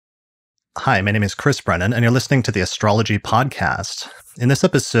Hi, my name is Chris Brennan, and you're listening to the Astrology podcast. In this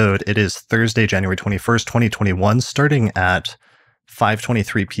episode, it is Thursday, January 21st, 2021, starting at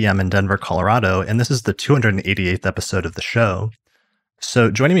 5:23 p.m. in Denver, Colorado, and this is the 288th episode of the show.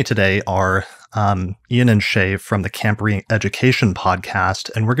 So joining me today are Ian and Shaye from the Camp ReEducation podcast,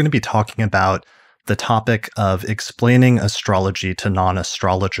 and we're going to be talking about the topic of explaining astrology to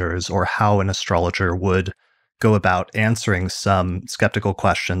non-astrologers, or how an astrologer would go about answering some skeptical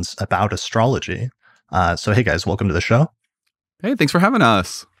questions about astrology. So hey guys, welcome to the show. Hey, thanks for having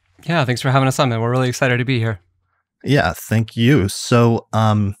us. Yeah, thanks for having us on, man. We're really excited to be here. Yeah, thank you. So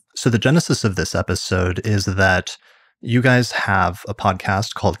the genesis of this episode is that you guys have a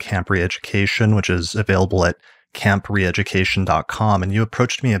podcast called Camp ReEducation, which is available at campreeducation.com. And you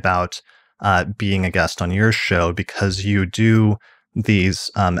approached me about being a guest on your show because you do these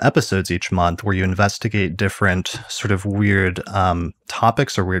episodes each month where you investigate different sort of weird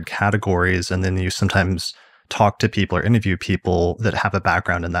topics or weird categories, and then you sometimes talk to people or interview people that have a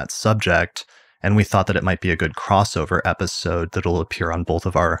background in that subject. And we thought that it might be a good crossover episode that'll appear on both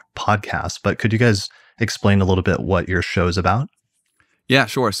of our podcasts. But could you guys explain a little bit what your show is about? Yeah,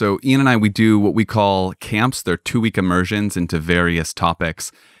 sure. So Ian and I, we do what we call camps. They're 2-week immersions into various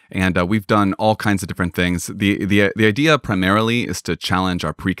topics. And we've done all kinds of different things. The idea primarily is to challenge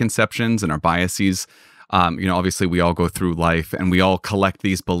our preconceptions and our biases. Obviously we all go through life and we all collect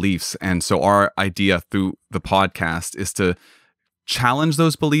these beliefs. And so our idea through the podcast is to challenge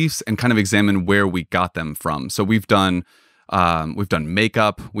those beliefs and kind of examine where we got them from. So we've done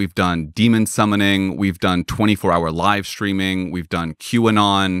makeup, we've done demon summoning, we've done 24-hour live streaming, we've done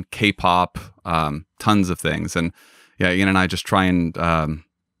QAnon, K-pop, tons of things. And yeah, Ian and I just try and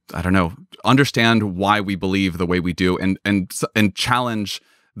understand why we believe the way we do, and challenge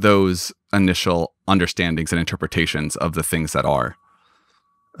those initial understandings and interpretations of the things that are.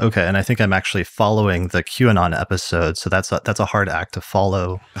 Okay, and I think I'm actually following the QAnon episode, so that's a hard act to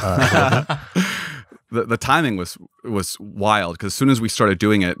follow. The timing was wild, because as soon as we started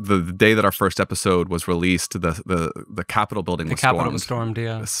doing it, the day that our first episode was released, the Capitol building was stormed. The Capitol was stormed,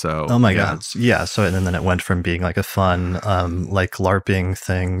 yeah. So, oh my God, yeah. So and then it went from being like a fun like LARPing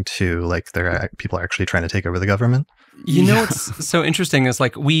thing to like people are actually trying to take over the government. You know what's so interesting is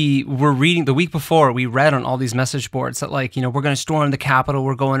like we were reading the week before, we read on all these message boards that like, we're going to storm the Capitol,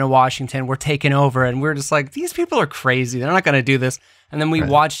 we're going to Washington, we're taking over. And we're just like, these people are crazy. They're not going to do this. And then we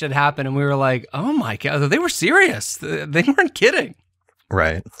watched it happen and we were like, oh my God, they were serious. They weren't kidding.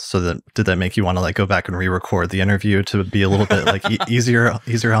 Right. So did that make you want to like go back and re-record the interview to be a little bit like easier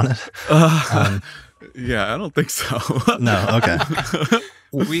on it? Yeah, I don't think so. No. Okay.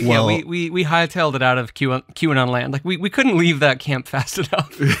 We hightailed it out of QAnon land. Like we couldn't leave that camp fast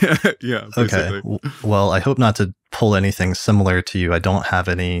enough. Yeah. Basically. Okay. Well, I hope not to pull anything similar to you. I don't have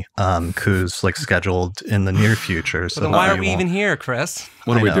any coups like scheduled in the near future. So then why are we even here, Chris?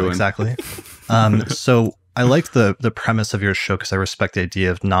 What are we doing exactly? So I like the premise of your show because I respect the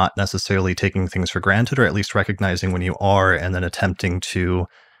idea of not necessarily taking things for granted, or at least recognizing when you are, and then attempting to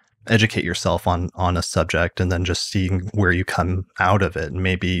educate yourself on a subject and then just seeing where you come out of it. And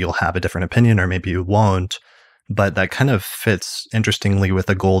maybe you'll have a different opinion or maybe you won't, but that kind of fits interestingly with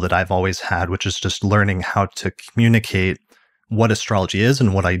a goal that I've always had, which is just learning how to communicate what astrology is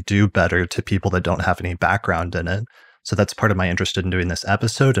and what I do better to people that don't have any background in it. So that's part of my interest in doing this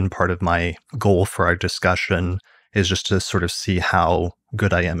episode, and part of my goal for our discussion is just to sort of see how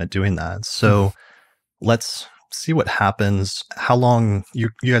good I am at doing that. So let's see what happens. How long you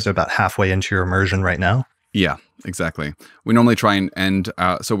guys are about halfway into your immersion right now? Yeah, exactly. We normally try and end,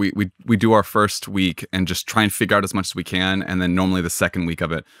 so we do our first week and just try and figure out as much as we can. And then normally the second week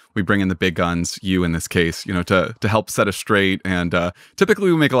of it, we bring in the big guns, you in this case, to help set us straight. And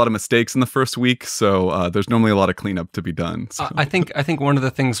typically we make a lot of mistakes in the first week. So there's normally a lot of cleanup to be done. So. I think one of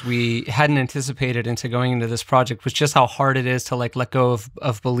the things we hadn't anticipated into going into this project was just how hard it is to like let go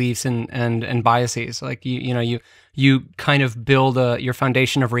of beliefs and biases. Like you kind of build your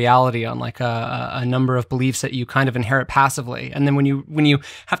foundation of reality on like a number of beliefs that you kind of inherit passively, and then when you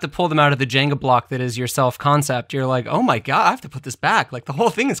have to pull them out of the Jenga block that is your self concept, you're like, oh my God, I have to put this back. Like the whole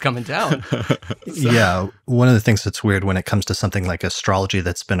thing is coming down. Yeah, one of the things that's weird when it comes to something like astrology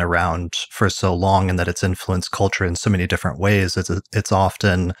that's been around for so long and that it's influenced culture in so many different ways, it's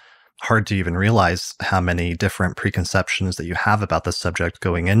often hard to even realize how many different preconceptions that you have about the subject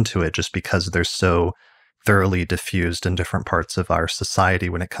going into it, just because they're so thoroughly diffused in different parts of our society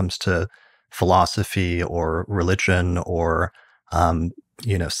when it comes to philosophy or religion or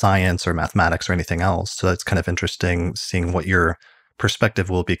science or mathematics or anything else. So it's kind of interesting seeing what your perspective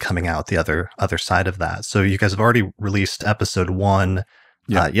will be coming out the other side of that. So you guys have already released episode 1.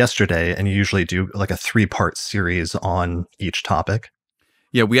 yesterday, and you usually do like a 3-part series on each topic.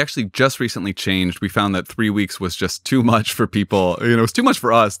 Yeah, we actually just recently changed. We found that 3 weeks was just too much for people. You know, it was too much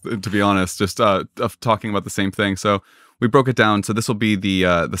for us, to be honest, just of talking about the same thing. So we broke it down. So this will be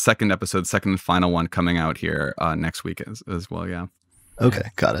the second episode, second and final one coming out here next week as well. Yeah. Okay,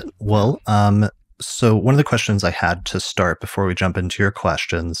 got it. Well, so one of the questions I had to start before we jump into your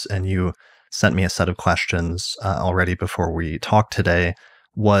questions, and you sent me a set of questions already before we talked today,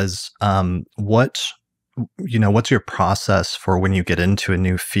 was what's your process for when you get into a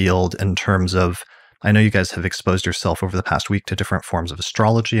new field in terms of, I know you guys have exposed yourself over the past week to different forms of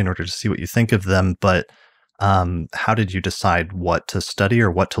astrology in order to see what you think of them, but how did you decide what to study or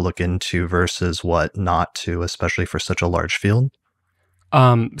what to look into versus what not to, especially for such a large field?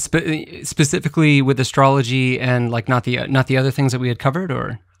 Specifically with astrology and like not the other things that we had covered,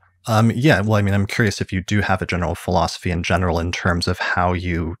 or? Yeah, well, I mean, I'm curious if you do have a general philosophy in general in terms of how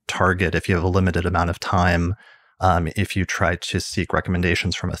you target, if you have a limited amount of time, if you try to seek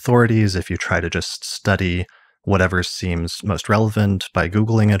recommendations from authorities, if you try to just study whatever seems most relevant by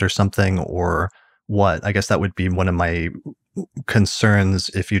Googling it or something, or what. I guess that would be one of my concerns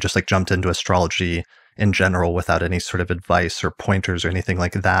if you just like jumped into astrology in general without any sort of advice or pointers or anything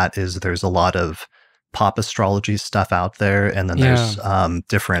like that, is there's a lot of pop astrology stuff out there, and then there's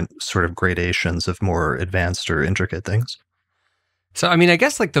different sort of gradations of more advanced or intricate things. So, I mean, I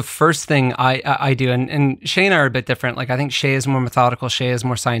guess like the first thing I do, and Shaye and I are a bit different. Like, I think Shaye is more methodical, Shaye is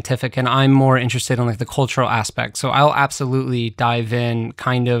more scientific, and I'm more interested in like the cultural aspect. So I'll absolutely dive in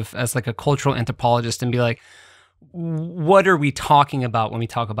kind of as like a cultural anthropologist and be like, what are we talking about when we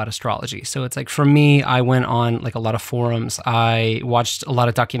talk about astrology? So it's like, for me, I went on like a lot of forums. I watched a lot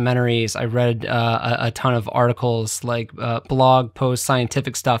of documentaries. I read a ton of articles, like blog posts,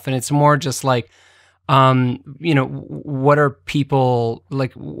 scientific stuff. And it's more just like, what are people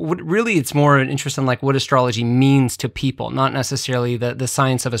like? Really, it's more an interest in like what astrology means to people, not necessarily the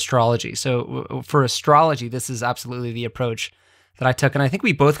science of astrology. So for astrology, this is absolutely the approach that I took. And I think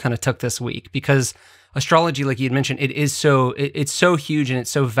we both kind of took this week, because astrology, like you had mentioned, it's so huge and it's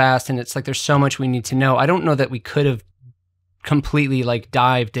so vast, and it's like there's so much we need to know. I don't know that we could have completely like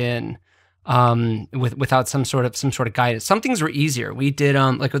dived in without some sort of guidance. Some things were easier. We did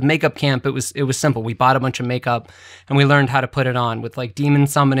like with makeup camp, it was simple. We bought a bunch of makeup and we learned how to put it on. With like demon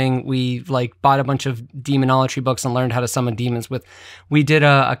summoning, we like bought a bunch of demonology books and learned how to summon demons. We did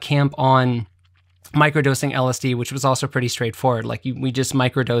a camp on microdosing LSD, which was also pretty straightforward. Like we just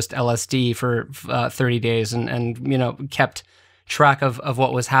microdosed LSD for 30 days and kept track of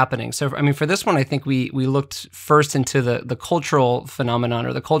what was happening. So, I mean, for this one, I think we looked first into the cultural phenomenon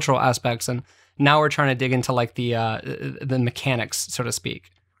or the cultural aspects, and now we're trying to dig into like the mechanics, so to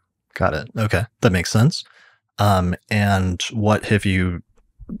speak. Got it. Okay. That makes sense. And what have you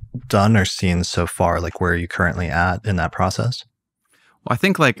done or seen so far? Like, where are you currently at in that process? Well, I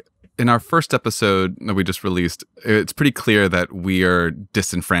think like in our first episode that we just released, it's pretty clear that we are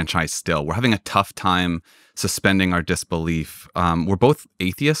disenfranchised still. We're having a tough time suspending our disbelief. We're both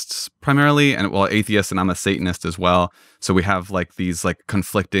atheists primarily, and well, atheists, and I'm a Satanist as well. So we have like these like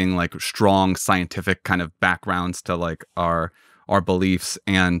conflicting, like strong scientific kind of backgrounds to like our beliefs.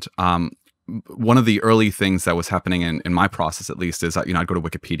 And one of the early things that was happening in my process, at least, is I'd go to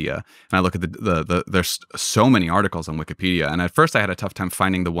Wikipedia and I look at there's so many articles on Wikipedia, and at first I had a tough time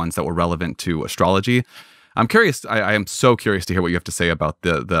finding the ones that were relevant to astrology. I'm curious. I am so curious to hear what you have to say about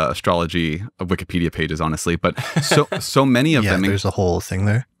the astrology of Wikipedia pages, honestly. But so many of them. There's a whole thing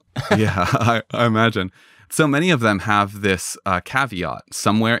there. Yeah, I imagine. So many of them have this caveat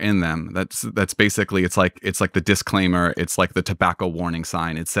somewhere in them. That's basically it's like the disclaimer. It's like the tobacco warning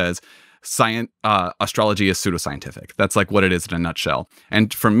sign. It says astrology is pseudoscientific. That's like what it is in a nutshell.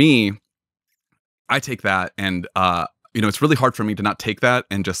 And for me, I take that and it's really hard for me to not take that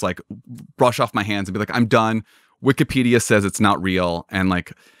and just like brush off my hands and be like, I'm done. Wikipedia says it's not real, and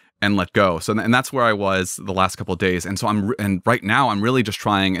let go. So, and that's where I was the last couple of days. And so right now I'm really just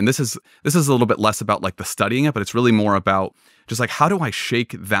trying, and this is a little bit less about like the studying it, but it's really more about just like, how do I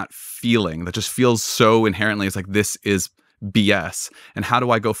shake that feeling that just feels so inherently, it's like, this is BS, and how do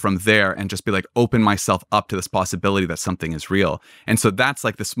I go from there and just be like, open myself up to this possibility that something is real. And so that's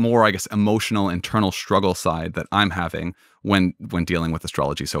like this more, I guess, emotional internal struggle side that I'm having when dealing with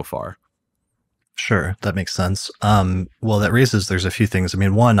astrology so far. Sure, that makes sense. Well, there's a few things. I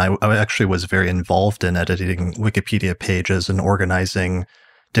mean, one, I actually was very involved in editing Wikipedia pages and organizing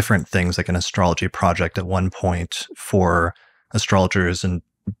different things, like an astrology project at one point for astrologers and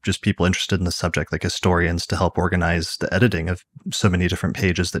just people interested in the subject, like historians, to help organize the editing of so many different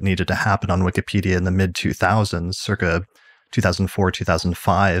pages that needed to happen on Wikipedia in the mid-2000s, circa 2004,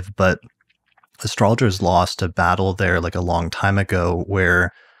 2005, but astrologers lost a battle there like a long time ago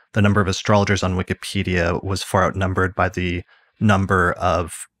where the number of astrologers on Wikipedia was far outnumbered by the number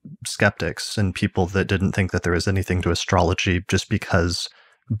of skeptics and people that didn't think that there was anything to astrology, just because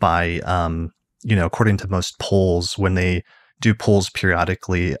by, according to most polls, when they do polls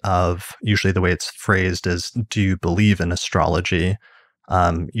periodically of, usually the way it's phrased is, do you believe in astrology?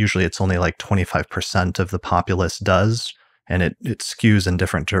 Usually it's only like 25% of the populace does, and it skews in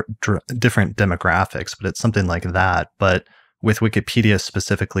different demographics, but it's something like that. But with Wikipedia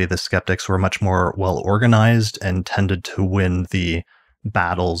specifically, the skeptics were much more well organized and tended to win the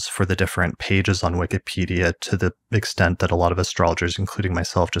battles for the different pages on Wikipedia, to the extent that a lot of astrologers, including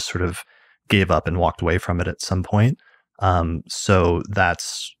myself, just sort of gave up and walked away from it at some point. So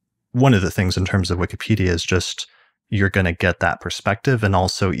that's one of the things in terms of Wikipedia, is just you're going to get that perspective. And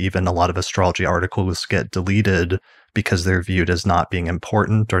also, even a lot of astrology articles get deleted because they're viewed as not being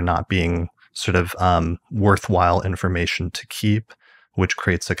important or not being sort of worthwhile information to keep, which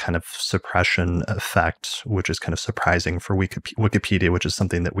creates a kind of suppression effect, which is kind of surprising for Wikipedia, which is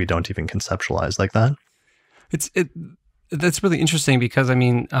something that we don't even conceptualize like that. That's really interesting, because I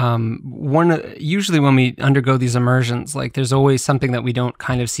mean, usually when we undergo these immersions, like there's always something that we don't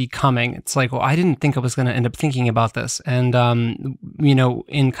kind of see coming. It's like, well, I didn't think I was going to end up thinking about this. And,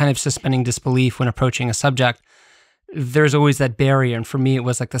 in kind of suspending disbelief when approaching a subject, there's always that barrier. And for me, it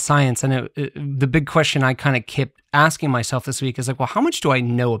was like the science. And the big question I kind of kept asking myself this week is like, well, how much do I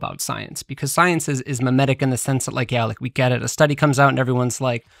know about science? Because science is mimetic in the sense that like, yeah, like we get it. A study comes out and everyone's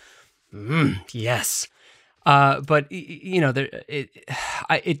like, yes. But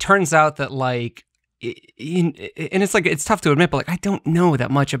it turns out that like, and it's like, it's tough to admit, but like, I don't know that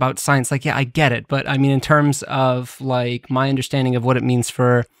much about science. Like, yeah, I get it. But I mean, in terms of like my understanding of what it means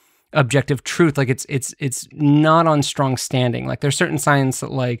for objective truth, like it's not on strong standing. Like there's certain science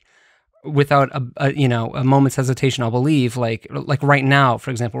that like, without a moment's hesitation, I'll believe. Like right now, for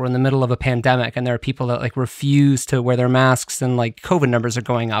example, we're in the middle of a pandemic, and there are people that like refuse to wear their masks, and like COVID numbers are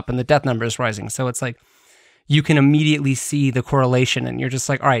going up and the death number is rising. So it's like, you can immediately see the correlation, and you're just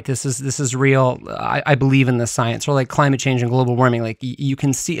like, all right, this is real. I believe in this science. Or like climate change and global warming, like you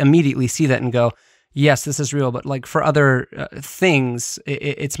can immediately see that and go, yes, this is real. But like for other things,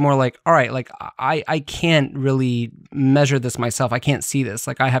 it's more like, all right, like I can't really measure this myself. I can't see this.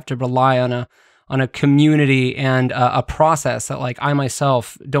 Like I have to rely on a community and a process that like I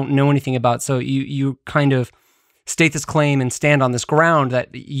myself don't know anything about. So you kind of state this claim and stand on this ground that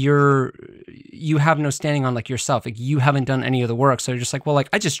you have no standing on like yourself. Like you haven't done any of the work. So you're just like, well, like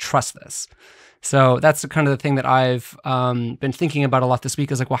I just trust this. So that's the kind of the thing that I've been thinking about a lot this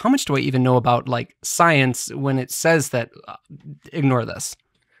week, is like, well, how much do I even know about like science when it says that ignore this?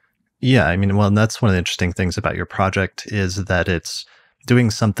 Yeah, I mean, well, and that's one of the interesting things about your project, is that it's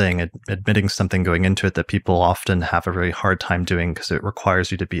doing something, admitting something going into it that people often have a very hard time doing, because it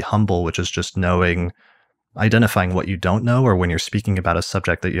requires you to be humble, which is just identifying what you don't know, or when you're speaking about a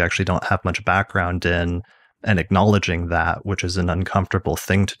subject that you actually don't have much background in, and acknowledging that, which is an uncomfortable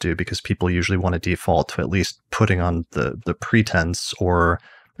thing to do, because people usually want to default to at least putting on the pretense or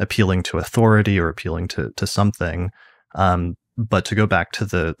appealing to authority or appealing to something. But to go back to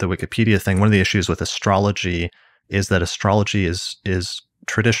the Wikipedia thing, one of the issues with astrology is that astrology is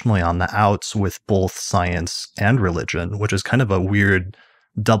traditionally on the outs with both science and religion, which is kind of a weird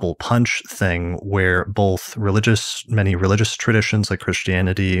double punch thing, where both many religious traditions like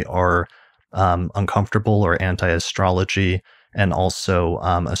Christianity are uncomfortable or anti-astrology, and also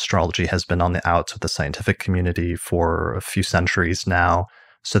astrology has been on the outs with the scientific community for a few centuries now.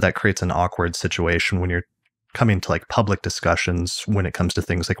 So that creates an awkward situation when you're coming to like public discussions when it comes to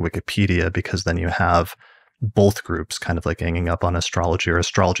things like Wikipedia, because then you have both groups kind of like hanging up on astrology, or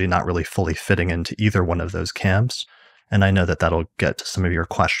astrology not really fully fitting into either one of those camps. And I know that that'll get to some of your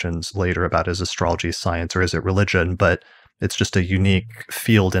questions later about, is astrology science or is it religion? But it's just a unique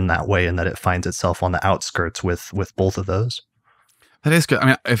field in that way, in that it finds itself on the outskirts with both of those. That is good. I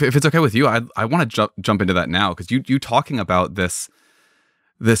mean, if it's okay with you, I want to jump into that now, because you talking about this.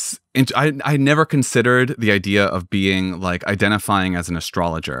 I never considered the idea of being like identifying as an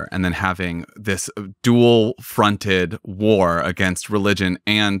astrologer and then having this dual fronted war against religion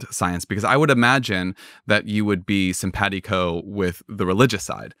and science, because I would imagine that you would be simpatico with the religious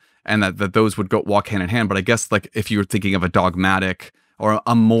side, and that those would walk hand in hand. But I guess like if you were thinking of a dogmatic or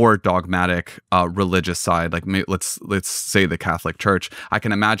a more dogmatic religious side, like let's say the Catholic Church, I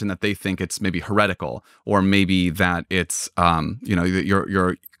can imagine that they think it's maybe heretical, or maybe that it's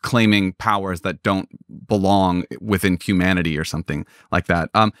you're claiming powers that don't belong within humanity or something like that.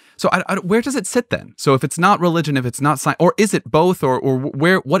 So where does it sit then? So if it's not religion, if it's not science, or is it both, or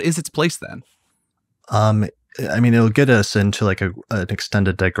what is its place then? I mean, it'll get us into like an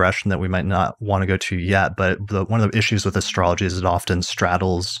extended digression that we might not want to go to yet, but one of the issues with astrology is it often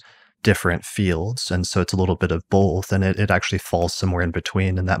straddles different fields, and so it's a little bit of both, and it actually falls somewhere in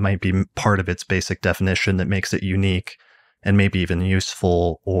between, and that might be part of its basic definition that makes it unique and maybe even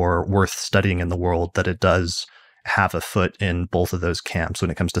useful or worth studying in the world, that it does have a foot in both of those camps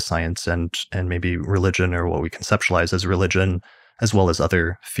when it comes to science and maybe religion, or what we conceptualize as religion, as well as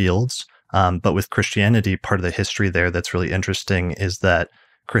other fields. But with Christianity, part of the history there that's really interesting is that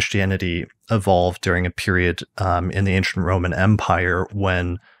Christianity evolved during a period in the ancient Roman Empire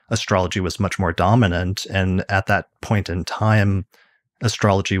when astrology was much more dominant. And at that point in time,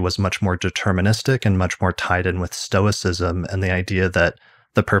 astrology was much more deterministic and much more tied in with Stoicism, and the idea that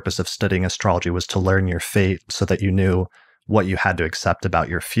the purpose of studying astrology was to learn your fate so that you knew what you had to accept about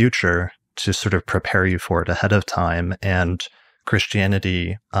your future to sort of prepare you for it ahead of time. And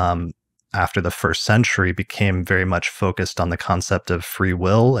Christianity, after the first century, became very much focused on the concept of free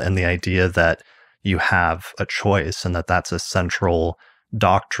will and the idea that you have a choice, and that that's a central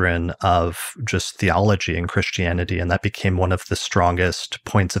doctrine of just theology in Christianity. And that became one of the strongest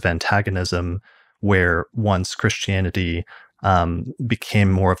points of antagonism, where once Christianity became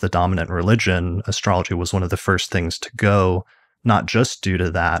more of the dominant religion, astrology was one of the first things to go, not just due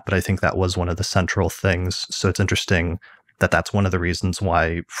to that, but I think that was one of the central things. So it's interesting that that's one of the reasons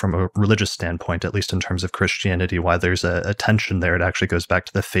why, from a religious standpoint, at least in terms of Christianity, why there's a tension there. It actually goes back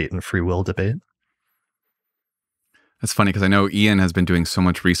to the fate and free will debate. That's funny, because I know Ian has been doing so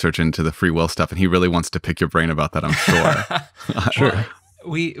much research into the free will stuff, and he really wants to pick your brain about that, I'm sure. Sure.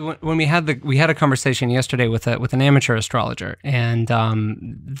 When we had a conversation yesterday with an amateur astrologer, and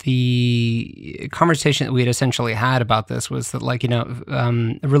the conversation that we had essentially had about this was that, like,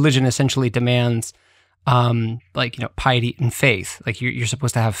 religion essentially demands piety and faith. Like you're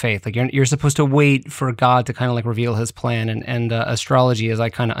supposed to have faith. Like you're supposed to wait for God to kind of like reveal His plan. And astrology, as I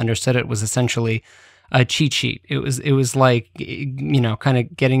kind of understood it, was essentially a cheat sheet. It was like, kind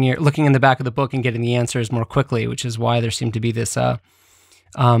of looking in the back of the book and getting the answers more quickly, which is why there seemed to be this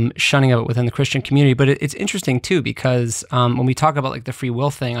shunning of it within the Christian community. But it's interesting too, because when we talk about like the free will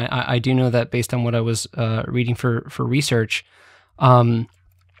thing, I do know that based on what I was reading for research,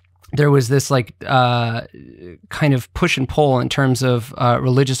 there was this like kind of push and pull in terms of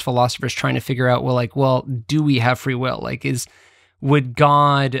religious philosophers trying to figure out, well, do we have free will? Would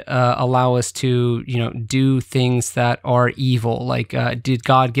God allow us to, do things that are evil? Did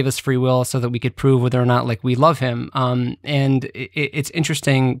God give us free will so that we could prove whether or not we love Him? And it's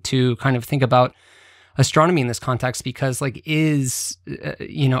interesting to kind of think about astronomy in this context, because is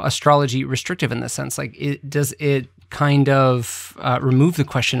astrology restrictive in this sense? Does it kind of remove the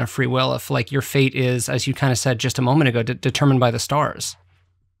question of free will if your fate is, as you kind of said just a moment ago, determined by the stars?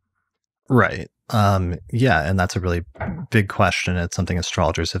 Right. Yeah, and that's a really big question. It's something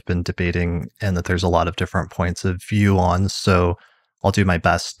astrologers have been debating, and that there's a lot of different points of view on. So I'll do my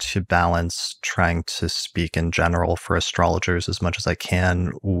best to balance trying to speak in general for astrologers as much as I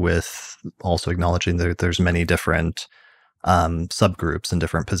can, with also acknowledging that there's many different subgroups and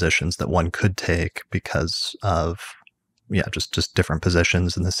different positions that one could take because of, just different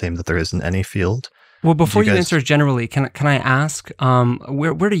positions, and the same that there is in any field. Well, before you answer generally, can I ask,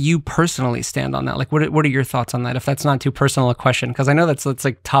 where do you personally stand on that? What are your thoughts on that? If that's not too personal a question, because I know that's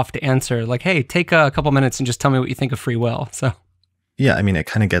tough to answer. Hey, take a couple minutes and just tell me what you think of free will. So, yeah, I mean, it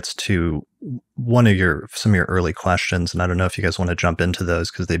kind of gets to some of your early questions, and I don't know if you guys want to jump into those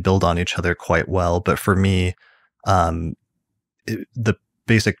because they build on each other quite well. But for me, the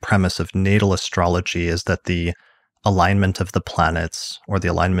basic premise of natal astrology is that the alignment of the planets, or the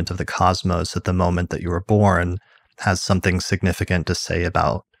alignment of the cosmos at the moment that you were born, has something significant to say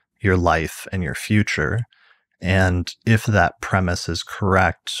about your life and your future. And if that premise is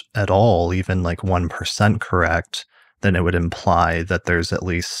correct at all, even 1% correct, then it would imply that there's at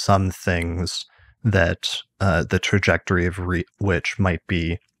least some things that the trajectory of which might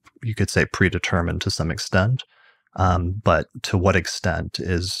be, you could say, predetermined to some extent. But to what extent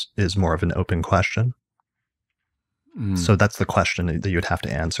is more of an open question. So that's the question that you'd have to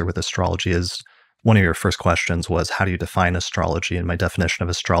answer with astrology. Is one of your first questions was, how do you define astrology? And my definition of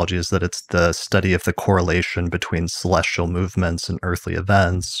astrology is that it's the study of the correlation between celestial movements and earthly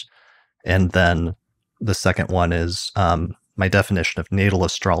events. And then the second one is, my my definition of natal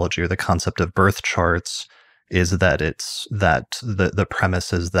astrology, or the concept of birth charts, is that the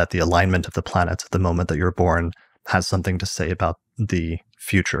premise is that the alignment of the planets at the moment that you're born has something to say about the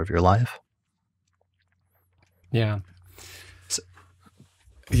future of your life. Yeah.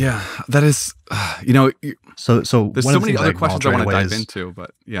 Yeah, that is, So there's so many other questions I want to dive into,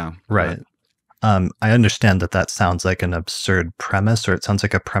 but yeah. Right. I understand that sounds like an absurd premise, or it sounds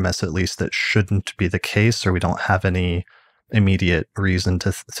like a premise at least that shouldn't be the case, or we don't have any immediate reason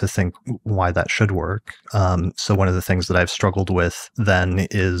to think why that should work. So one of the things that I've struggled with then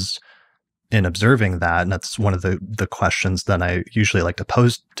is in observing that, and that's one of the questions that I usually like to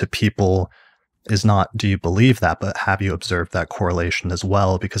pose to people, is not, do you believe that, but have you observed that correlation as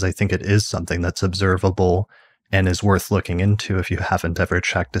well? Because I think it is something that's observable and is worth looking into if you haven't ever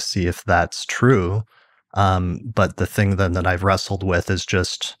checked to see if that's true. But the thing then that I've wrestled with is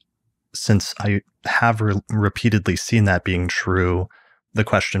just, since I have repeatedly seen that being true, the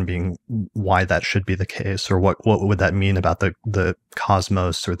question being why that should be the case, or what would that mean about the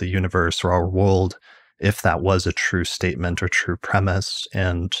cosmos or the universe or our world if that was a true statement or true premise.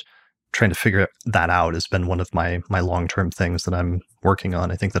 And trying to figure that out has been one of my long-term things that I'm working on.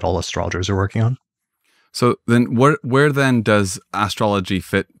 I think that all astrologers are working on. So then where then does astrology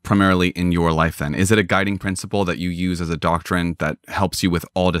fit primarily in your life then? Is it a guiding principle that you use as a doctrine that helps you with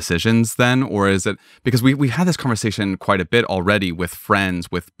all decisions then? Or is it, because we had this conversation quite a bit already with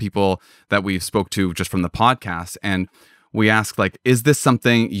friends, with people that we spoke to just from the podcast, and we asked, like, is this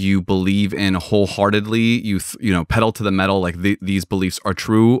something you believe in wholeheartedly? You pedal to the metal, like these beliefs are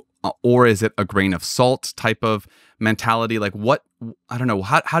true, or is it a grain of salt type of mentality? Like, what, I don't know,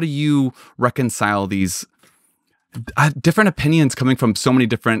 how do you reconcile these different opinions coming from so many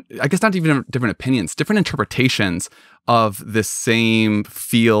different, I guess not even different opinions, different interpretations of this same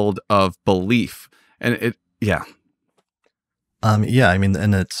field of belief? And yeah. Yeah, I mean,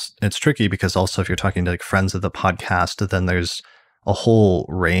 and it's tricky because also if you're talking to like friends of the podcast, then there's a whole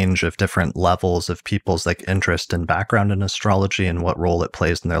range of different levels of people's like interest and background in astrology and what role it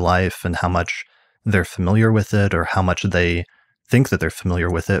plays in their life and how much they're familiar with it or how much they think that they're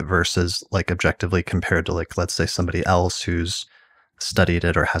familiar with it versus like objectively compared to like, let's say somebody else who's studied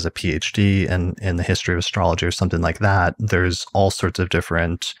it or has a PhD in the history of astrology or something like that. There's all sorts of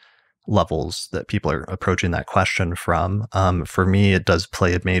different levels that people are approaching that question from. For me, it does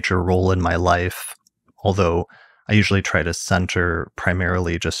play a major role in my life, although I usually try to center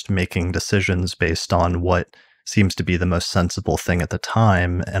primarily just making decisions based on what seems to be the most sensible thing at the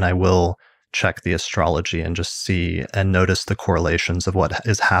time. And I will check the astrology and just see and notice the correlations of what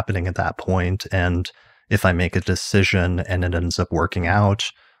is happening at that point. And if I make a decision and it ends up working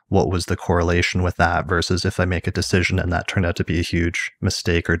out, what was the correlation with that versus if I make a decision and that turned out to be a huge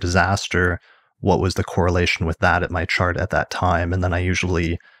mistake or disaster, what was the correlation with that at my chart at that time? And then I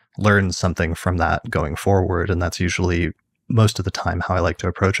usually learn something from that going forward. And that's usually most of the time how I like to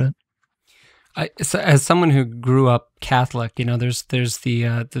approach it. So as someone who grew up Catholic, there's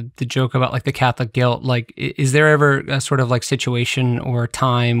the joke about like the Catholic guilt. Like, is there ever a sort of like situation or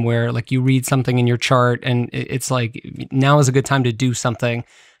time where like you read something in your chart and it's like now is a good time to do something,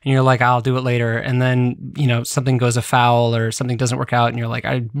 and you're like, I'll do it later, and then something goes afoul or something doesn't work out, and you're like,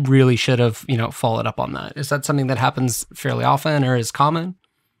 I really should have followed up on that. Is that something that happens fairly often or is common?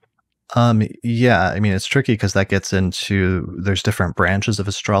 Yeah, I mean, it's tricky because that gets into, there's different branches of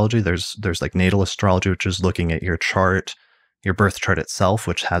astrology. There's like natal astrology, which is looking at your chart, your birth chart itself,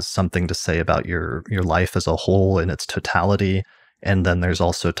 which has something to say about your life as a whole in its totality. And then there's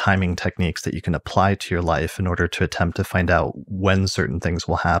also timing techniques that you can apply to your life in order to attempt to find out when certain things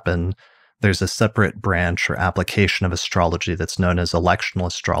will happen. There's a separate branch or application of astrology that's known as electional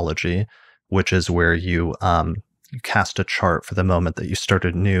astrology, which is where you cast a chart for the moment that you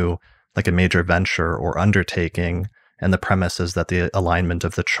started new, like a major venture or undertaking, and the premise is that the alignment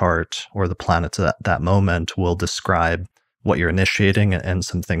of the chart or the planets at that moment will describe what you're initiating and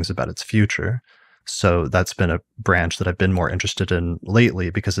some things about its future. So that's been a branch that I've been more interested in lately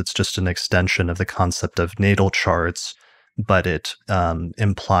because it's just an extension of the concept of natal charts, but it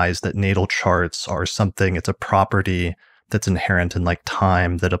implies that natal charts are something, it's a property that's inherent in like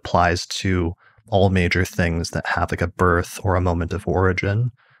time that applies to all major things that have like a birth or a moment of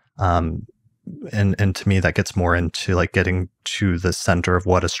origin. And to me, that gets more into like getting to the center of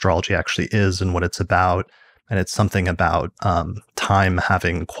what astrology actually is and what it's about. And it's something about time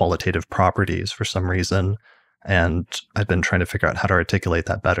having qualitative properties for some reason. And I've been trying to figure out how to articulate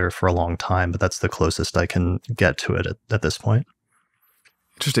that better for a long time, but that's the closest I can get to it at this point.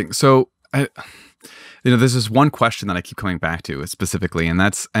 Interesting. So There's this one question that I keep coming back to specifically, and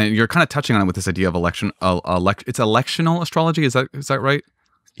you're kind of touching on it with this idea of election. It's electional astrology. Is that right?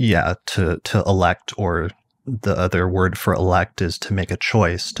 Yeah, to elect, or the other word for elect is to make a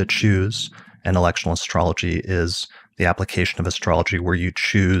choice, to choose. And electional astrology is the application of astrology where you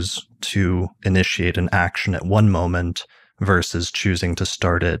choose to initiate an action at one moment versus choosing to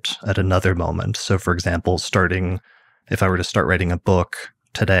start it at another moment. So, for example, if I were to start writing a book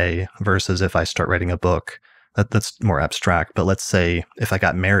today versus if I start writing a book, that's more abstract. But let's say if I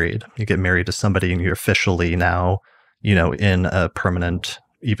got married, you get married to somebody and you're officially now, in a permanent,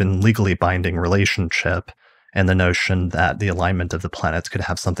 even legally binding relationship. And the notion that the alignment of the planets could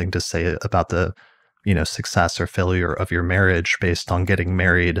have something to say about the, success or failure of your marriage based on getting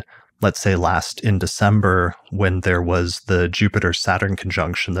married, let's say last in December when there was the Jupiter-Saturn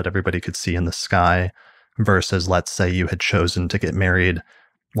conjunction that everybody could see in the sky, versus let's say you had chosen to get married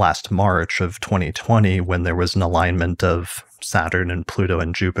last March of 2020 when there was an alignment of Saturn and Pluto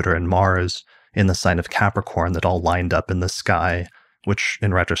and Jupiter and Mars in the sign of Capricorn that all lined up in the sky, which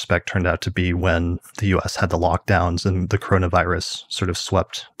in retrospect turned out to be when the US had the lockdowns and the coronavirus sort of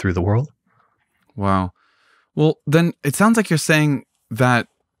swept through the world. Wow. Well, then it sounds like you're saying that,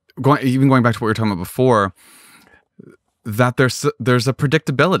 going back to what we were talking about before, that there's a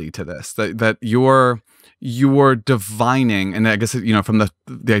predictability to this, that you're divining, and I guess, from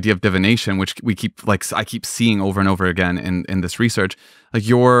the idea of divination, which I keep seeing over and over again in this research, like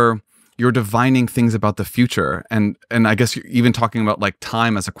you're divining things about the future, and I guess you're even talking about like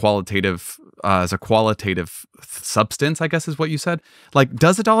time as a qualitative substance, I guess is what you said. Like,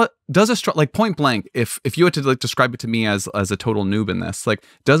 like point blank, if you had to like describe it to me as a total noob in this, like,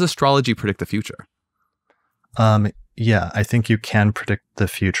 does astrology predict the future? Yeah, I think you can predict the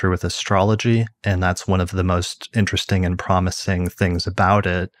future with astrology, and that's one of the most interesting and promising things about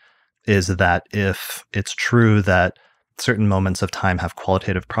it, is that if it's true that certain moments of time have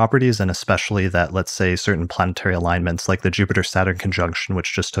qualitative properties, and especially that, let's say, certain planetary alignments, like the Jupiter-Saturn conjunction,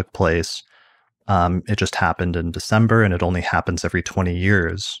 which just took place, it just happened in December, and it only happens every 20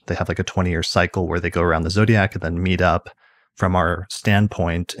 years. They have like a 20-year cycle where they go around the zodiac and then meet up from our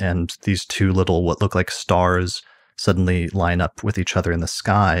standpoint, and these two little, what look like stars, suddenly line up with each other in the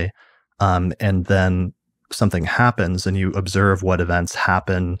sky, and then something happens, and you observe what events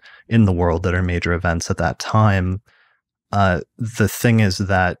happen in the world that are major events at that time. The thing is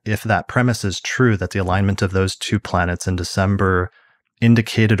that if that premise is true, that the alignment of those two planets in December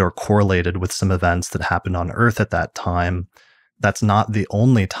indicated or correlated with some events that happened on Earth at that time, that's not the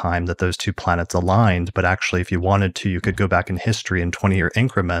only time that those two planets aligned, but actually, if you wanted to, you could go back in history in 20-year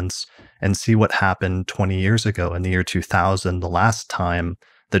increments and see what happened 20 years ago in the year 2000, the last time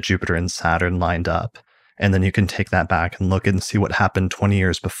that Jupiter and Saturn lined up. And then you can take that back and look and see what happened 20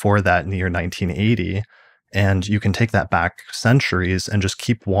 years before that in the year 1980. And you can take that back centuries and just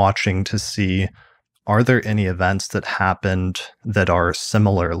keep watching to see, are there any events that happened that are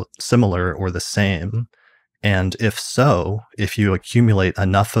similar or the same? And if so, if you accumulate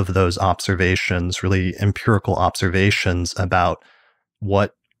enough of those observations, really empirical observations about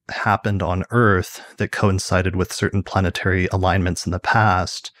what happened on Earth that coincided with certain planetary alignments in the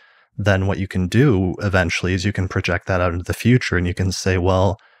past, then what you can do eventually is you can project that out into the future, and you can say,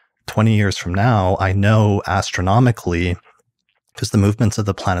 well, 20 years from now, I know astronomically, because the movements of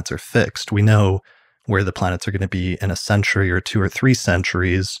the planets are fixed, we know where the planets are going to be in a century or 2 or 3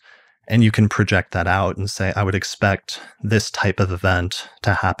 centuries, and you can project that out and say, I would expect this type of event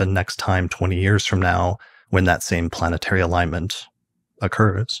to happen next time 20 years from now when that same planetary alignment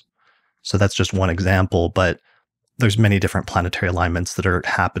occurs. So that's just one example, but there's many different planetary alignments that are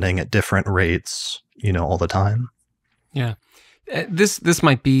happening at different rates, all the time. Yeah. This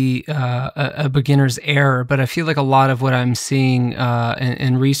might be a beginner's error, but I feel like a lot of what I'm seeing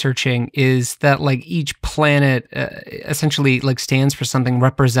and researching is that like each planet essentially like stands for something,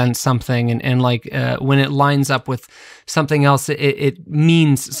 represents something, and like when it lines up with something else, it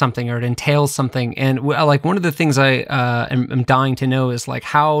means something or it entails something. And like one of the things I am dying to know is like,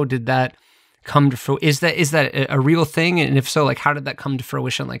 how did that come to fruition? Is that a real thing? And if so, like how did that come to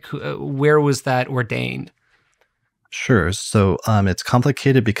fruition? Like where was that ordained? Sure. So it's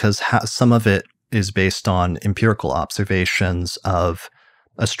complicated because some of it is based on empirical observations of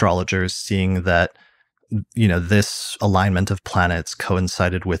astrologers seeing that, this alignment of planets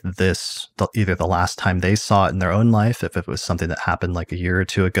coincided with this, either the last time they saw it in their own life, if it was something that happened like a year or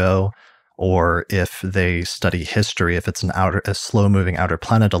two ago, or if they study history, if it's a slow-moving outer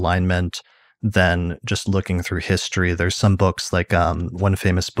planet alignment, then just looking through history, there's some books like one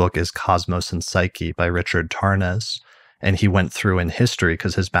famous book is Cosmos and Psyche by Richard Tarnas. And he went through in history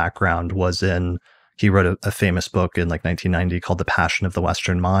because his background was in he wrote a famous book in like 1990 called The Passion of the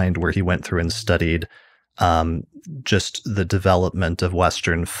Western Mind, where he went through and studied just the development of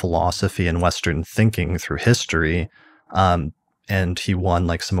Western philosophy and Western thinking through history. And he won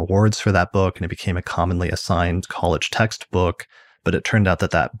like some awards for that book, and it became a commonly assigned college textbook. But it turned out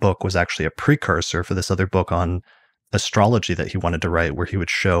that that book was actually a precursor for this other book on astrology that he wanted to write, where he would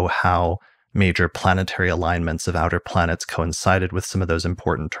show how major planetary alignments of outer planets coincided with some of those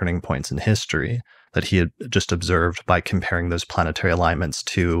important turning points in history that he had just observed by comparing those planetary alignments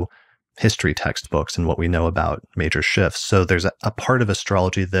to history textbooks and what we know about major shifts. So there's a part of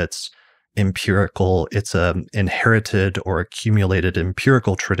astrology that's empirical. It's a inherited or accumulated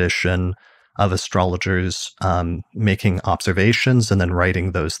empirical tradition of astrologers making observations and then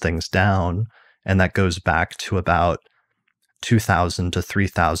writing those things down. And that goes back to about 2000 to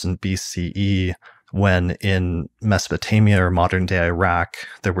 3000 BCE, when in Mesopotamia or modern-day Iraq,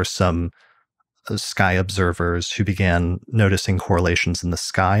 there were some sky observers who began noticing correlations in the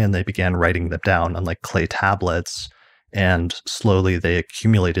sky, and they began writing them down on like clay tablets. And slowly they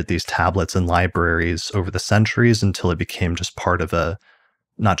accumulated these tablets in libraries over the centuries until it became just part of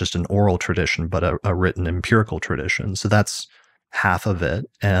not just an oral tradition, but a written empirical tradition. So that's half of it.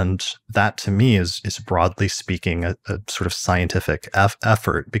 And that to me is broadly speaking, a sort of scientific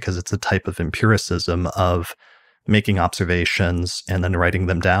effort, because it's a type of empiricism of making observations and then writing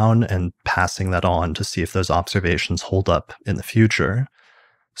them down and passing that on to see if those observations hold up in the future.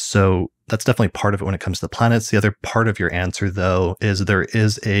 So that's definitely part of it when it comes to the planets. The other part of your answer, though, is there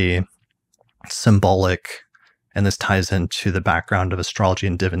is a symbolic, and this ties into the background of astrology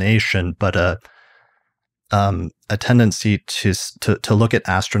and divination, but a tendency to look at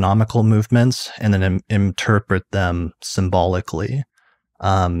astronomical movements and then interpret them symbolically,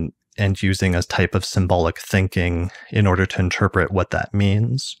 and using a type of symbolic thinking in order to interpret what that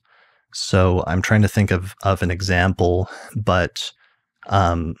means. So I'm trying to think of an example, but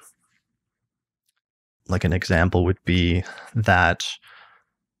like an example would be that's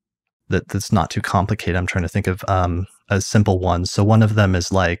not too complicated. I'm trying to think of a simple one. So one of them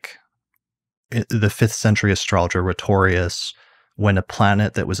is like the 5th century astrologer Rhetorius, when a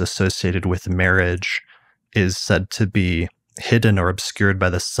planet that was associated with marriage is said to be hidden or obscured by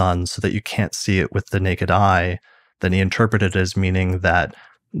the sun so that you can't see it with the naked eye, then he interpreted it as meaning that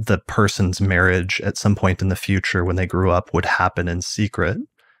the person's marriage at some point in the future when they grew up would happen in secret,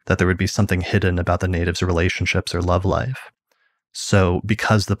 that there would be something hidden about the natives' relationships or love life. So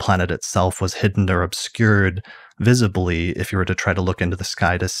because the planet itself was hidden or obscured visibly, if you were to try to look into the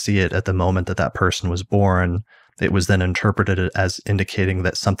sky to see it at the moment that that person was born, it was then interpreted as indicating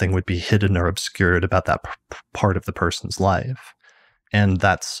that something would be hidden or obscured about that part of the person's life. And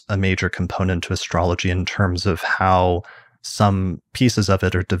that's a major component to astrology in terms of how some pieces of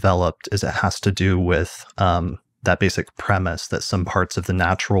it are developed, is it has to do with that basic premise that some parts of the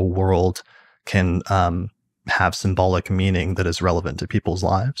natural world can have symbolic meaning that is relevant to people's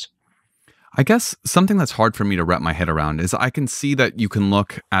lives. I guess something that's hard for me to wrap my head around is I can see that you can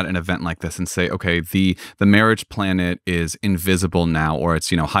look at an event like this and say, okay, the marriage planet is invisible now, or it's,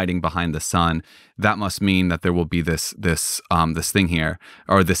 hiding behind the sun. That must mean that there will be this thing here,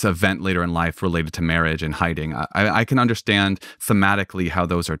 or this event later in life related to marriage and hiding. I can understand thematically how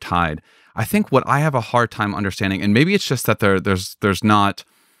those are tied. I think what I have a hard time understanding, and maybe it's just that there's not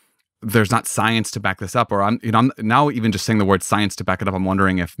science to back this up, or I'm now even just saying the word science to back it up, I'm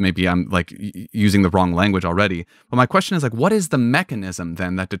wondering if maybe I'm like using the wrong language already. But my question is, like, what is the mechanism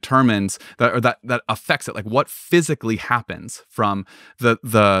then that determines that, or that affects it? Like, what physically happens from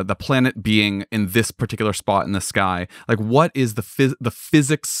the planet being in this particular spot in the sky? Like, what is the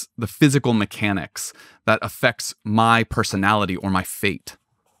physics, the physical mechanics that affects my personality or my fate?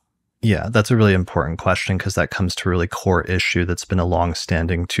 Yeah, that's a really important question, because that comes to a really core issue that's been a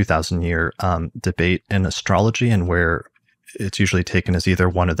long-standing 2,000-year debate in astrology, and where it's usually taken as either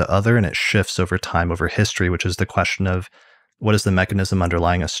one or the other, and it shifts over time, over history, which is the question of what is the mechanism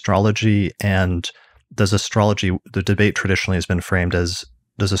underlying astrology, and does astrology, the debate traditionally has been framed as,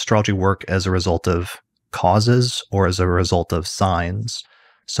 does astrology work as a result of causes or as a result of signs?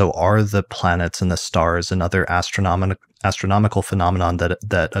 So are the planets and the stars and other astronomical phenomenon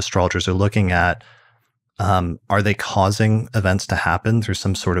that astrologers are looking at, are they causing events to happen through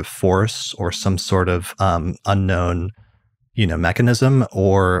some sort of force or some sort of unknown, mechanism,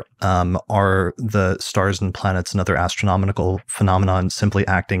 or are the stars and planets and other astronomical phenomenon simply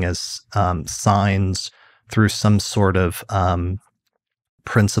acting as signs through some sort of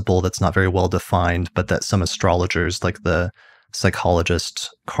principle that's not very well defined, but that some astrologers, like the psychologist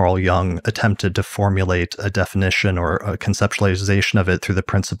Carl Jung, attempted to formulate a definition or a conceptualization of it through the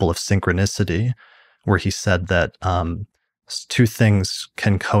principle of synchronicity, where he said that two things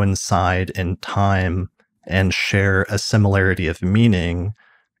can coincide in time and share a similarity of meaning,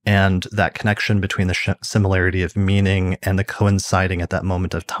 and that connection between the similarity of meaning and the coinciding at that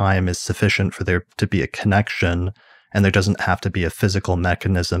moment of time is sufficient for there to be a connection, and there doesn't have to be a physical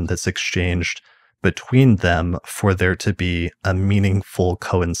mechanism that's exchanged between them for there to be a meaningful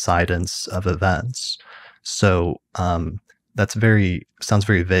coincidence of events. So that's sounds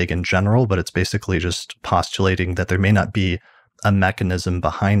very vague in general, but it's basically just postulating that there may not be a mechanism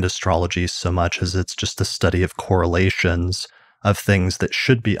behind astrology so much as it's just the study of correlations of things that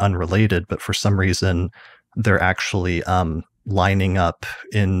should be unrelated, but for some reason they're actually lining up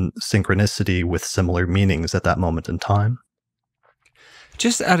in synchronicity with similar meanings at that moment in time.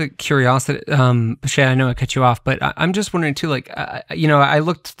 Just out of curiosity, Shaye, I know I cut you off, but I'm just wondering too, like, I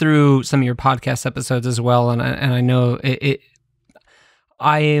looked through some of your podcast episodes as well, and I know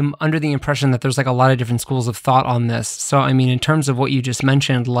I am under the impression that there's like a lot of different schools of thought on this. So, I mean, in terms of what you just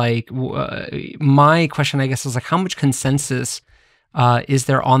mentioned, like, my question, I guess, is like, how much consensus is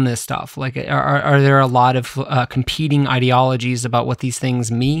there on this stuff? Like, are there a lot of competing ideologies about what these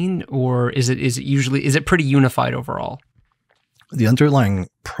things mean, or is it pretty unified overall? The underlying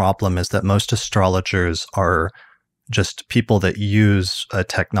problem is that most astrologers are just people that use a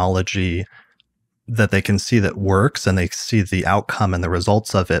technology that they can see that works, and they see the outcome and the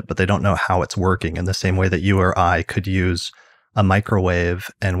results of it, but they don't know how it's working, in the same way that you or I could use a microwave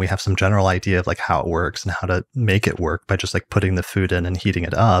and we have some general idea of like how it works and how to make it work by just like putting the food in and heating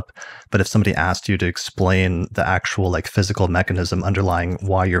it up. But if somebody asked you to explain the actual like physical mechanism underlying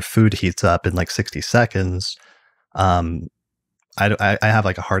why your food heats up in like 60 seconds, I have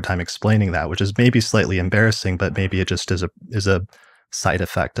like a hard time explaining that, which is maybe slightly embarrassing, but maybe it just is a side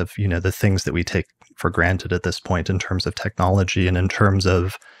effect of, the things that we take for granted at this point in terms of technology, and in terms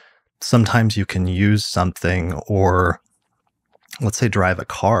of sometimes you can use something, or let's say drive a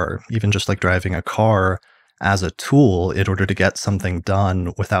car, even just like driving a car as a tool in order to get something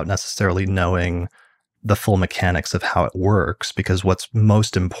done without necessarily knowing the full mechanics of how it works, because what's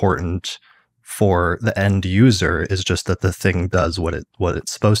most important for the end user is just that the thing does what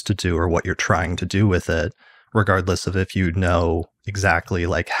it's supposed to do, or what you're trying to do with it, regardless of if you know exactly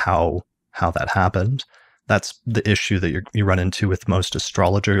like how that happened. That's the issue that you run into with most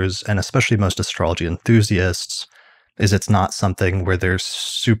astrologers, and especially most astrology enthusiasts, is it's not something where they're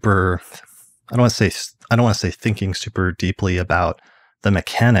super, I don't want to say thinking super deeply about the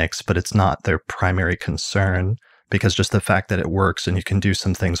mechanics, but it's not their primary concern, because just the fact that it works and you can do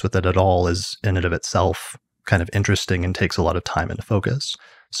some things with it at all is in and of itself kind of interesting and takes a lot of time and focus.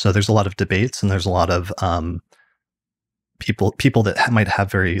 So there's a lot of debates, and there's a lot of people that might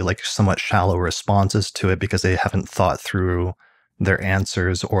have very like somewhat shallow responses to it because they haven't thought through their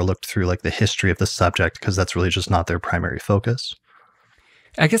answers or looked through like the history of the subject, because that's really just not their primary focus.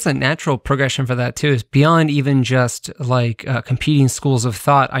 I guess a natural progression for that too is beyond even just like competing schools of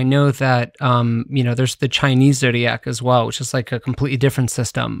thought. I know that there's the Chinese zodiac as well, which is like a completely different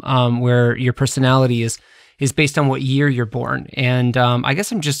system where your personality is based on what year you're born. And I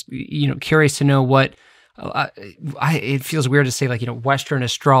guess I'm just curious to know what it feels weird to say like Western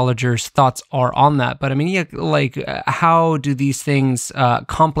astrologers' thoughts are on that, but I mean, how do these things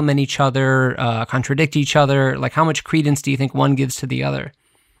complement each other, contradict each other? Like, how much credence do you think one gives to the other?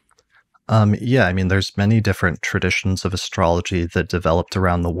 Yeah, I mean, there's many different traditions of astrology that developed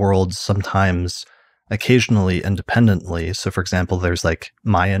around the world, sometimes occasionally independently. So, for example, there's like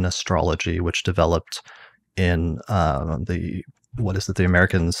Mayan astrology, which developed in the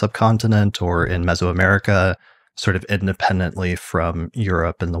American subcontinent or in Mesoamerica, sort of independently from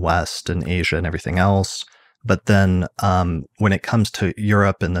Europe and the West and Asia and everything else. But then when it comes to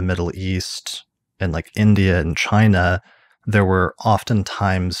Europe and the Middle East and like India and China, there were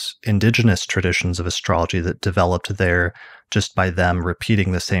oftentimes indigenous traditions of astrology that developed there just by them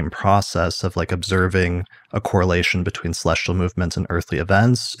repeating the same process of like observing a correlation between celestial movements and earthly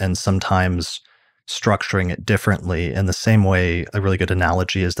events, and sometimes structuring it differently. In the same way, a really good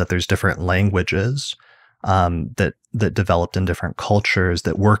analogy is that there's different languages that developed in different cultures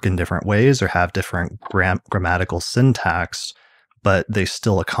that work in different ways or have different grammatical syntax, but they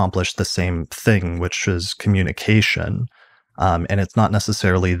still accomplish the same thing, which is communication. And it's not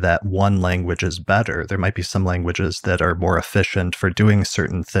necessarily that one language is better. There might be some languages that are more efficient for doing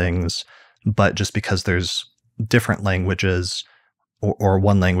certain things, but just because there's different languages or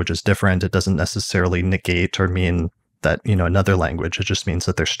one language is different, it doesn't necessarily negate or mean that, another language. It just means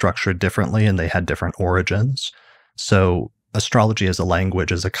that they're structured differently and they had different origins. So astrology as a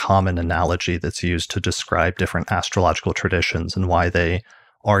language is a common analogy that's used to describe different astrological traditions and why they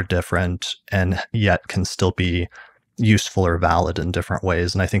are different and yet can still be useful or valid in different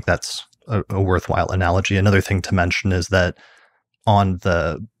ways. And I think that's a worthwhile analogy. Another thing to mention is that on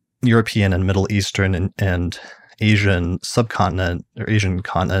the European and Middle Eastern and Asian subcontinent or Asian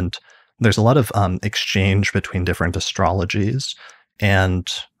continent, there's a lot of exchange between different astrologies,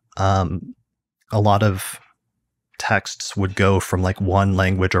 and a lot of texts would go from like one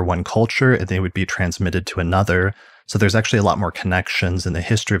language or one culture, and they would be transmitted to another. So there's actually a lot more connections in the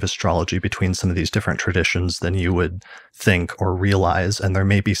history of astrology between some of these different traditions than you would think or realize. And there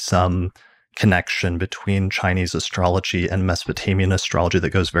may be some connection between Chinese astrology and Mesopotamian astrology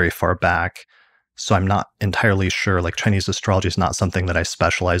that goes very far back. So I'm not entirely sure. Like, Chinese astrology is not something that I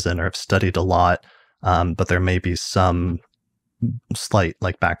specialize in or have studied a lot, but there may be some slight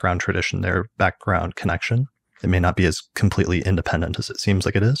like background tradition there, background connection. It may not be as completely independent as it seems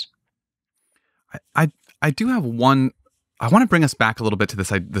like it is. I do have one. I want to bring us back a little bit to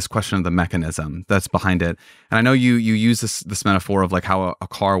this question of the mechanism that's behind it. And I know you use this metaphor of like how a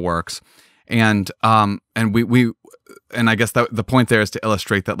car works, and we and I guess that the point there is to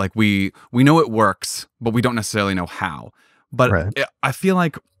illustrate that like we know it works, but we don't necessarily know how. But Right. I feel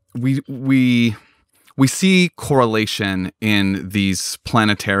like we see correlation in these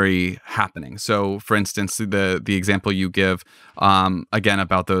planetary happenings. So, for instance, the example you give again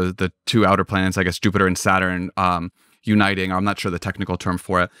about the two outer planets, I guess Jupiter and Saturn uniting. I'm not sure the technical term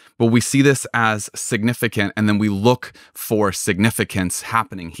for it, but we see this as significant, and then we look for significance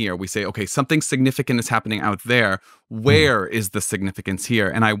happening here. We say, okay, something significant is happening out there. Where is the significance here?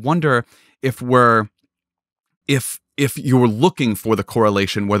 And I wonder if you're looking for the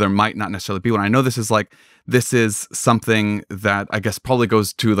correlation where there might not necessarily be one. I know this is something that I guess probably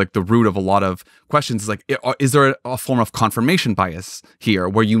goes to like the root of a lot of questions. Is like, is there a form of confirmation bias here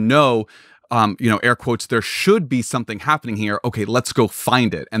where air quotes, there should be something happening here. Okay, let's go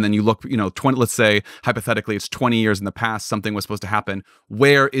find it. And then you look, 20, let's say hypothetically it's 20 years in the past, something was supposed to happen.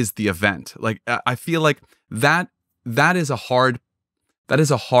 Where is the event? Like, I feel like that is a hard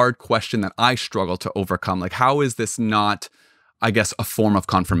question that I struggle to overcome. Like, how is this not, I guess, a form of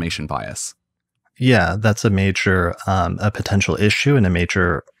confirmation bias? Yeah, that's a major, a potential issue and a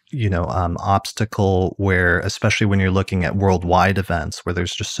major, obstacle where, especially when you're looking at worldwide events where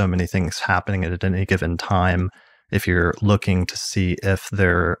there's just so many things happening at any given time, if you're looking to see if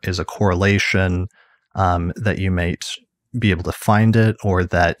there is a correlation, that you might be able to find it, or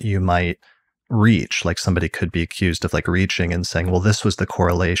that you might reach, like somebody could be accused of like reaching and saying, well, this was the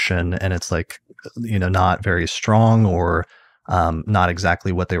correlation, and it's like, not very strong, or not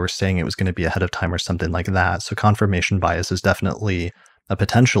exactly what they were saying it was going to be ahead of time or something like that. So confirmation bias is definitely a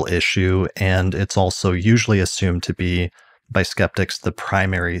potential issue, and it's also usually assumed to be by skeptics the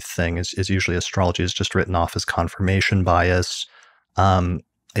primary thing is usually astrology is just written off as confirmation bias. I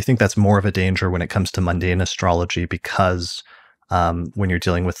think that's more of a danger when it comes to mundane astrology, because when you're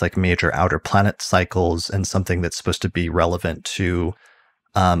dealing with like major outer planet cycles and something that's supposed to be relevant to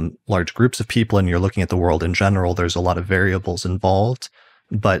large groups of people, and you're looking at the world in general, there's a lot of variables involved.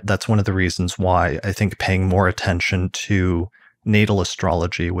 But that's one of the reasons why I think paying more attention to natal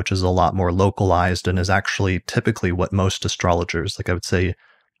astrology, which is a lot more localized and is actually typically what most astrologers, like I would say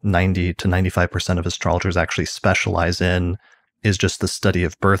 90 to 95% of astrologers actually specialize in, is just the study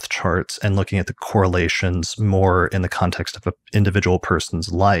of birth charts and looking at the correlations more in the context of an individual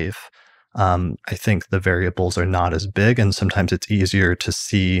person's life. I think the variables are not as big, and sometimes it's easier to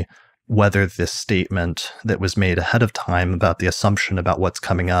see whether this statement that was made ahead of time about the assumption about what's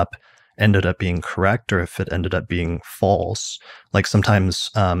coming up ended up being correct, or if it ended up being false. Like sometimes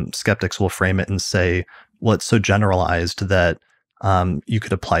skeptics will frame it and say, well, it's so generalized that you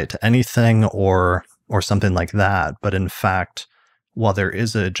could apply it to anything or something like that. But in fact, while there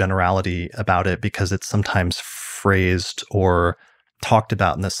is a generality about it, because it's sometimes phrased or talked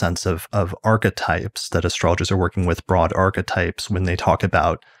about in the sense of archetypes, that astrologers are working with broad archetypes when they talk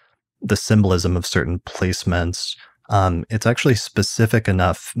about the symbolism of certain placements, it's actually specific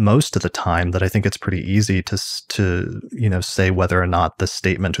enough most of the time that I think it's pretty easy to say whether or not the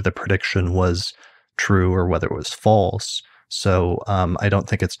statement or the prediction was true or whether it was false. So I don't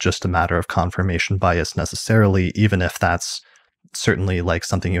think it's just a matter of confirmation bias necessarily, even if that's certainly like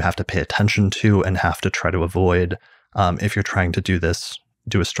something you have to pay attention to and have to try to avoid if you're trying to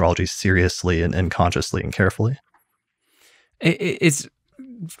do astrology seriously and consciously and carefully. It's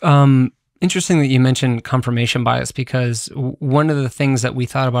Interesting that you mentioned confirmation bias, because one of the things that we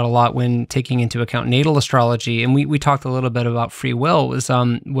thought about a lot when taking into account natal astrology, and we talked a little bit about free will, was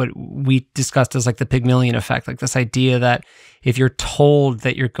what we discussed as like the Pygmalion effect, like this idea that if you're told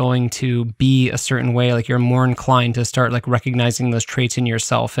that you're going to be a certain way, like you're more inclined to start like recognizing those traits in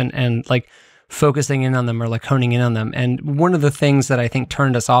yourself and like focusing in on them or like honing in on them. And one of the things that I think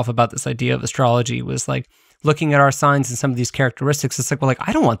turned us off about this idea of astrology was like looking at our signs and some of these characteristics. It's like, well, like,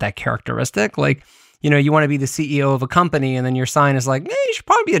 I don't want that characteristic. Like, you know, you want to be the CEO of a company and then your sign is like, you should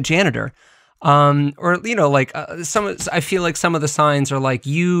probably be a janitor. Or, you know, like I feel like some of the signs are like,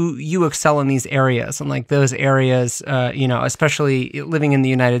 you excel in these areas, and like those areas, you know, especially living in the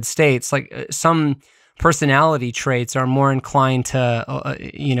United States, like some personality traits are more inclined to,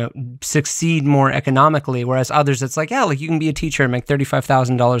 you know, succeed more economically, whereas others, it's like, yeah, like you can be a teacher and make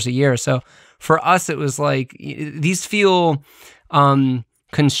 $35,000 a year. So for us, it was like, these feel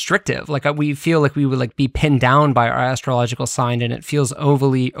constrictive. Like we feel like we would like be pinned down by our astrological sign, and it feels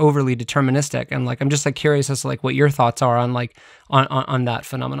overly deterministic. And like, I'm just like curious as to like what your thoughts are on like, on that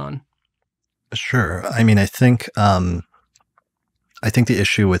phenomenon. Sure. I mean, I think the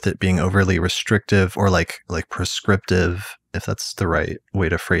issue with it being overly restrictive or like prescriptive, if that's the right way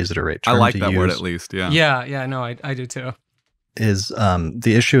to phrase it or right term I like to that use, word at least. Yeah. Yeah. No, I do too. Is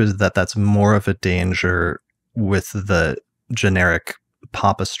the issue is that that's more of a danger with the generic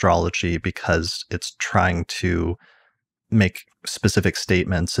pop astrology, because it's trying to make specific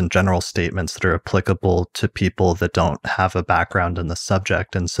statements and general statements that are applicable to people that don't have a background in the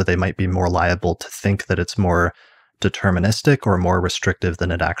subject. And so they might be more liable to think that it's more deterministic or more restrictive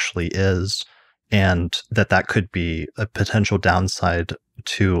than it actually is. And that could be a potential downside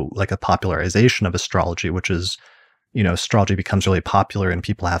to like a popularization of astrology, which is, you know, astrology becomes really popular and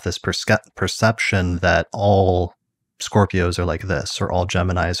people have this perception that all Scorpios are like this or all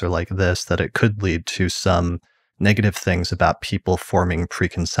Geminis are like this, that it could lead to some negative things about people forming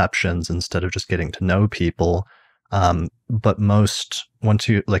preconceptions instead of just getting to know people. But once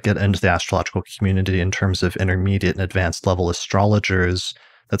you like get into the astrological community in terms of intermediate and advanced level astrologers,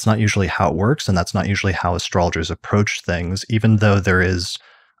 that's not usually how it works, and that's not usually how astrologers approach things, even though there is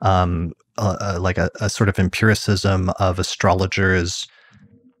like a sort of empiricism of astrologers,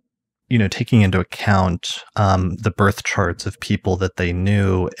 you know, taking into account the birth charts of people that they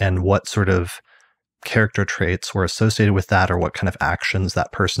knew and what sort of character traits were associated with that, or what kind of actions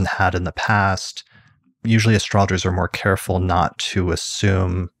that person had in the past. Usually astrologers are more careful not to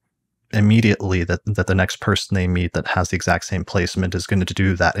assume immediately that the next person they meet that has the exact same placement is going to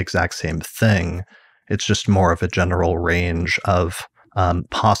do that exact same thing. It's just more of a general range of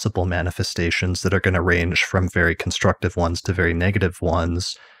possible manifestations that are going to range from very constructive ones to very negative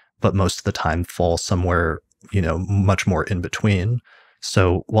ones, but most of the time fall somewhere, you know, much more in between.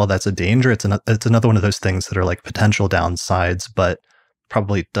 So while that's a danger, it's another one of those things that are like potential downsides, but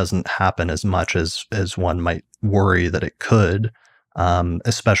probably doesn't happen as much as one might worry that it could,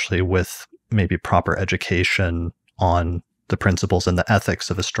 especially with maybe proper education on the principles and the ethics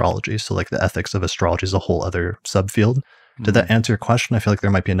of astrology. So like the ethics of astrology is a whole other subfield. Did that answer your question? I feel like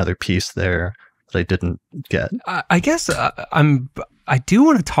there might be another piece there that I didn't get. I guess I do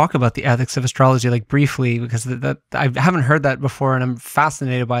want to talk about the ethics of astrology, like briefly, because that I haven't heard that before, and I'm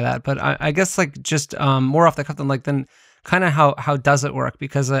fascinated by that. But I guess like just more off the cuff, then kind of how does it work?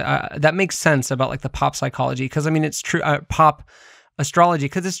 Because that makes sense about like the pop psychology. Because I mean, it's true pop astrology,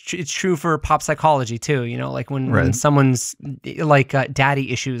 because it's true for pop psychology too. You know, like when someone's like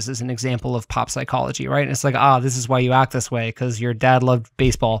daddy issues is an example of pop psychology, right? And it's like, this is why you act this way, because your dad loved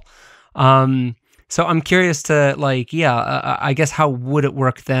baseball. So I'm curious to like, I guess how would it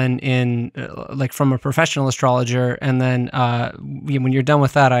work then in like from a professional astrologer? And then when you're done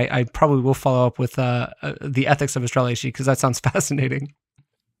with that, I probably will follow up with the ethics of astrology, because that sounds fascinating.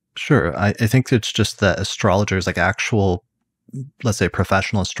 Sure. I think it's just that astrologers, like actual, let's say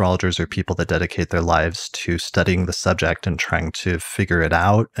professional astrologers, are people that dedicate their lives to studying the subject and trying to figure it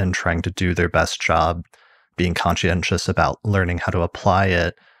out and trying to do their best job, being conscientious about learning how to apply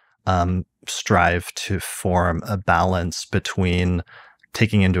it. Strive to form a balance between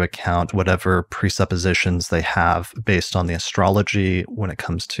taking into account whatever presuppositions they have based on the astrology when it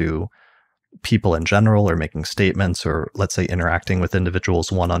comes to people in general, or making statements, or let's say interacting with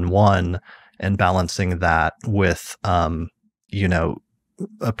individuals one-on-one, and balancing that with, you know,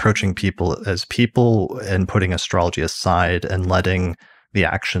 approaching people as people and putting astrology aside and letting the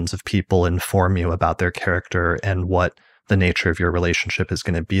actions of people inform you about their character and what the nature of your relationship is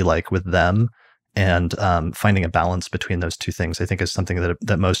going to be like with them. And finding a balance between those two things, I think, is something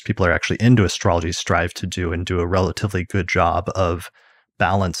that most people are actually into astrology strive to do, and do a relatively good job of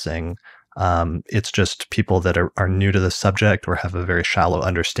balancing. It's just people that are new to the subject or have a very shallow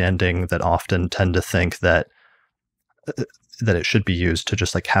understanding that often tend to think that it should be used to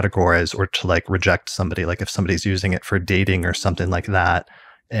just like categorize or to like reject somebody. Like if somebody's using it for dating or something like that,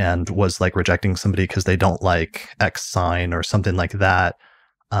 and was like rejecting somebody because they don't like X sign or something like that.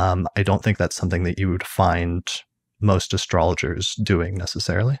 I don't think that's something that you would find most astrologers doing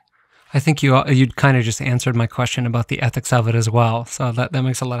necessarily. I think you'd kind of just answered my question about the ethics of it as well. So that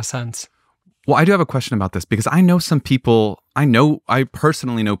makes a lot of sense. Well, I do have a question about this because I know some people, I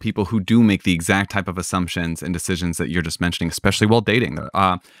personally know people who do make the exact type of assumptions and decisions that you're just mentioning, especially while dating.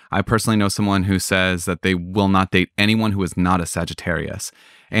 I personally know someone who says that they will not date anyone who is not a Sagittarius.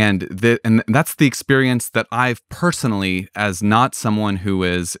 And that's the experience that I've personally, as not someone who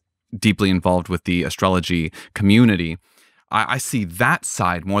is deeply involved with the astrology community, I see that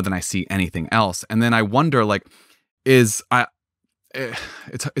side more than I see anything else. And then I wonder, like, it's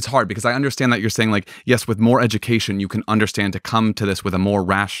hard because I understand that you're saying, like, yes, with more education, you can understand to come to this with a more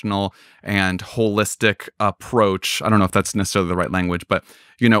rational and holistic approach. I don't know if that's necessarily the right language, but,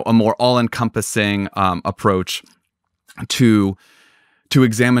 you know, a more all-encompassing approach to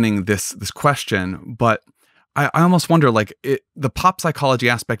examining this question. But I almost wonder, like, the pop psychology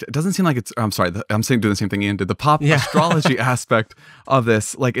aspect, it doesn't seem like it's, I'm sorry, I'm saying doing the same thing Ian did. The pop astrology aspect of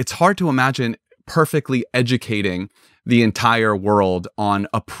this, like, it's hard to imagine perfectly educating the entire world on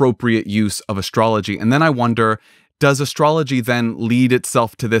appropriate use of astrology. And then I wonder, does astrology then lead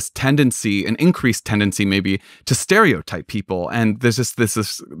itself to this tendency, an increased tendency maybe, to stereotype people? And there's just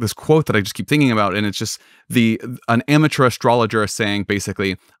this quote that I just keep thinking about, and it's just an amateur astrologer saying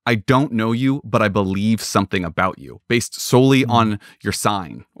basically, I don't know you, but I believe something about you based solely on your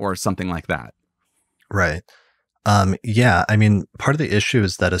sign or something like that. Right. Yeah. I mean, part of the issue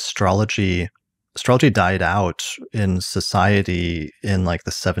is that astrology died out in society in like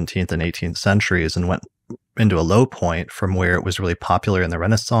the 17th and 18th centuries and went into a low point from where it was really popular in the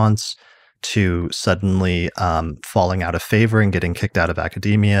Renaissance to suddenly falling out of favor and getting kicked out of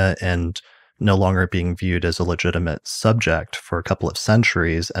academia and no longer being viewed as a legitimate subject for a couple of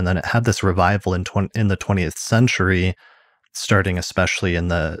centuries. And then it had this revival in the 20th century, starting especially in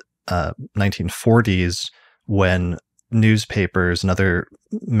the 1940s, when newspapers and other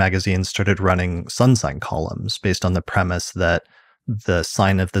magazines started running sun sign columns based on the premise that the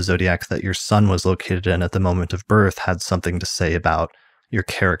sign of the zodiac that your sun was located in at the moment of birth had something to say about your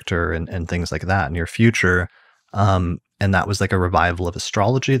character and things like that in your future. And that was like a revival of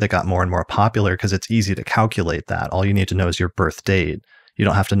astrology that got more and more popular because it's easy to calculate that. All you need to know is your birth date. You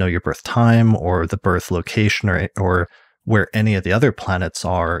don't have to know your birth time or the birth location or where any of the other planets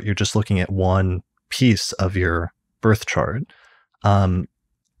are. You're just looking at one piece of your birth chart.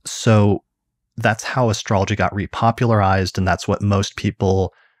 So that's how astrology got repopularized, and that's what most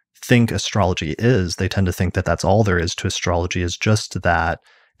people think astrology is. They tend to think that that's all there is to astrology, is just that,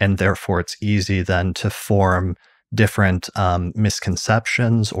 and therefore it's easy then to form different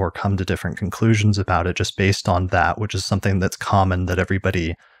misconceptions or come to different conclusions about it just based on that, which is something that's common that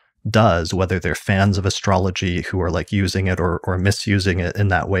everybody does, whether they're fans of astrology who are like using it or misusing it in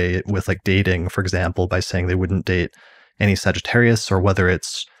that way with like dating, for example, by saying they wouldn't date any Sagittarius, or whether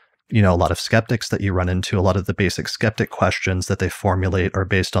it's, you know, a lot of skeptics that you run into. A lot of the basic skeptic questions that they formulate are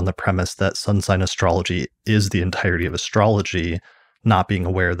based on the premise that sun sign astrology is the entirety of astrology, not being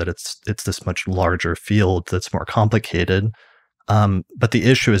aware that it's this much larger field that's more complicated. But the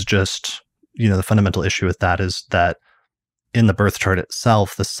issue is just, you know, the fundamental issue with that is that in the birth chart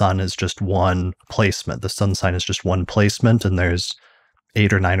itself, the sun is just one placement. The sun sign is just one placement, and there's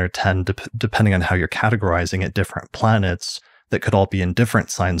 8 or 9 or 10, depending on how you're categorizing it, different planets that could all be in different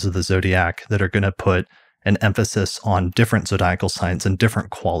signs of the zodiac that are going to put an emphasis on different zodiacal signs and different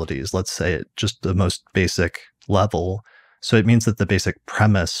qualities, let's say at just the most basic level. So it means that the basic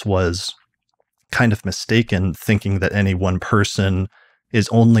premise was kind of mistaken, thinking that any one person is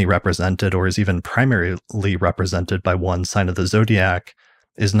only represented or is even primarily represented by one sign of the zodiac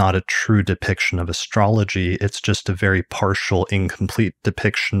is not a true depiction of astrology. It's just a very partial, incomplete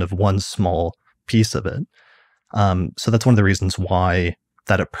depiction of one small piece of it. So that's one of the reasons why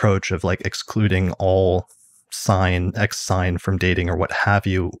that approach of like excluding all X sign from dating or what have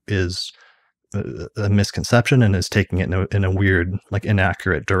you is a misconception and is taking it in a weird, like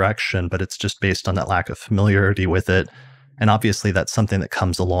inaccurate direction, but it's just based on that lack of familiarity with it. And obviously that's something that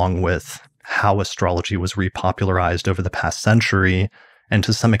comes along with how astrology was repopularized over the past century. And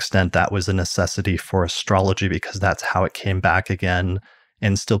to some extent, that was a necessity for astrology because that's how it came back again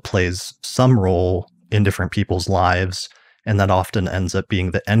and still plays some role in different people's lives. And that often ends up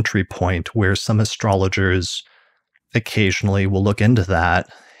being the entry point where some astrologers occasionally will look into that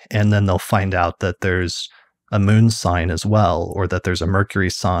and then they'll find out that there's a moon sign as well, or that there's a Mercury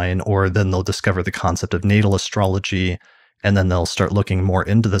sign, or then they'll discover the concept of natal astrology, and then they'll start looking more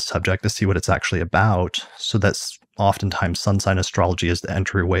into the subject to see what it's actually about. So that's oftentimes sun sign astrology is the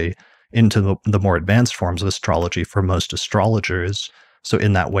entryway into the more advanced forms of astrology for most astrologers. So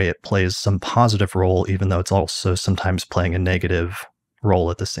in that way, it plays some positive role, even though it's also sometimes playing a negative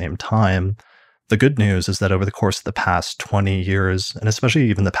role at the same time. The good news is that over the course of the past 20 years, and especially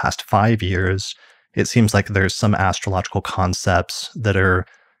even the past 5 years, it seems like there's some astrological concepts that are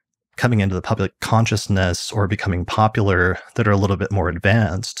coming into the public consciousness or becoming popular that are a little bit more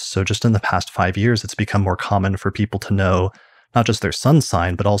advanced. So just in the past 5 years, it's become more common for people to know not just their sun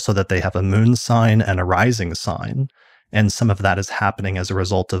sign, but also that they have a moon sign and a rising sign. And some of that is happening as a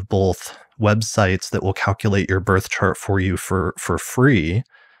result of both websites that will calculate your birth chart for you for free,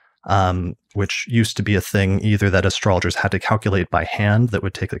 which used to be a thing either that astrologers had to calculate by hand that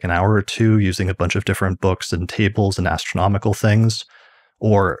would take like an hour or two using a bunch of different books and tables and astronomical things,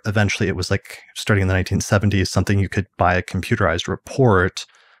 or eventually it was like starting in the 1970s, something you could buy a computerized report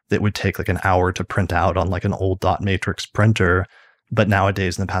that would take like an hour to print out on like an old dot matrix printer. But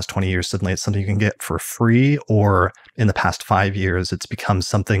nowadays, in the past 20 years, suddenly it's something you can get for free, or in the past 5 years, it's become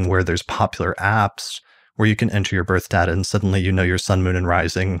something where there's popular apps where you can enter your birth data and suddenly you know your sun, moon, and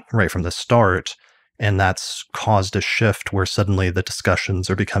rising right from the start. And that's caused a shift where suddenly the discussions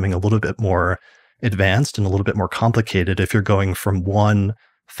are becoming a little bit more advanced and a little bit more complicated. If you're going from one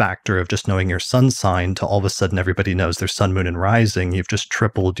factor of just knowing your sun sign to all of a sudden everybody knows their sun, moon, and rising, you've just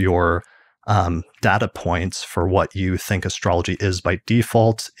tripled your data points for what you think astrology is by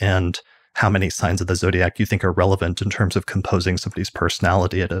default and how many signs of the zodiac you think are relevant in terms of composing somebody's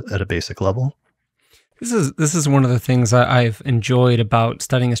personality at a basic level. This is one of the things I've enjoyed about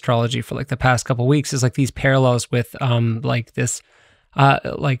studying astrology for like the past couple of weeks is like these parallels with like this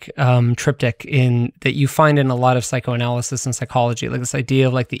triptych in that you find in a lot of psychoanalysis and psychology, like this idea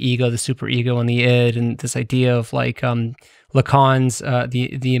of like the ego, the superego, and the id, and this idea of like Lacan's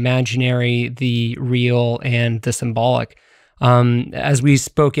the imaginary, the real, and the symbolic. As we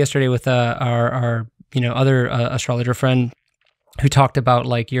spoke yesterday with our other astrologer friend, who talked about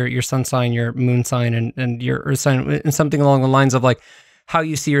like your sun sign, your moon sign, and your earth sign, and something along the lines of like how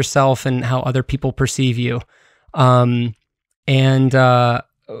you see yourself and how other people perceive you.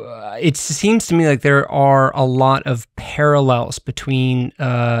 It seems to me like there are a lot of parallels between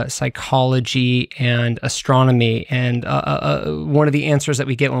psychology and astronomy. And one of the answers that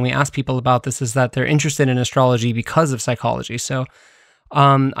we get when we ask people about this is that they're interested in astrology because of psychology. So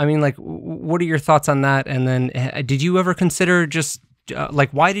I mean, like, what are your thoughts on that? And then did you ever consider just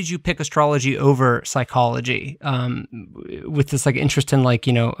why did you pick astrology over psychology with this like interest in like,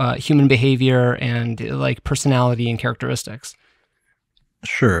 human behavior and like personality and characteristics?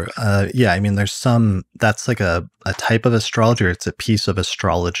 Sure. Yeah, I mean, that's like a type of astrology, or it's a piece of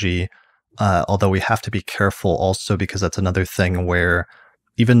astrology, although we have to be careful also because that's another thing where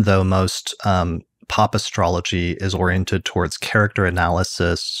even though most pop astrology is oriented towards character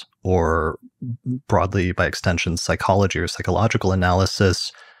analysis, or broadly by extension psychology or psychological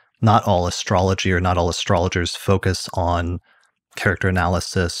analysis, not all astrology or not all astrologers focus on character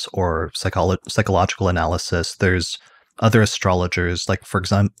analysis or psychological analysis. There's other astrologers, like for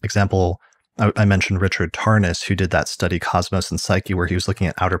example, I mentioned Richard Tarnas, who did that study Cosmos and Psyche, where he was looking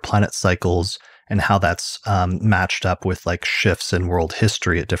at outer planet cycles and how that's matched up with like shifts in world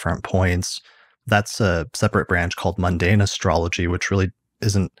history at different points. That's a separate branch called mundane astrology, which really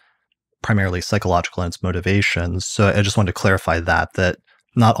isn't primarily psychological in its motivations. So I just wanted to clarify that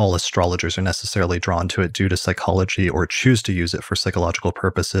not all astrologers are necessarily drawn to it due to psychology or choose to use it for psychological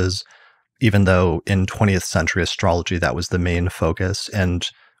purposes, even though in 20th century astrology, that was the main focus. And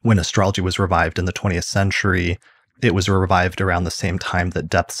when astrology was revived in the 20th century, it was revived around the same time that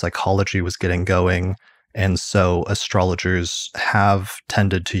depth psychology was getting going. And so astrologers have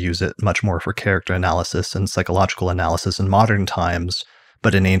tended to use it much more for character analysis and psychological analysis in modern times,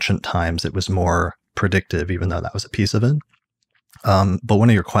 but in ancient times it was more predictive, even though that was a piece of it. But one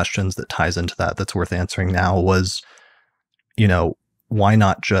of your questions that ties into that's worth answering now was, why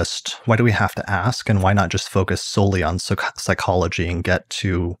do we have to ask, and why not just focus solely on psychology and get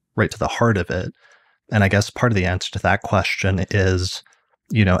right to the heart of it? And I guess part of the answer to that question is,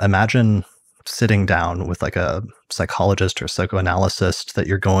 imagine sitting down with like a psychologist or psychoanalyst that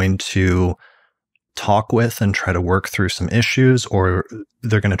you're going to talk with and try to work through some issues, or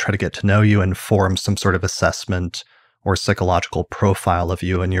they're going to try to get to know you and form some sort of assessment or psychological profile of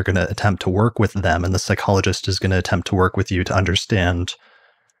you, and you're going to attempt to work with them, and the psychologist is going to attempt to work with you to understand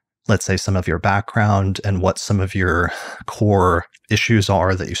let's say, some of your background and what some of your core issues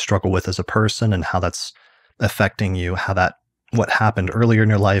are that you struggle with as a person and how that's affecting you, what happened earlier in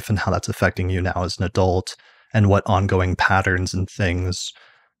your life and how that's affecting you now as an adult, and what ongoing patterns and things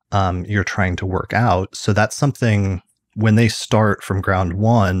you're trying to work out. So that's something, when they start from ground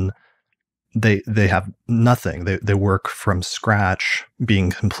one, they have nothing. They work from scratch,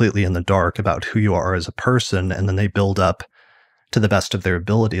 being completely in the dark about who you are as a person, and then they build up to the best of their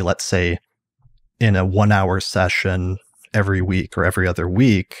ability. Let's say in a 1-hour session every week or every other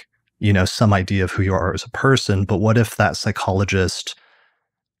week, some idea of who you are as a person. But what if that psychologist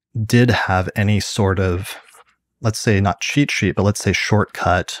did have any sort of, let's say not cheat sheet, but let's say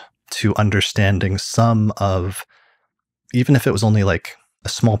shortcut to understanding some of, even if it was only like a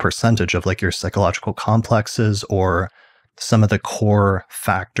small percentage of like your psychological complexes or some of the core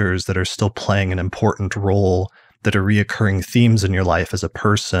factors that are still playing an important role, that are reoccurring themes in your life as a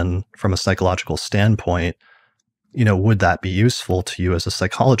person from a psychological standpoint, would that be useful to you as a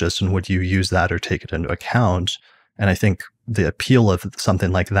psychologist, and would you use that or take it into account? And I think the appeal of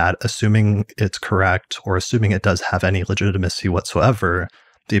something like that, assuming it's correct or assuming it does have any legitimacy whatsoever,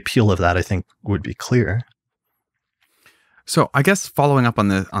 the appeal of that, I think, would be clear. So I guess following up on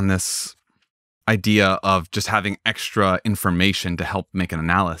this idea of just having extra information to help make an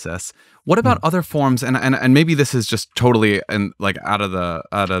analysis, what about other forms? And maybe this is just totally out of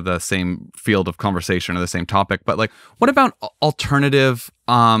the same field of conversation or the same topic, but like, what about alternative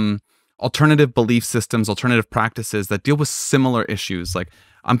belief systems, alternative practices that deal with similar issues? Like,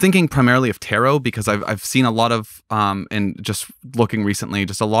 I'm thinking primarily of tarot, because I've seen a lot of and just looking recently,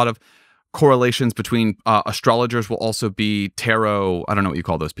 just a lot of correlations between astrologers will also be tarot. I don't know what you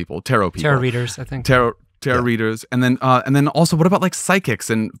call those people. Tarot people. Tarot readers, I think. Tarot readers, and then also, what about like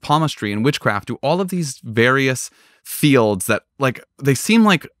psychics and palmistry and witchcraft? Do all of these various fields that, like, they seem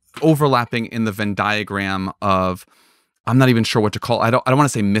like overlapping in the Venn diagram of, I'm not even sure what to call. I don't want to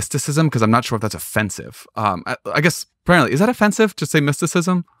say mysticism, because I'm not sure if that's offensive. I guess apparently, is that offensive to say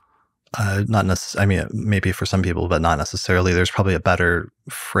mysticism? Not necessarily. I mean, maybe for some people, but not necessarily. There's probably a better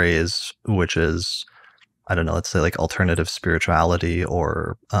phrase, which is, I don't know, let's say like alternative spirituality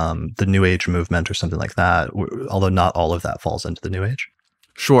or the New Age movement or something like that, although not all of that falls into the New Age.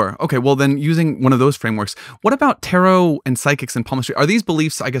 Sure. Okay. Well, then using one of those frameworks, what about tarot and psychics and palmistry? Are these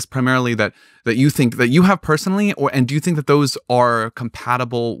beliefs, I guess, primarily that you think that you have personally, and do you think that those are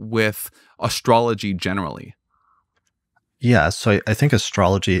compatible with astrology generally? Yeah, so I think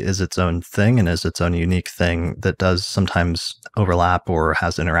astrology is its own thing and is its own unique thing that does sometimes overlap or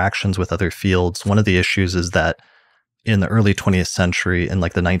has interactions with other fields. One of the issues is that in the early 20th century, in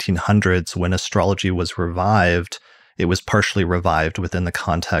like the 1900s, when astrology was revived, it was partially revived within the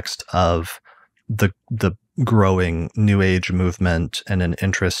context of the growing New Age movement and an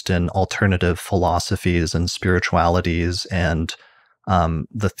interest in alternative philosophies and spiritualities and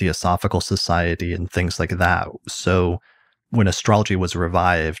the Theosophical Society and things like that. So when astrology was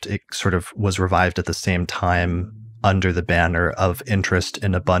revived, it sort of was revived at the same time under the banner of interest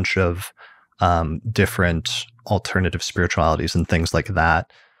in a bunch of different alternative spiritualities and things like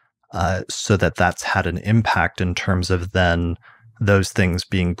that. So that's had an impact in terms of then those things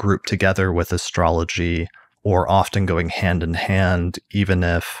being grouped together with astrology, or often going hand in hand, even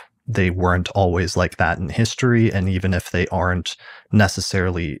if they weren't always like that in history, and even if they aren't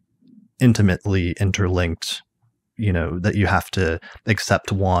necessarily intimately interlinked, that you have to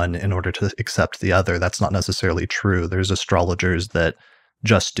accept one in order to accept the other. That's not necessarily true. There's astrologers that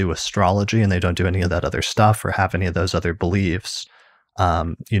just do astrology and they don't do any of that other stuff or have any of those other beliefs.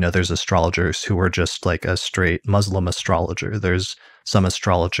 There's astrologers who are just like a straight Muslim astrologer. There's some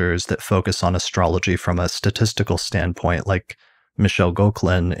astrologers that focus on astrology from a statistical standpoint, like Michel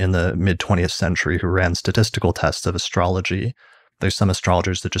Gauquelin in the mid-20th century, who ran statistical tests of astrology. There's some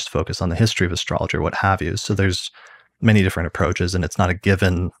astrologers that just focus on the history of astrology or what have you. So there's many different approaches, and it's not a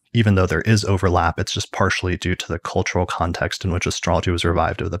given. Even though there is overlap, it's just partially due to the cultural context in which astrology was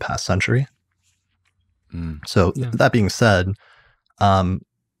revived over the past century. So that being said, to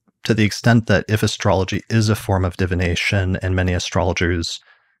the extent that if astrology is a form of divination, and many astrologers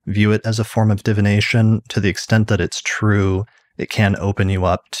view it as a form of divination, to the extent that it's true, it can open you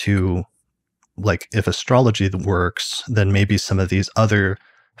up to, like, if astrology works, then maybe some of these other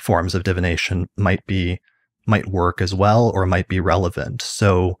forms of divination might work as well, or might be relevant.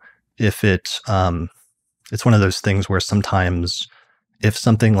 So if it's one of those things where sometimes if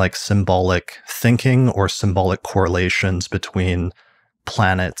something like symbolic thinking or symbolic correlations between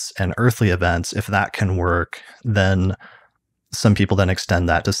planets and earthly events, if that can work, then some people then extend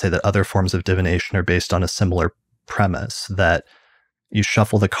that to say that other forms of divination are based on a similar premise, that you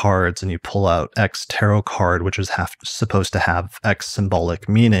shuffle the cards and you pull out X tarot card, which is supposed to have X symbolic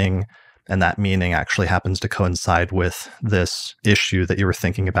meaning, and that meaning actually happens to coincide with this issue that you were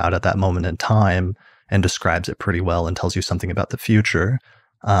thinking about at that moment in time, and describes it pretty well and tells you something about the future.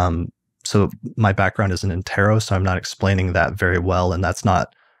 So my background isn't in tarot, so I'm not explaining that very well, and that's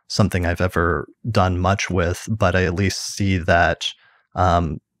not something I've ever done much with, but I at least see that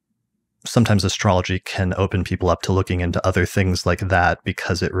sometimes astrology can open people up to looking into other things like that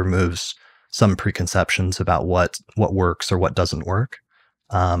because it removes some preconceptions about what works or what doesn't work.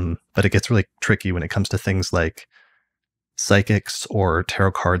 But it gets really tricky when it comes to things like psychics or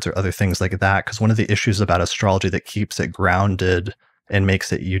tarot cards or other things like that, because one of the issues about astrology that keeps it grounded and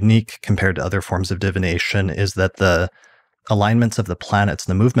makes it unique compared to other forms of divination is that the alignments of the planets,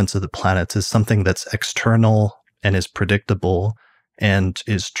 the movements of the planets, is something that's external and is predictable and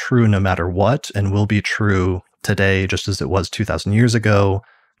is true no matter what, and will be true today just as it was 2,000 years ago,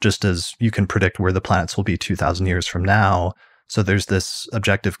 just as you can predict where the planets will be 2,000 years from now. So there's this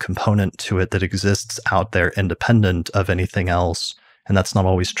objective component to it that exists out there independent of anything else, and that's not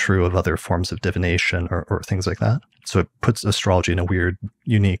always true of other forms of divination or things like that. So it puts astrology in a weird,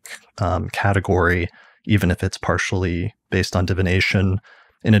 unique category, even if it's partially based on divination,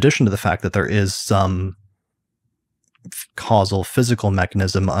 in addition to the fact that there is some causal physical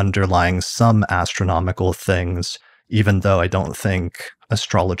mechanism underlying some astronomical things, even though I don't think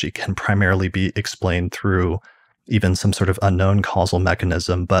astrology can primarily be explained through even some sort of unknown causal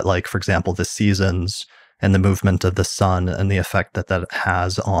mechanism. But like, for example, the seasons and the movement of the sun and the effect that that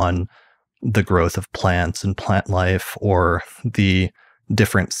has on the growth of plants and plant life, or the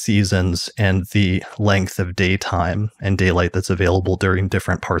different seasons and the length of daytime and daylight that's available during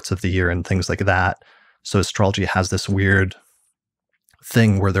different parts of the year and things like that. So astrology has this weird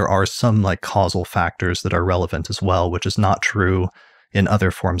thing where there are some like causal factors that are relevant as well, which is not true in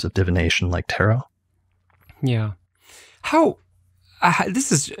other forms of divination like tarot. Yeah.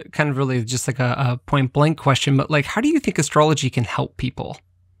 This is kind of really just like a point blank question, but like, how do you think astrology can help people?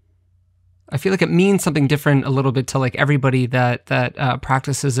 I feel like it means something different a little bit to like everybody that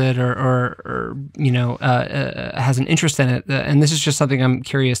practices it or has an interest in it. And this is just something I'm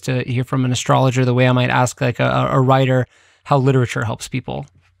curious to hear from an astrologer, the way I might ask like a writer how literature helps people.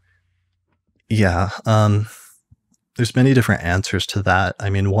 Yeah. There's many different answers to that. I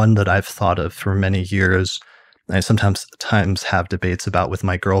mean, one that I've thought of for many years, I sometimes have debates about with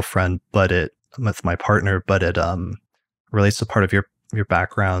my girlfriend, with my partner, but it relates to part of your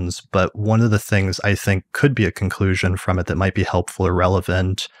backgrounds. But one of the things I think could be a conclusion from it that might be helpful or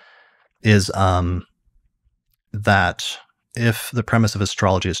relevant is that if the premise of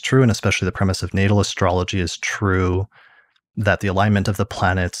astrology is true, and especially the premise of natal astrology is true, that the alignment of the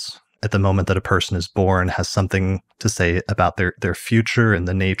planets at the moment that a person is born has something to say about their future and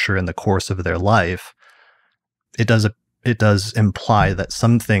the nature and the course of their life, it does imply that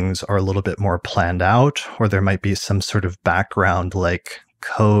some things are a little bit more planned out, or there might be some sort of background like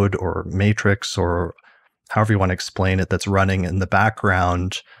code or matrix or however you want to explain it that's running in the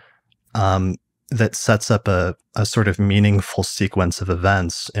background that sets up a sort of meaningful sequence of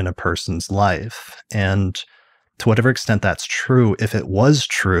events in a person's life. And to whatever extent that's true, if it was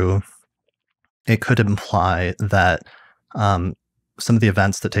true, it could imply that some of the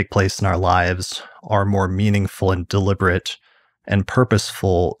events that take place in our lives are more meaningful and deliberate and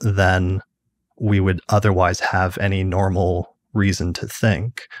purposeful than we would otherwise have any normal reason to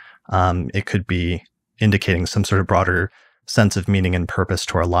think. It could be indicating some sort of broader sense of meaning and purpose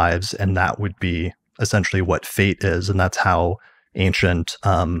to our lives, and that would be essentially what fate is. And that's how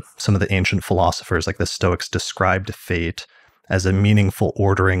some of the ancient philosophers like the Stoics described fate as a meaningful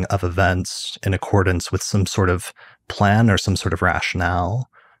ordering of events in accordance with some sort of plan or some sort of rationale.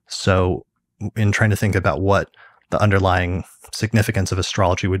 So in trying to think about what the underlying significance of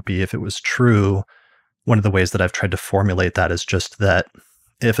astrology would be if it was true, one of the ways that I've tried to formulate that is just that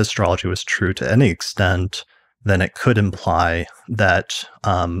if astrology was true to any extent, then it could imply that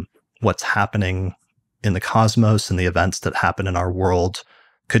what's happening in the cosmos and the events that happen in our world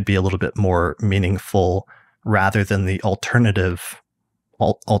could be a little bit more meaningful rather than the alternative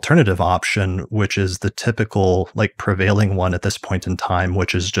option, which is the typical like prevailing one at this point in time,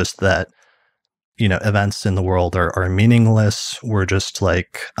 which is just that, events in the world are meaningless. We're just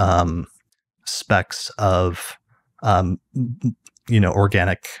like specks of,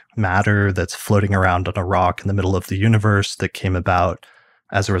 organic matter that's floating around on a rock in the middle of the universe that came about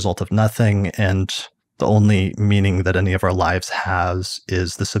as a result of nothing. And the only meaning that any of our lives has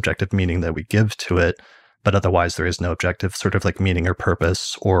is the subjective meaning that we give to it. But otherwise, there is no objective sort of like meaning or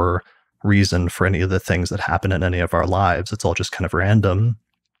purpose or reason for any of the things that happen in any of our lives. It's all just kind of random,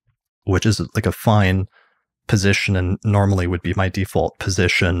 which is like a fine position and normally would be my default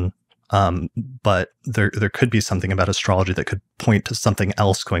position. But there could be something about astrology that could point to something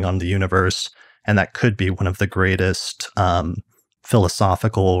else going on in the universe, and that could be one of the greatest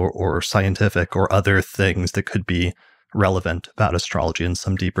philosophical or scientific or other things that could be relevant about astrology in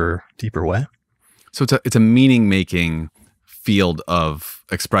some deeper way. So it's a meaning making field of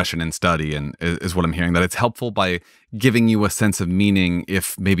expression and study, and is what I'm hearing, that it's helpful by giving you a sense of meaning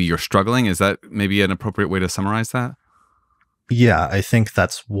if maybe you're struggling. Is that maybe an appropriate way to summarize that? Yeah, I think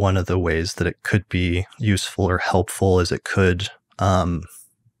that's one of the ways that it could be useful or helpful, is it could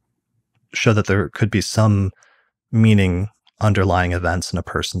show that there could be some meaning underlying events in a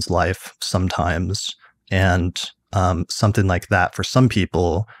person's life sometimes. And something like that for some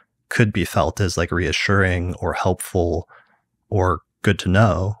people could be felt as like reassuring or helpful or good to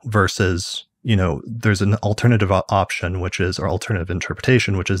know, versus, there's an alternative option, or alternative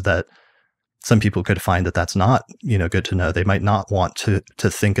interpretation, which is that some people could find that that's not, good to know. They might not want to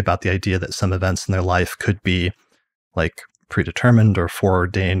think about the idea that some events in their life could be like predetermined or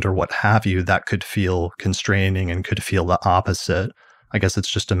foreordained or what have you. That could feel constraining and could feel the opposite. I guess it's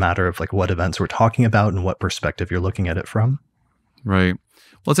just a matter of like what events we're talking about and what perspective you're looking at it from. Right.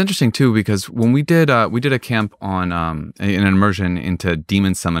 Well, it's interesting too, because when we did a camp on an immersion into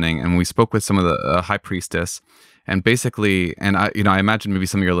demon summoning, and we spoke with some of the high priestess, and basically, and I imagine maybe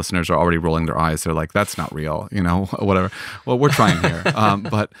some of your listeners are already rolling their eyes. They're like, "That's not real," whatever. Well, we're trying here.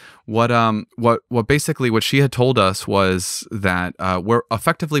 But what basically what she had told us was that we're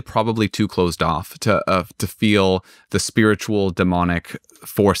effectively probably too closed off to feel the spiritual demonic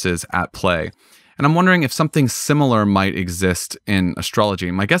forces at play. And I'm wondering if something similar might exist in astrology.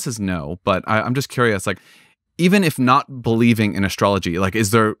 My guess is no, but I'm just curious, like, even if not believing in astrology, like,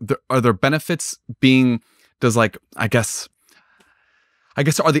 are there benefits being, I guess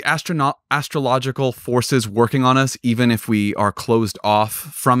are the astrological forces working on us, even if we are closed off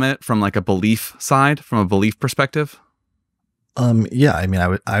from it, from like a belief side, from a belief perspective? Yeah, I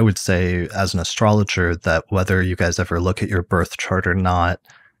mean, I would say as an astrologer that whether you guys ever look at your birth chart or not,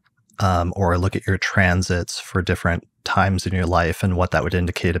 or look at your transits for different times in your life and what that would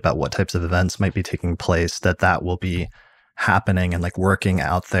indicate about what types of events might be taking place, that will be happening and like working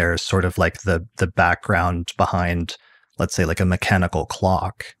out there, sort of like the background behind, let's say, like a mechanical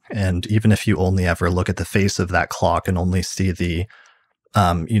clock. And even if you only ever look at the face of that clock and only see the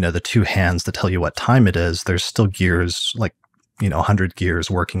two hands that tell you what time it is, there's still gears, like 100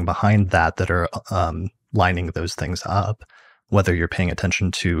 gears working behind that are lining those things up, whether you're paying attention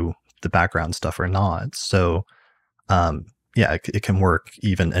to the background stuff or not. So it can work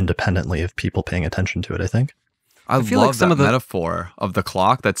even independently of people paying attention to it, I think. I feel love like that metaphor of the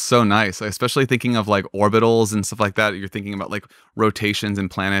clock. That's so nice, especially thinking of like orbitals and stuff like that. You're thinking about like rotations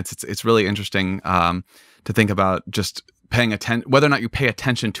and planets. It's really interesting to think about just paying attention, whether or not you pay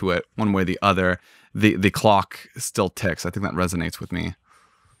attention to it one way or the other, the clock still ticks. I think that resonates with me.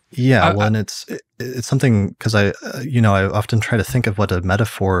 Yeah, well, and it's something, because I often try to think of what a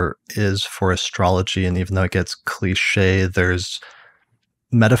metaphor is for astrology, and even though it gets cliche, there's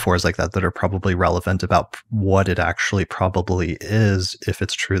metaphors like that are probably relevant about what it actually probably is, if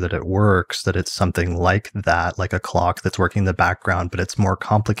it's true that it works, that it's something like that, like a clock that's working in the background, but it's more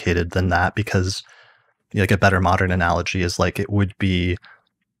complicated than that, because like a better modern analogy is like it would be,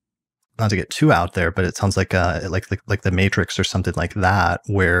 not to get too out there, but it sounds like the Matrix or something like that,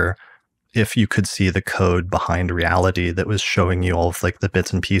 where if you could see the code behind reality that was showing you all of like the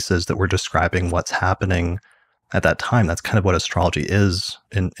bits and pieces that were describing what's happening at that time, that's kind of what astrology is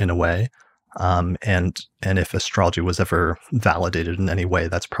in a way. And if astrology was ever validated in any way,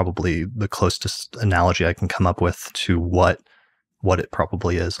 that's probably the closest analogy I can come up with to what it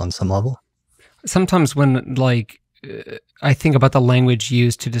probably is on some level. Sometimes when I think about the language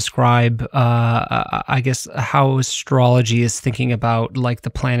used to describe, I guess, how astrology is thinking about like the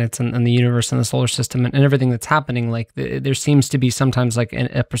planets and the universe and the solar system and everything that's happening. Like there seems to be sometimes like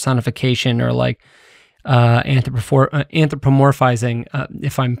a personification or like anthropomorphizing,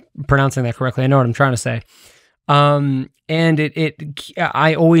 if I'm pronouncing that correctly. I know what I'm trying to say. And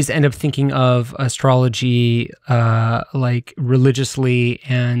I always end up thinking of astrology like religiously,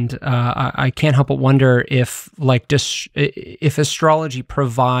 and I can't help but wonder if if astrology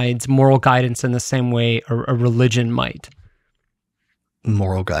provides moral guidance in the same way a religion might.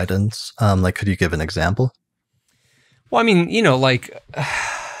 Moral guidance? Like, could you give an example? Well, I mean,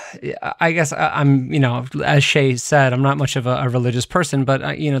 I guess I'm, as Shaye said, I'm not much of a religious person, but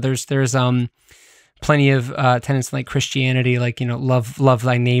there's plenty of tenets like Christianity, like, love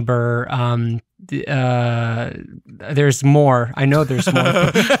thy neighbor. There's more. I know there's more.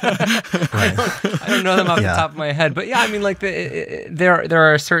 I don't know them off the top of my head, but yeah, I mean, like there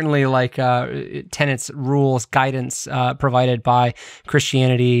are certainly like tenets, rules, guidance provided by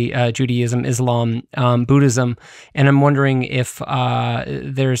Christianity, Judaism, Islam, Buddhism, and I'm wondering if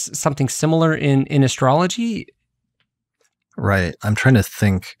there's something similar in astrology. Right. I'm trying to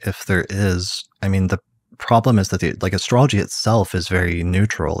think if there is. I mean, the problem is that astrology itself is very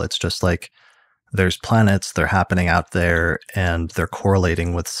neutral. It's just like there's planets, they're happening out there, and they're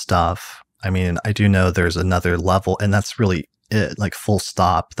correlating with stuff. I mean, I do know there's another level, and that's really it, like full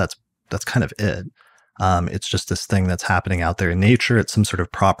stop. That's kind of it. It's just this thing that's happening out there in nature. It's some sort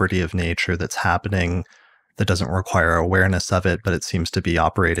of property of nature that's happening that doesn't require awareness of it, but it seems to be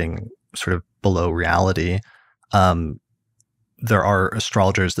operating sort of below reality. There are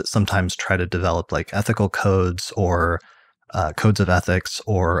astrologers that sometimes try to develop like ethical codes or codes of ethics,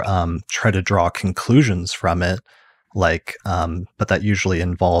 or try to draw conclusions from it, but that usually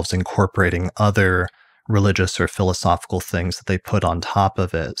involves incorporating other religious or philosophical things that they put on top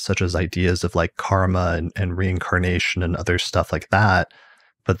of it, such as ideas of like karma and reincarnation and other stuff like that.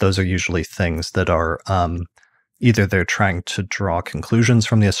 But those are usually things that are either they're trying to draw conclusions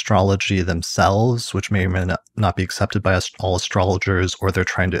from the astrology themselves, which may or may not be accepted by all astrologers, or they're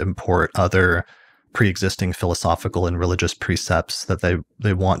trying to import other pre-existing philosophical and religious precepts that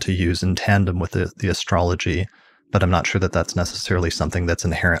they want to use in tandem with the astrology. But I'm not sure that that's necessarily something that's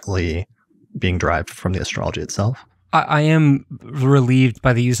inherently being derived from the astrology itself. I am relieved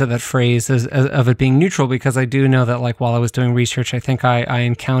by the use of that phrase of it being neutral, because I do know that, like, while I was doing research, I think I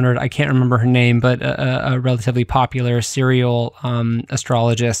encountered, I can't remember her name, but a relatively popular serial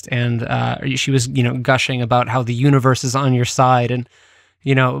astrologist, and she was, gushing about how the universe is on your side, and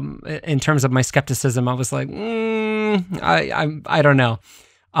in terms of my skepticism, I was like, I don't know.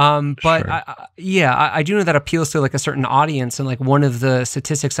 But sure. I do know that appeals to like a certain audience. And like one of the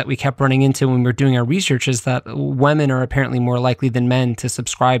statistics that we kept running into when we were doing our research is that women are apparently more likely than men to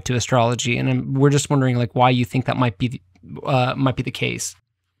subscribe to astrology. And we're just wondering like why you think that might be the case.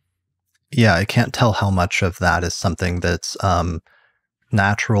 Yeah, I can't tell how much of that is something that's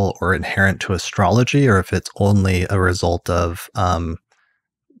natural or inherent to astrology, or if it's only a result of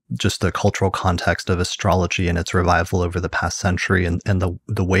just the cultural context of astrology and its revival over the past century, and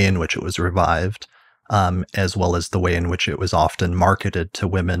the way in which it was revived, as well as the way in which it was often marketed to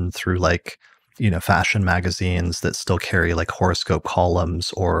women through like, fashion magazines that still carry like horoscope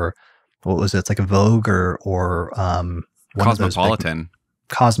columns, or what was it? It's like a Vogue or Cosmopolitan.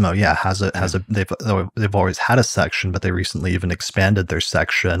 Cosmo, yeah, they've always had a section, but they recently even expanded their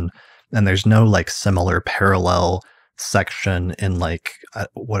section, and there's no like similar parallel section in like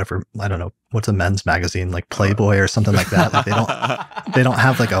whatever, I don't know, what's a men's magazine, like Playboy or something like that. Like they don't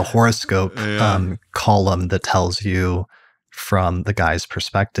have like a horoscope column that tells you from the guy's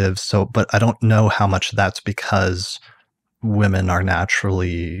perspective. So, but I don't know how much that's because women are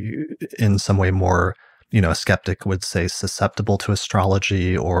naturally in some way more, a skeptic would say susceptible to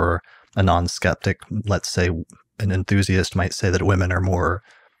astrology, or a non-skeptic, let's say an enthusiast might say that women are more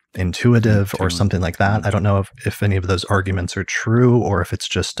intuitive or something like that. I don't know if any of those arguments are true, or if it's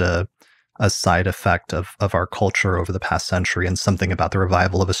just a side effect of our culture over the past century, and something about the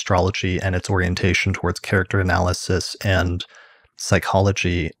revival of astrology and its orientation towards character analysis and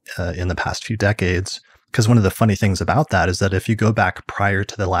psychology in the past few decades. Because one of the funny things about that is that if you go back prior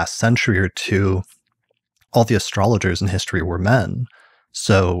to the last century or two, all the astrologers in history were men.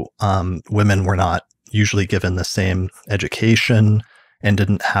 So women were not usually given the same education and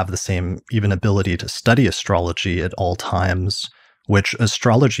didn't have the same even ability to study astrology at all times, which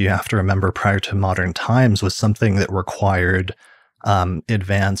astrology, you have to remember, prior to modern times was something that required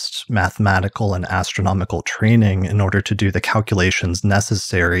advanced mathematical and astronomical training in order to do the calculations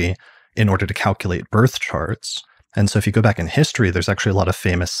necessary in order to calculate birth charts. And so if you go back in history, there's actually a lot of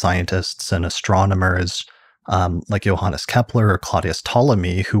famous scientists and astronomers like Johannes Kepler or Claudius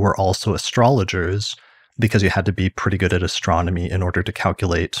Ptolemy, who were also astrologers, because you had to be pretty good at astronomy in order to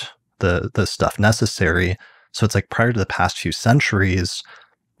calculate the stuff necessary. So it's like prior to the past few centuries,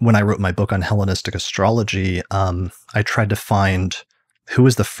 when I wrote my book on Hellenistic astrology, I tried to find who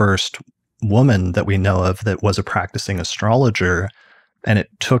was the first woman that we know of that was a practicing astrologer. And it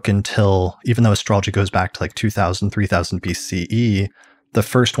took until, even though astrology goes back to like 2000, 3000 BCE, the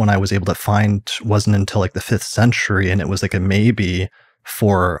first one I was able to find wasn't until like the 5th century. And it was like a maybe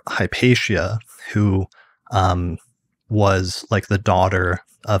for Hypatia, who was like the daughter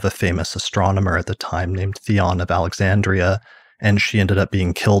of a famous astronomer at the time named Theon of Alexandria. and she ended up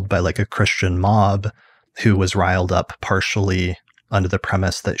being killed by like a Christian mob who was riled up partially under the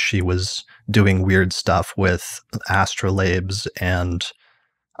premise that she was doing weird stuff with astrolabes and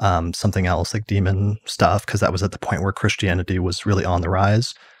something else like demon stuff, because that was at the point where Christianity was really on the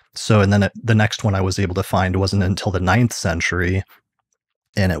rise. So, and then the next one I was able to find wasn't until the 9th century,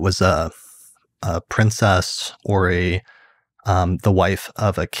 and it was a princess or the wife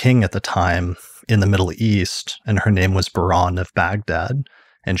of a king at the time in the Middle East, and her name was Baran of Baghdad,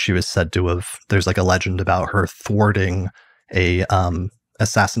 and she was said to have, there's like a legend about her thwarting a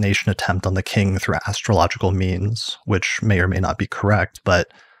assassination attempt on the king through astrological means, which may or may not be correct, but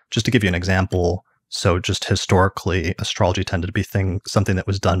just to give you an example, so just historically, astrology tended to be something that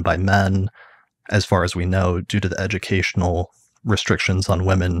was done by men, as far as we know, due to the educational restrictions on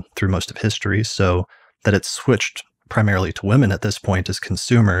women through most of history. So that it's switched primarily to women at this point as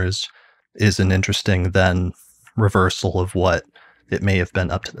consumers is an interesting then reversal of what it may have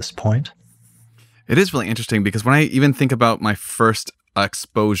been up to this point. It is really interesting because when I even think about my first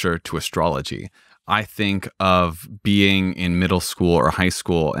exposure to astrology, I think of being in middle school or high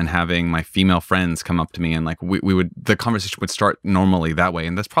school and having my female friends come up to me and like the conversation would start normally that way.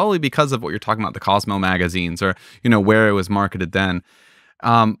 And that's probably because of what you're talking about, the Cosmo magazines or, where it was marketed then.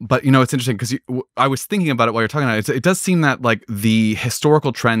 But, it's interesting because I was thinking about it while you're talking about it. It does seem that like the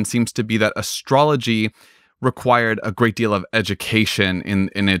historical trend seems to be that astrology required a great deal of education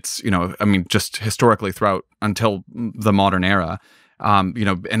in its, just historically throughout until the modern era. And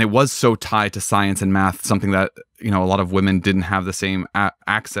it was so tied to science and math, something that, a lot of women didn't have the same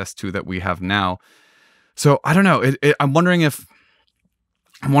access to that we have now. So I don't know. I'm wondering if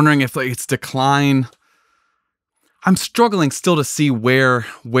like its decline, I'm struggling still to see where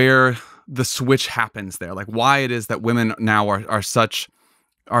the switch happens there, like why it is that women now are such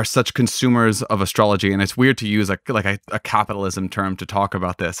consumers of astrology. And it's weird to use like a capitalism term to talk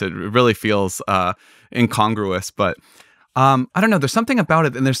about this. It really feels incongruous, but I don't know. There's something about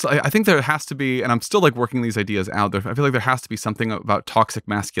it, and I think there has to be, and I'm still like working these ideas out. I feel like there has to be something about toxic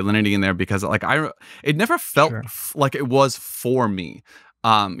masculinity in there because like it never felt like it was for me.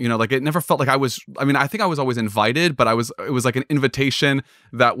 Like it never felt like I think I was always invited, but it was like an invitation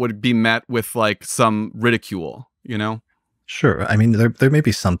that would be met with like some ridicule, Sure. I mean, there may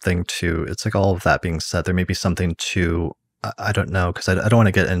be something to, it's like all of that being said, there may be something to, I don't know, because I don't want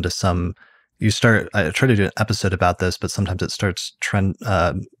to get into some, I try to do an episode about this, but sometimes it starts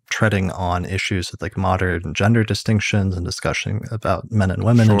treading on issues with like modern gender distinctions and discussion about men and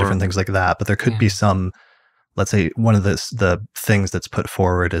women and different things like that. But there could be some, let's say one of the things that's put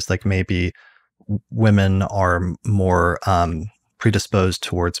forward is like maybe women are more predisposed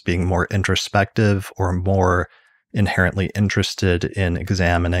towards being more introspective or more inherently interested in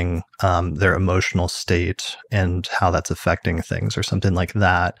examining their emotional state and how that's affecting things or something like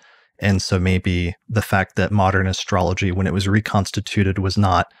that. And so maybe the fact that modern astrology, when it was reconstituted, was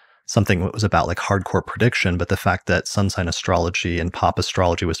not something that was about like hardcore prediction, but the fact that sun sign astrology and pop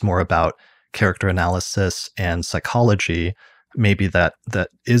astrology was more about character analysis and psychology, maybe that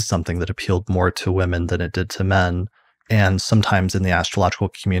is something that appealed more to women than it did to men. And sometimes in the astrological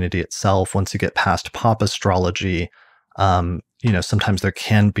community itself, once you get past pop astrology, sometimes there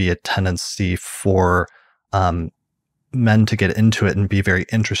can be a tendency for men to get into it and be very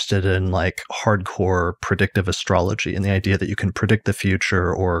interested in like hardcore predictive astrology and the idea that you can predict the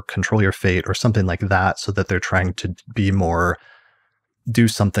future or control your fate or something like that, so that they're trying to do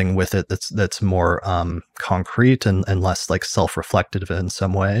something with it that's more concrete and less like self-reflective in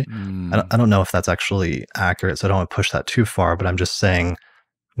some way. I don't know if that's actually accurate, so I don't want to push that too far, but I'm just saying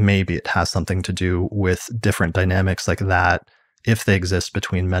maybe it has something to do with different dynamics like that, if they exist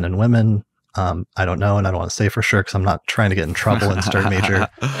between men and women. I don't know, and I don't want to say for sure because I'm not trying to get in trouble and start a major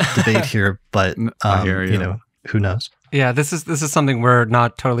debate here, but who knows? Yeah, this is something we're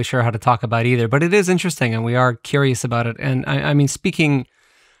not totally sure how to talk about either, but it is interesting and we are curious about it. And I mean, speaking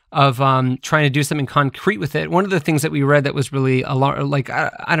of trying to do something concrete with it, one of the things that we read that was really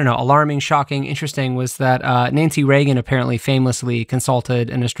alarming, shocking, interesting was that Nancy Reagan apparently famously consulted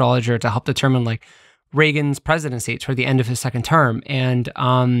an astrologer to help determine like Reagan's presidency toward the end of his second term. And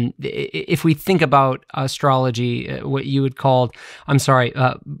if we think about astrology, what you would call,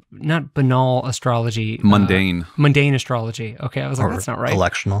 not banal astrology. Mundane astrology. Okay, I was like, that's not right.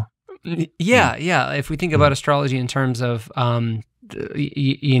 Electional. Yeah. If we think about astrology in terms of, helping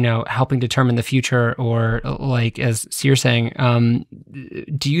determine the future, or like, as you're saying,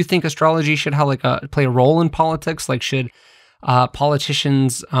 do you think astrology should have play a role in politics? Like, should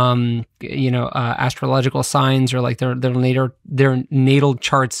politicians, astrological signs or like their natal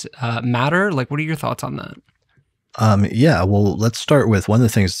charts matter? Like, what are your thoughts on that? Yeah, well, let's start with one of the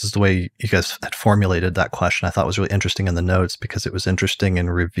things. This is the way you guys had formulated that question. I thought was really interesting in the notes because it was interesting in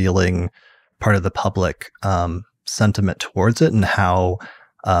revealing part of the public sentiment towards it and how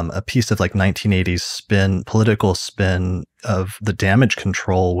a piece of like 1980s spin, political spin of the damage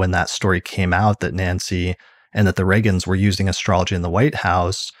control when that story came out that Nancy and that the Reagans were using astrology in the White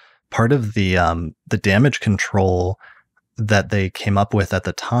House. Part of the damage control that they came up with at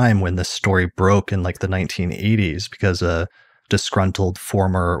the time when this story broke in like the 1980s, because a disgruntled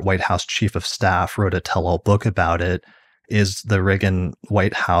former White House chief of staff wrote a tell-all book about it, is the Reagan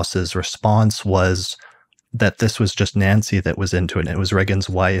White House's response was that this was just Nancy that was into it. And it was Reagan's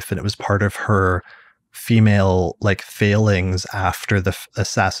wife, and it was part of her female like failings after the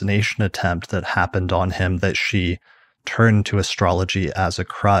assassination attempt that happened on him that she turned to astrology as a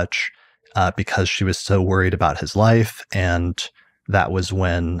crutch. Because she was so worried about his life. And that was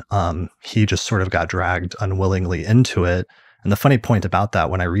when he just sort of got dragged unwillingly into it. And the funny point about that,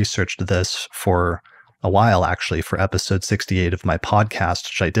 when I researched this for a while, actually, for episode 68 of my podcast,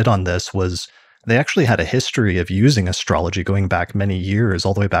 which I did on this, was they actually had a history of using astrology going back many years,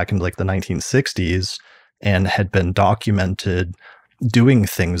 all the way back into like the 1960s, and had been documented doing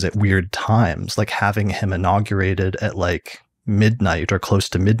things at weird times, like having him inaugurated at like midnight or close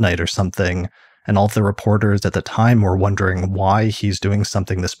to midnight or something, and all the reporters at the time were wondering why he's doing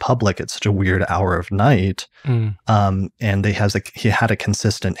something this public at such a weird hour of night. And he had a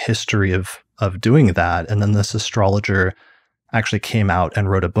consistent history of doing that. And then this astrologer actually came out and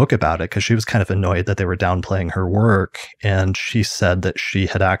wrote a book about it because she was kind of annoyed that they were downplaying her work. And she said that she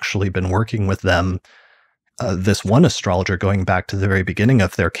had actually been working with them, this one astrologer, going back to the very beginning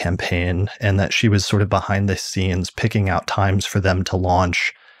of their campaign, and that she was sort of behind the scenes picking out times for them to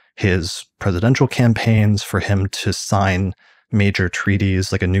launch his presidential campaigns, for him to sign major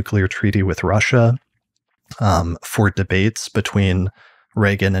treaties like a nuclear treaty with Russia, for debates between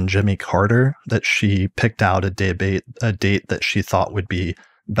Reagan and Jimmy Carter, that she picked out a date that she thought would be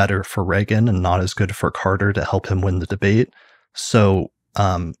better for Reagan and not as good for Carter to help him win the debate. So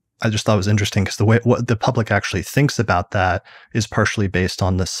I just thought it was interesting because the way what the public actually thinks about that is partially based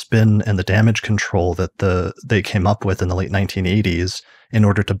on the spin and the damage control that they came up with in the late 1980s in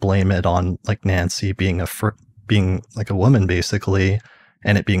order to blame it on like Nancy being like a woman basically,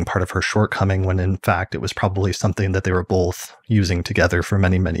 and it being part of her shortcoming, when in fact it was probably something that they were both using together for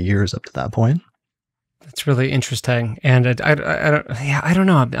many, many years up to that point. That's really interesting, and I don't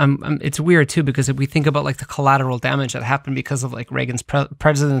know. It's weird too, because if we think about like the collateral damage that happened because of like Reagan's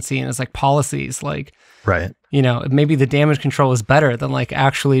presidency and his like policies, like, right, you know, maybe the damage control is better than like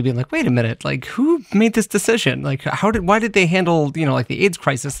actually being like, wait a minute, like who made this decision? Like why did they handle, you know, like the AIDS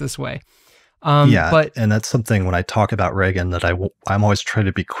crisis this way? But that's something when I talk about Reagan that I'm always trying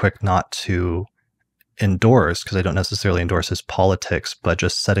to be quick not to endorse, because I don't necessarily endorse his politics, but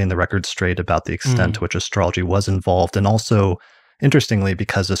just setting the record straight about the extent to which astrology was involved. And also, interestingly,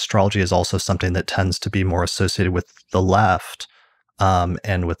 because astrology is also something that tends to be more associated with the left,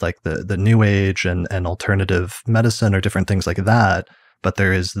 and with like the New Age and alternative medicine or different things like that. But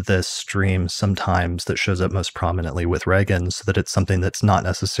there is this stream sometimes that shows up most prominently with Reagan, so that it's something that's not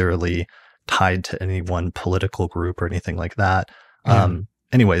necessarily tied to any one political group or anything like that.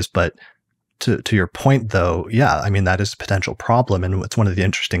 Anyways, but to your point, though, yeah, I mean, that is a potential problem. And what's one of the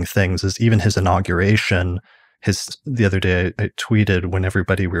interesting things is even his inauguration, the other day I tweeted when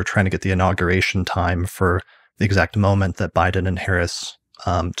we were trying to get the inauguration time for the exact moment that Biden and Harris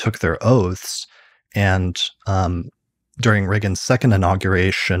took their oaths. And during Reagan's second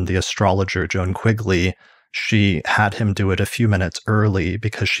inauguration, the astrologer, Joan Quigley, she had him do it a few minutes early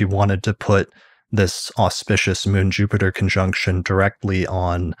because she wanted to put this auspicious Moon-Jupiter conjunction directly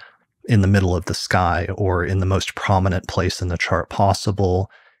in the middle of the sky, or in the most prominent place in the chart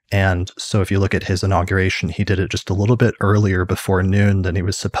possible. And so if you look at his inauguration, he did it just a little bit earlier, before noon, than he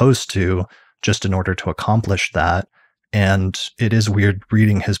was supposed to, just in order to accomplish that. And it is weird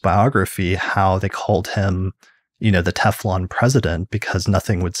reading his biography, how they called him, you know, the Teflon president, because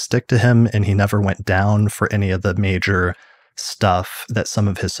nothing would stick to him, and he never went down for any of the major stuff that some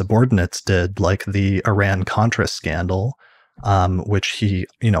of his subordinates did, like the Iran-Contra scandal, which he,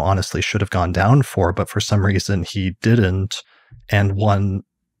 you know, honestly should have gone down for, but for some reason he didn't. And one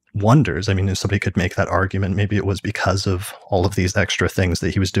wonders, I mean, if somebody could make that argument, maybe it was because of all of these extra things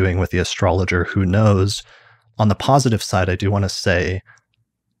that he was doing with the astrologer, who knows. On the positive side, I do want to say,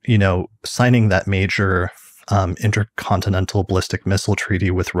 you know, signing that major intercontinental ballistic missile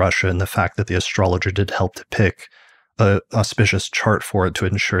treaty with Russia, and the fact that the astrologer did help to pick an auspicious chart for it to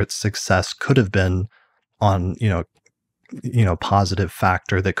ensure its success, could have been on, you know, positive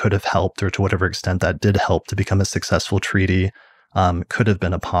factor that could have helped, or to whatever extent that did help to become a successful treaty, could have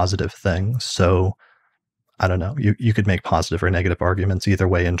been a positive thing. So I don't know. You could make positive or negative arguments either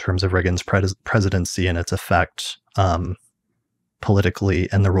way in terms of Reagan's presidency and its effect politically,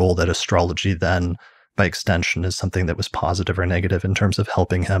 and the role that astrology then, by extension, is something that was positive or negative in terms of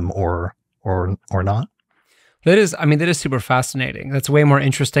helping him or not. That is super fascinating. That's way more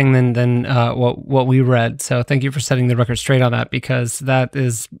interesting than what we read. So thank you for setting the record straight on that, because that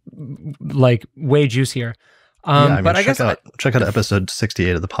is like way juicier. But I guess check out episode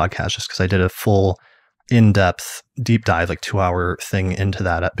 68 of the podcast, just because I did a full in-depth deep dive, like 2-hour thing into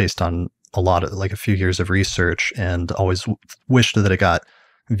that based on a few years of research, and always wished that it got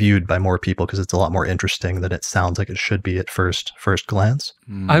viewed by more people, because it's a lot more interesting than it sounds like it should be at first glance.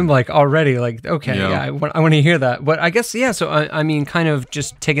 I'm like already like, okay, yeah, I want to hear that. But I guess, yeah, so I mean, kind of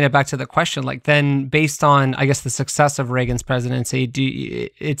just taking it back to the question, like, then based on, I guess, the success of Reagan's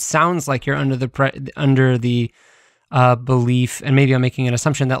presidency, it sounds like you're under the belief, and maybe I'm making an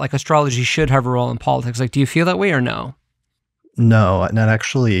assumption, that like astrology should have a role in politics. Like, do you feel that way or no? No, and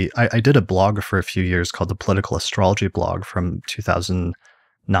actually, I did a blog for a few years called the Political Astrology blog from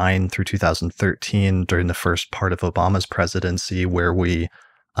 2009 through 2013 during the first part of Obama's presidency, where we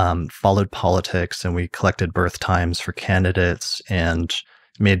followed politics and we collected birth times for candidates and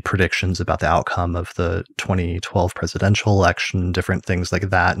made predictions about the outcome of the 2012 presidential election, different things like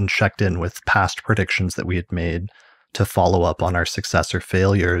that, and checked in with past predictions that we had made to follow up on our success or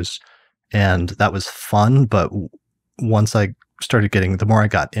failures. And that was fun, but once I started the more I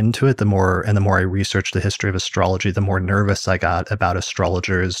got into it, the more I researched the history of astrology, the more nervous I got about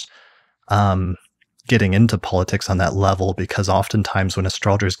astrologers getting into politics on that level, because oftentimes when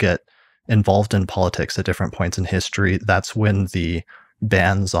astrologers get involved in politics at different points in history, that's when the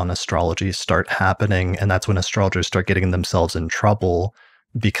bans on astrology start happening, and that's when astrologers start getting themselves in trouble,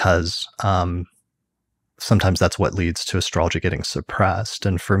 because sometimes that's what leads to astrology getting suppressed.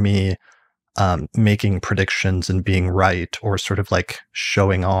 And for me, making predictions and being right, or sort of like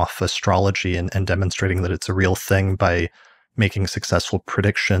showing off astrology and demonstrating that it's a real thing by making successful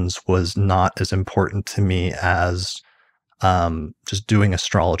predictions, was not as important to me as just doing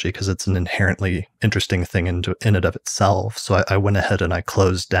astrology, because it's an inherently interesting thing in and of itself. So I went ahead and I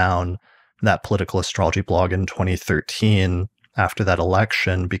closed down that political astrology blog in 2013 after that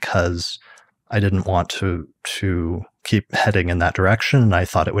election, because I didn't want to keep heading in that direction. And I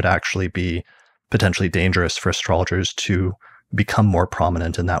thought it would actually be potentially dangerous for astrologers to become more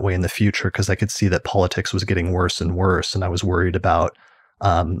prominent in that way in the future, because I could see that politics was getting worse and worse. And I was worried about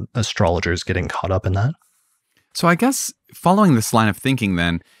astrologers getting caught up in that. So I guess following this line of thinking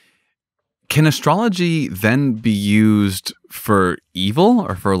then, can astrology then be used for evil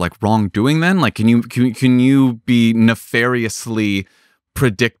or for like wrongdoing then? Like, can you be nefariously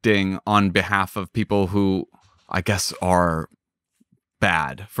predicting on behalf of people who I guess are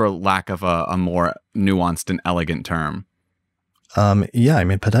bad, for lack of a more nuanced and elegant term? Yeah, I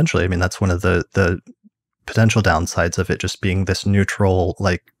mean, potentially. I mean, that's one of the potential downsides of it just being this neutral,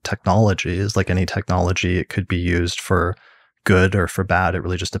 like, technology. Is like any technology, it could be used for good or for bad. It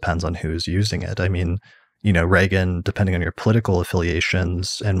really just depends on who's using it. I mean, Reagan, depending on your political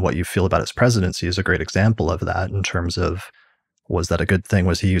affiliations and what you feel about his presidency, is a great example of that, in terms of, was that a good thing?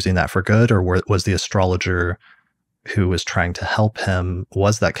 Was he using that for good? Or was the astrologer who was trying to help him,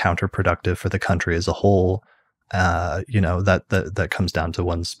 was that counterproductive for the country as a whole? That comes down to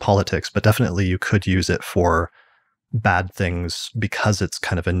one's politics, but definitely you could use it for bad things, because it's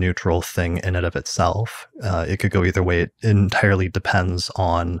kind of a neutral thing in and of itself. It could go either way. It entirely depends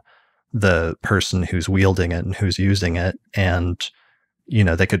on the person who's wielding it and who's using it. And,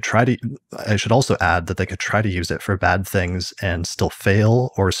 they could I should also add that they could try to use it for bad things and still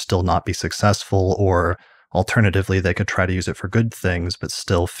fail, or still not be successful, or alternatively, they could try to use it for good things, but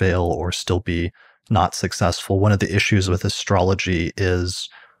still fail or still be not successful. One of the issues with astrology is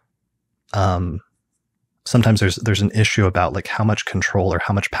sometimes there's an issue about like how much control or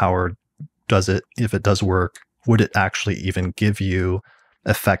how much power does it, if it does work, would it actually even give you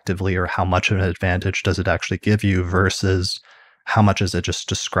effectively, or how much of an advantage does it actually give you, versus how much is it just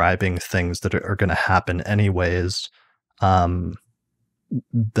describing things that are going to happen anyways,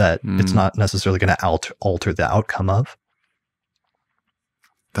 that it's not necessarily going to alter the outcome of.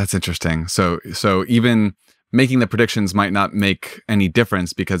 That's interesting. So even making the predictions might not make any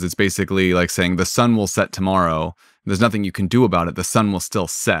difference, because it's basically like saying the sun will set tomorrow. There's nothing you can do about it. The sun will still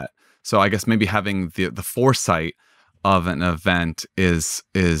set. So I guess maybe having the foresight of an event is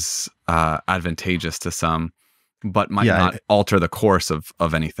advantageous to some, but might not alter the course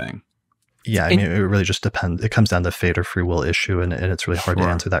of anything. Yeah, I mean, it really just depends. It comes down to fate or free will issue, and it's really hard to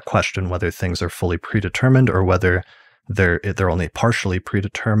answer that question, whether things are fully predetermined or whether they're only partially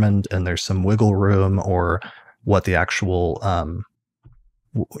predetermined and there's some wiggle room, or what the actual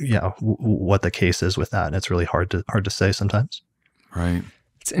what the case is with that. And it's really hard to say sometimes. Right.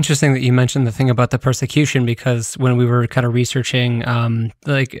 It's interesting that you mentioned the thing about the persecution, because when we were kind of researching,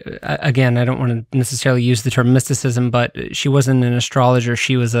 again, I don't want to necessarily use the term mysticism, but she wasn't an astrologer.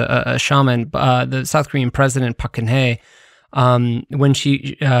 She was a shaman. The South Korean president, Park Geun-hye, when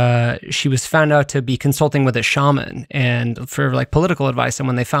she was found out to be consulting with a shaman and for like political advice, and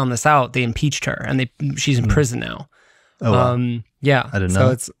when they found this out, they impeached her, and she's in prison now. Oh, wow. Yeah. I didn't know.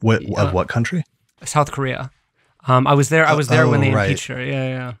 It's of what country? South Korea. I was there when they impeached her.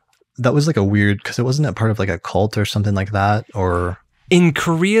 Yeah. That was like a weird, because it wasn't a part of like a cult or something like that, or... In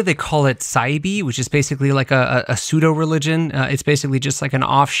Korea, they call it Saibi, which is basically like a pseudo-religion. It's basically just like an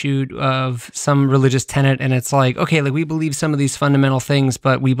offshoot of some religious tenet, and it's like, okay, like we believe some of these fundamental things,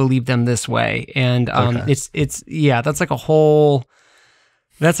 but we believe them this way. And that's like a whole...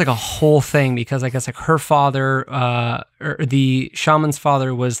 That's like a whole thing, because I guess like her father, or the shaman's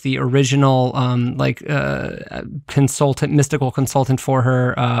father, was the original mystical consultant for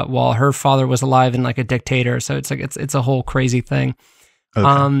her, while her father was alive and like a dictator. So it's like it's a whole crazy thing.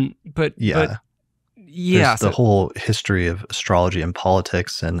 Okay. But there's the whole history of astrology and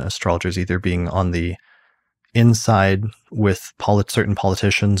politics, and astrologers either being on the inside with certain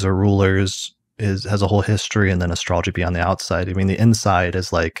politicians or rulers has a whole history, and then astrology be on the outside. I mean, the inside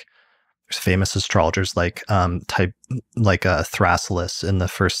is like there's famous astrologers like Thrasyllus in the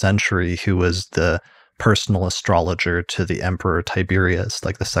 1st century, who was the personal astrologer to the Emperor Tiberius,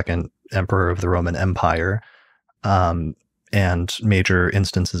 like the 2nd emperor of the Roman Empire, and major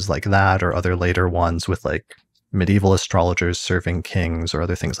instances like that, or other later ones with like medieval astrologers serving kings or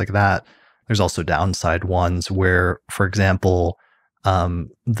other things like that. There's also downside ones where, for example,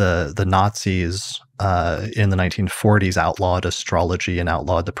 the Nazis in the 1940s outlawed astrology and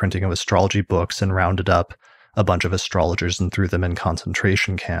outlawed the printing of astrology books, and rounded up a bunch of astrologers and threw them in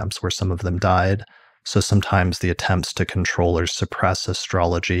concentration camps, where some of them died. So sometimes the attempts to control or suppress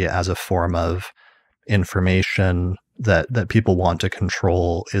astrology as a form of information that people want to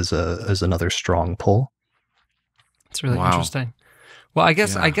control is another strong pull. It's really interesting. Well, I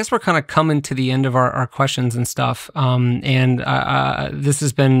guess we're kind of coming to the end of our questions and stuff. And this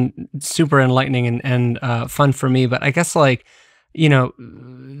has been super enlightening and fun for me. But I guess I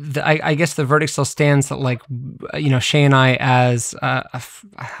guess the verdict still stands that Shaye and I, as I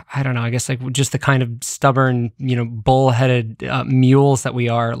don't know, I guess like just the kind of stubborn, bull-headed mules that we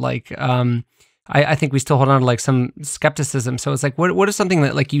are, I think we still hold on to like some skepticism. So it's like, what is something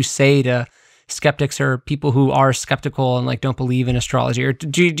that like you say to skeptics or people who are skeptical and like don't believe in astrology? Or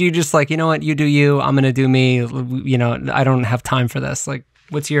do you just like, you know what, you do you, I'm going to do me, I don't have time for this. Like,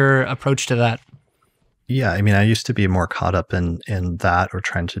 what's your approach to that? Yeah, I mean, I used to be more caught up in that, or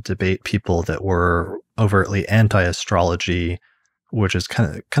trying to debate people that were overtly anti-astrology, which is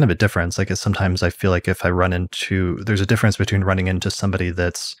kind of a difference. Like, sometimes I feel like if there's a difference between running into somebody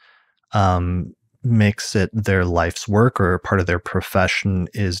that's makes it their life's work or part of their profession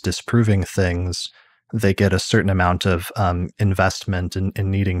is disproving things. They get a certain amount of investment in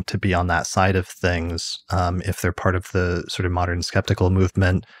needing to be on that side of things if they're part of the sort of modern skeptical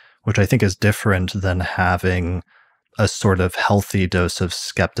movement, which I think is different than having a sort of healthy dose of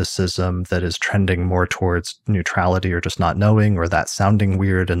skepticism that is trending more towards neutrality, or just not knowing, or that sounding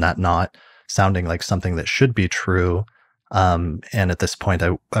weird and that not sounding like something that should be true. And at this point,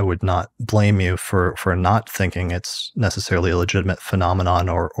 I would not blame you for not thinking it's necessarily a legitimate phenomenon,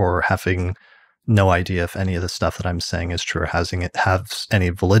 or having no idea if any of the stuff that I'm saying is true or has any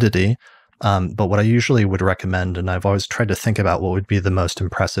validity. But what I usually would recommend, and I've always tried to think about what would be the most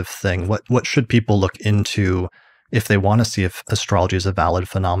impressive thing, what should people look into if they want to see if astrology is a valid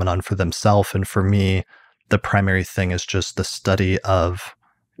phenomenon for themselves. And for me, the primary thing is just the study of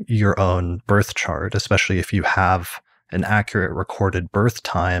your own birth chart, especially if you have an accurate recorded birth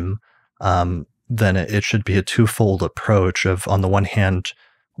time. Then it should be a twofold approach of, on the one hand,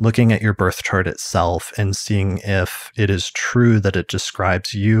 looking at your birth chart itself and seeing if it is true that it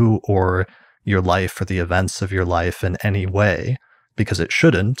describes you or your life or the events of your life in any way, because it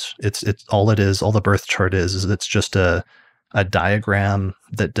shouldn't. It's all the birth chart is it's just a diagram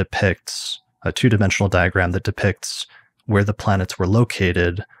that depicts, a two-dimensional diagram that depicts where the planets were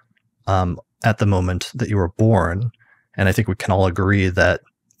located at the moment that you were born. And I think we can all agree that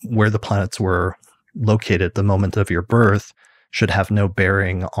where the planets were located at the moment of your birth should have no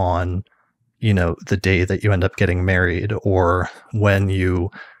bearing on, the day that you end up getting married, or when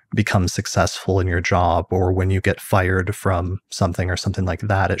you become successful in your job or when you get fired from something or something like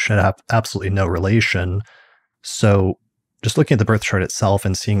that. It should have absolutely no relation. So just looking at the birth chart itself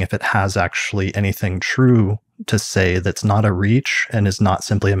and seeing if it has actually anything true to say that's not a reach and is not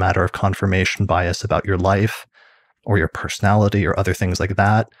simply a matter of confirmation bias about your life or your personality or other things like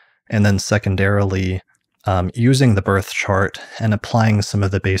that. And then secondarily, using the birth chart and applying some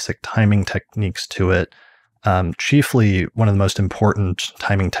of the basic timing techniques to it. Chiefly, one of the most important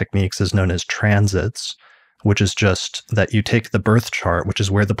timing techniques is known as transits, which is just that you take the birth chart, which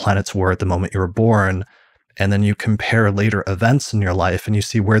is where the planets were at the moment you were born, and then you compare later events in your life and you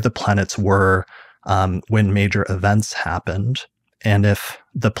see where the planets were when major events happened. And if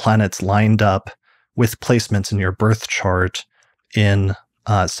the planets lined up with placements in your birth chart in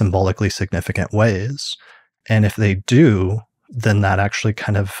symbolically significant ways. And if they do, then that actually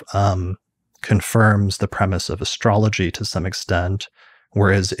kind of confirms the premise of astrology to some extent.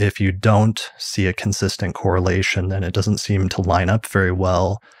 Whereas if you don't see a consistent correlation and it doesn't seem to line up very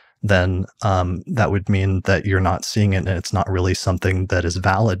well, then that would mean that you're not seeing it and it's not really something that is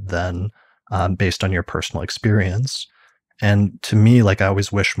valid then based on your personal experience. And to me, like, I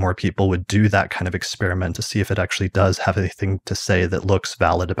always wish more people would do that kind of experiment to see if it actually does have anything to say that looks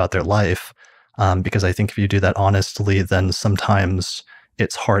valid about their life. Because I think if you do that honestly, then sometimes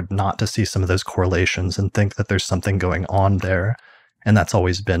it's hard not to see some of those correlations and think that there's something going on there. And that's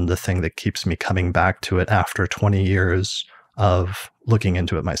always been the thing that keeps me coming back to it after 20 years of looking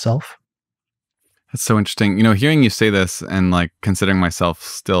into it myself. That's so interesting. Hearing you say this and like considering myself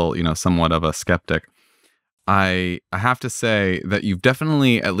still, somewhat of a skeptic, I have to say that you've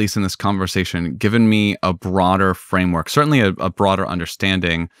definitely, at least in this conversation, given me a broader framework, certainly a broader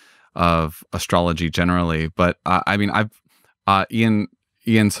understanding of astrology generally. But I mean,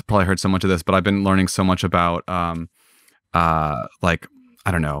 Ian's probably heard so much of this, but I've been learning so much about like,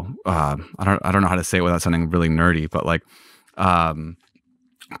 I don't know how to say it without sounding really nerdy, but like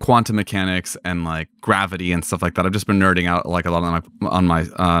quantum mechanics and like gravity and stuff like that. I've just been nerding out like a lot on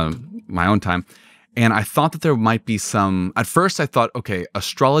my own time. And I thought that there might be at first I thought, okay,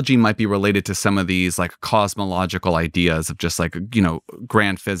 astrology might be related to some of these like cosmological ideas of just like,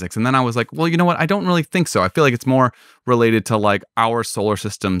 grand physics. And then I was like, well, you know what? I don't really think so. I feel like it's more related to like our solar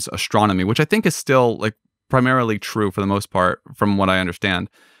system's astronomy, which I think is still like primarily true for the most part from what I understand.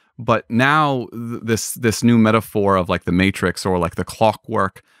 But now this new metaphor of like the matrix or like the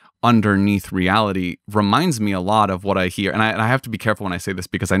clockwork underneath reality reminds me a lot of what I hear. And I have to be careful when I say this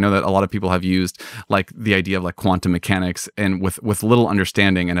because I know that a lot of people have used like the idea of like quantum mechanics and with little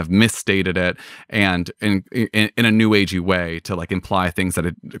understanding and have misstated it and in a new agey way to like imply things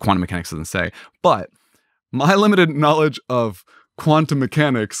that quantum mechanics doesn't say. But my limited knowledge of quantum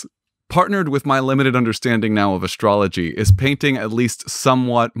mechanics partnered with my limited understanding now of astrology is painting at least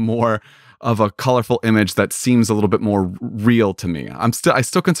somewhat more of a colorful image that seems a little bit more real to me. I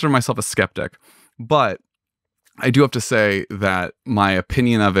still consider myself a skeptic, but I do have to say that my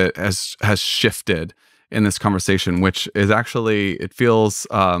opinion of it has shifted in this conversation, which is actually, it feels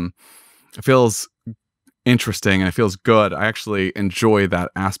interesting and it feels good. I actually enjoy that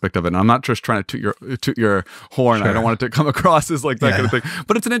aspect of it. And I'm not just trying to toot your horn. Sure. I don't want it to come across as like that kind of thing,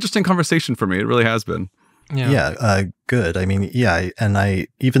 but it's an interesting conversation for me. It really has been. Good. I mean, and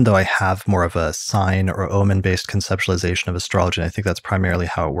even though I have more of a sign or omen-based conceptualization of astrology, and I think that's primarily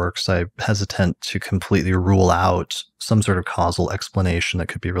how it works, I'm hesitant to completely rule out some sort of causal explanation that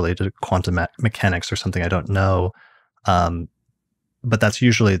could be related to quantum mechanics or something I don't know. But that's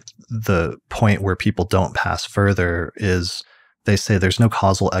usually the point where people don't pass further is they say there's no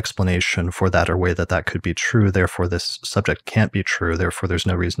causal explanation for that or way that could be true. Therefore, this subject can't be true. Therefore, there's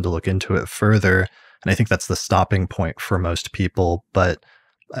no reason to look into it further. And I think that's the stopping point for most people. But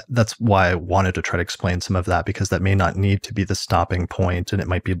that's why I wanted to try to explain some of that, because that may not need to be the stopping point. And it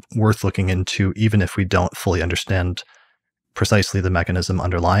might be worth looking into, even if we don't fully understand precisely the mechanism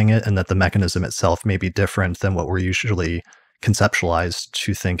underlying it, and that the mechanism itself may be different than what we're usually conceptualized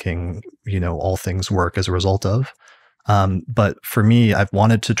to thinking, all things work as a result of. But for me, I've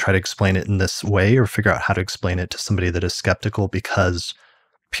wanted to try to explain it in this way or figure out how to explain it to somebody that is skeptical, because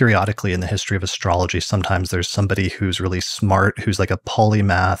periodically in the history of astrology, sometimes there's somebody who's really smart, who's like a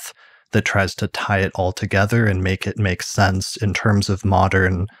polymath that tries to tie it all together and make it make sense in terms of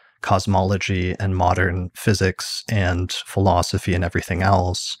modern cosmology and modern physics and philosophy and everything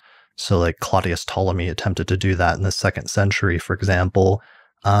else. So like Claudius Ptolemy attempted to do that in the 2nd century, for example.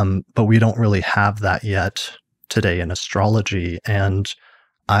 But we don't really have that yet today in astrology. And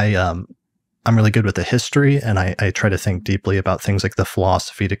I'm really good with the history, and I try to think deeply about things like the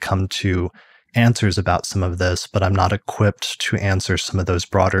philosophy to come to answers about some of this, but I'm not equipped to answer some of those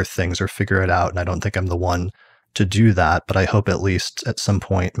broader things or figure it out. And I don't think I'm the one to do that. But I hope at least at some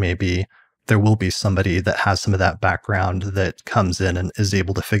point, maybe there will be somebody that has some of that background that comes in and is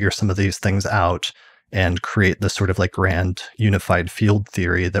able to figure some of these things out and create this sort of like grand unified field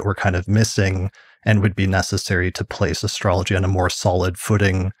theory that we're kind of missing and would be necessary to place astrology on a more solid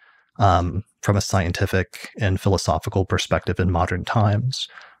footing from a scientific and philosophical perspective in modern times.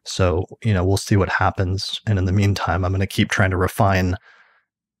 So, we'll see what happens. And in the meantime, I'm going to keep trying to refine,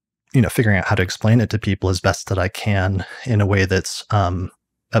 figuring out how to explain it to people as best that I can in a way that's,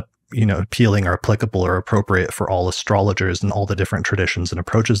 appealing or applicable or appropriate for all astrologers and all the different traditions and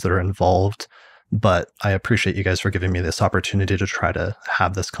approaches that are involved. But I appreciate you guys for giving me this opportunity to try to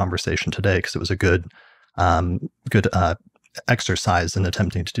have this conversation today, because it was a good exercise in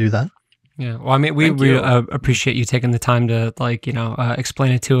attempting to do that. Yeah, well, I mean, we appreciate you taking the time to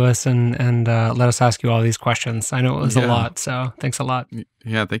explain it to us and let us ask you all these questions. I know it was a lot, so thanks a lot.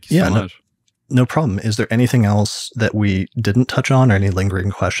 Yeah, thank you so much. No problem. Is there anything else that we didn't touch on, or any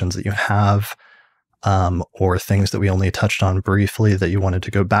lingering questions that you have, or things that we only touched on briefly that you wanted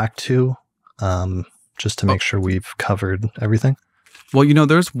to go back to, just to make sure we've covered everything? Well,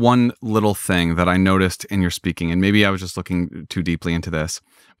 there's one little thing that I noticed in your speaking, and maybe I was just looking too deeply into this,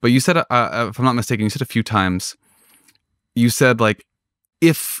 but you said, if I'm not mistaken, you said a few times, you said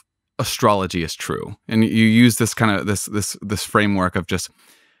if astrology is true, and you use this kind of this framework of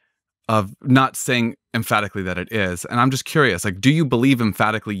not saying emphatically that it is. And I'm just curious, do you believe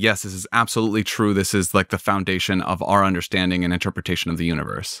emphatically, yes, this is absolutely true, this is the foundation of our understanding and interpretation of the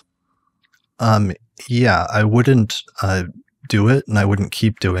universe? Yeah, I wouldn't do it, and I wouldn't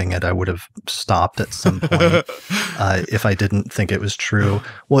keep doing it. I would have stopped at some point if I didn't think it was true.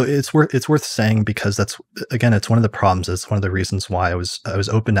 Well, it's worth saying, because it's one of the problems. It's one of the reasons why I was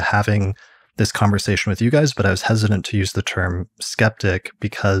open to having this conversation with you guys, but I was hesitant to use the term skeptic,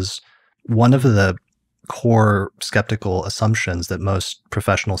 because one of the core skeptical assumptions that most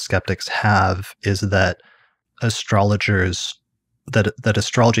professional skeptics have is that that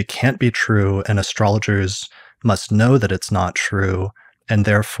astrology can't be true, and astrologers must know that it's not true, and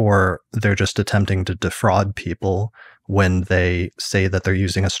therefore they're just attempting to defraud people when they say that they're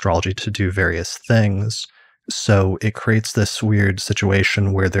using astrology to do various things. So it creates this weird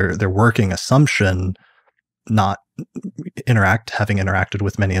situation where their working assumption, not having interacted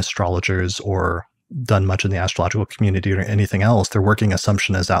with many astrologers or done much in the astrological community or anything else, their working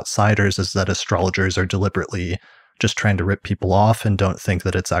assumption as outsiders is that astrologers are deliberately just trying to rip people off and don't think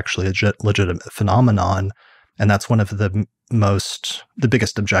that it's actually a legitimate phenomenon. And that's one of the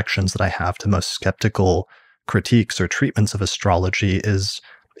biggest objections that I have to most skeptical critiques or treatments of astrology is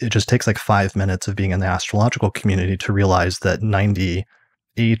it just takes 5 minutes of being in the astrological community to realize that 98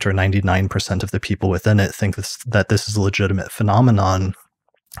 or 99% of the people within it think that this is a legitimate phenomenon,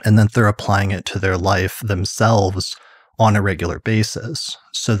 and then they're applying it to their life themselves on a regular basis,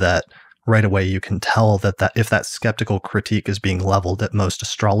 so that right away you can tell that if that skeptical critique is being leveled at most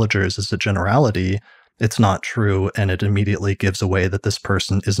astrologers as a generality, it's not true, and it immediately gives away that this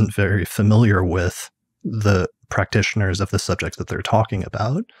person isn't very familiar with the practitioners of the subject that they're talking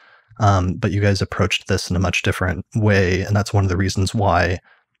about. But you guys approached this in a much different way, and that's one of the reasons why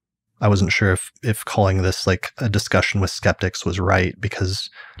I wasn't sure if calling this a discussion with skeptics was right, because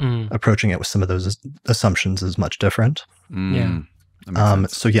approaching it with some of those assumptions is much different. Yeah.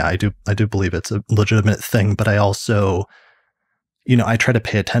 So yeah, I do believe it's a legitimate thing, but I also, I try to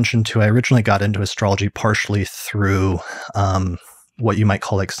pay attention to. I originally got into astrology partially through what you might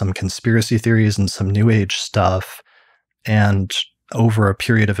call some conspiracy theories and some new age stuff. And over a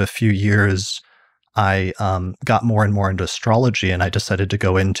period of a few years, I got more and more into astrology, and I decided to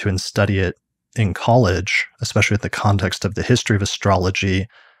go into and study it in college, especially with the context of the history of astrology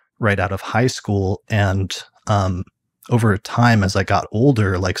right out of high school. And over time, as I got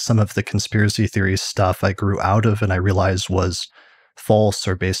older, some of the conspiracy theory stuff I grew out of and I realized was false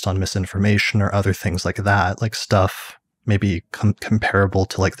or based on misinformation or other things like that, stuff maybe comparable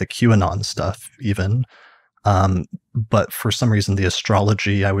to the QAnon stuff even. But for some reason, the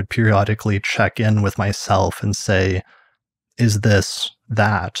astrology, I would periodically check in with myself and say, is this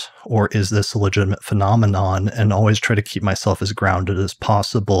that, or is this a legitimate phenomenon? And always try to keep myself as grounded as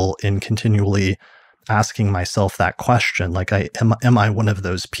possible in continually asking myself that question. Am I one of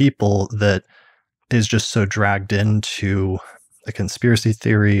those people that is just so dragged into a conspiracy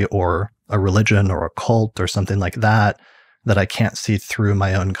theory or a religion or a cult or something like that, that I can't see through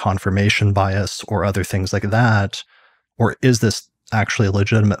my own confirmation bias or other things like that? Or is this actually a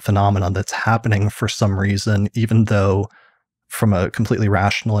legitimate phenomenon that's happening for some reason, even though from a completely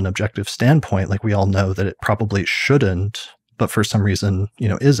rational and objective standpoint, like we all know that it probably shouldn't, but for some reason,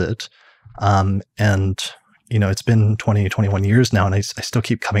 is it? And, it's been 20, 21 years now, and I still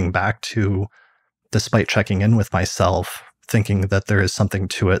keep coming back to, despite checking in with myself, thinking that there is something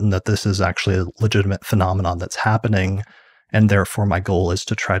to it and that this is actually a legitimate phenomenon that's happening. And therefore, my goal is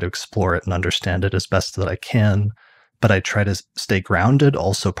to try to explore it and understand it as best that I can. But I try to stay grounded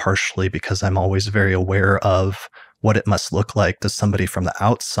also partially because I'm always very aware of what it must look like to somebody from the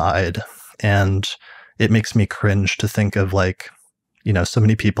outside. And it makes me cringe to think of so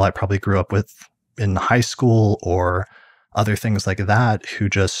many people I probably grew up with in high school or other things like that who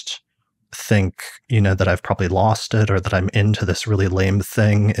just think, that I've probably lost it or that I'm into this really lame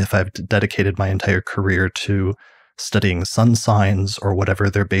thing if I've dedicated my entire career to studying sun signs or whatever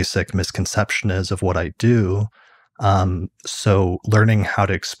their basic misconception is of what I do. So learning how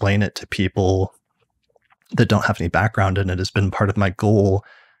to explain it to people that don't have any background in it has been part of my goal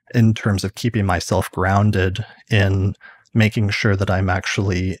in terms of keeping myself grounded in making sure that I'm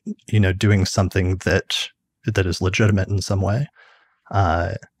actually, doing something that is legitimate in some way.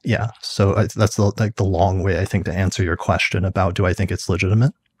 So that's the long way, I think, to answer your question about, do I think it's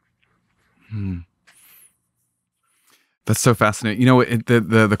legitimate? That's so fascinating.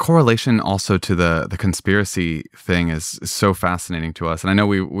 The correlation also to the conspiracy thing is so fascinating to us. And I know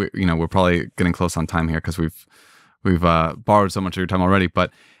we're probably getting close on time here because we've borrowed so much of your time already.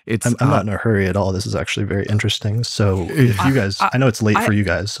 But I'm not in a hurry at all. This is actually very interesting. So if you guys, I know it's late for you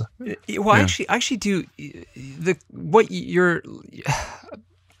guys. Well, I actually do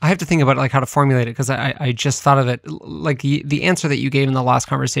I have to think about how to formulate it because I just thought of it the answer that you gave in the last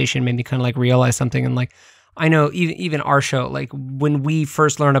conversation made me kind of realize something. And I know even our show, when we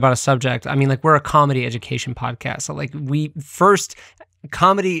first learn about a subject, I mean, we're a comedy education podcast. So we first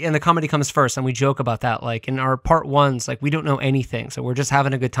comedy, and the comedy comes first, and we joke about that. In our part ones, we don't know anything. So we're just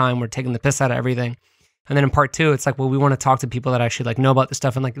having a good time. We're taking the piss out of everything. And then in part two, it's we want to talk to people that actually know about this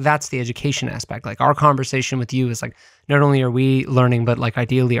stuff. And that's the education aspect. Our conversation with you is not only are we learning, but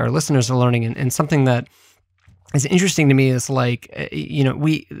ideally our listeners are learning. And something that is interesting to me is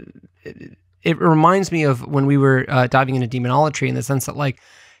it reminds me of when we were diving into demonology in the sense that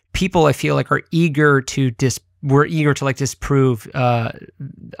people I feel are eager to we're eager to disprove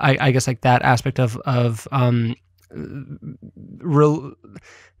I guess that aspect of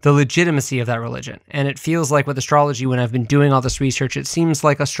the legitimacy of that religion. And it feels with astrology, when I've been doing all this research, it seems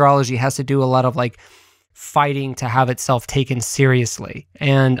like astrology has to do a lot of fighting to have itself taken seriously.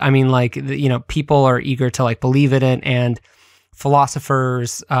 And I mean people are eager to believe in it, and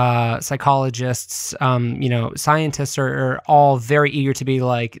philosophers, psychologists, scientists are all very eager to be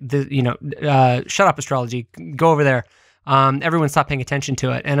shut up astrology, go over there. Everyone stop paying attention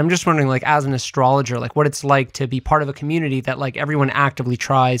to it. And I'm just wondering, as an astrologer, what it's like to be part of a community that everyone actively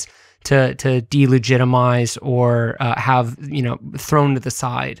tries to delegitimize or have, thrown to the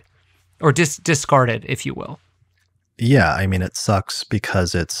side or discarded, if you will. Yeah, I mean, it sucks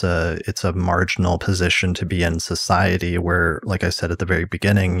because it's a marginal position to be in society where, like I said at the very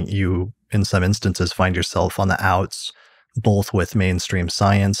beginning, you, in some instances, find yourself on the outs, both with mainstream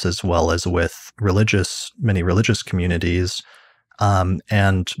science as well as with many religious communities.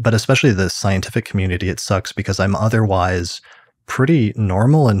 But especially the scientific community, it sucks because I'm otherwise pretty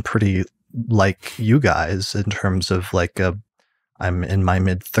normal and pretty like you guys in terms of I'm in my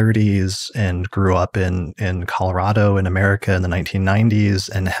mid-30s and grew up in Colorado in America in the 1990s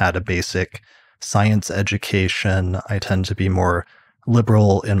and had a basic science education. I tend to be more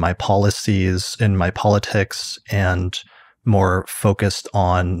liberal in my policies, in my politics, and more focused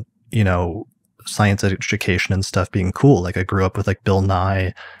on, science education and stuff being cool. I grew up with Bill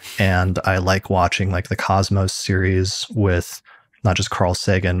Nye, and I like watching the Cosmos series with not just Carl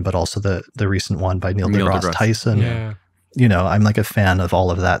Sagan, but also the recent one by Neil deGrasse Tyson. Yeah. I'm a fan of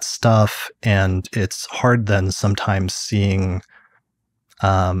all of that stuff, and it's hard then sometimes seeing,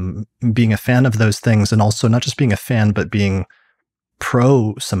 being a fan of those things, and also not just being a fan, but being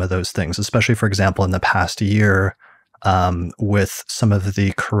pro some of those things, especially, for example, in the past year, with some of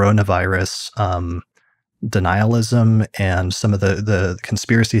the coronavirus denialism and some of the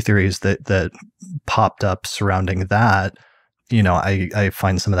conspiracy theories that popped up surrounding that. I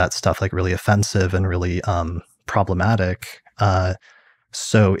find some of that stuff really offensive and really problematic.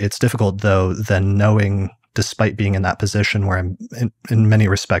 So it's difficult, though, then knowing, despite being in that position where I'm in many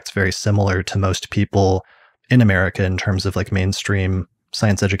respects very similar to most people in America in terms of mainstream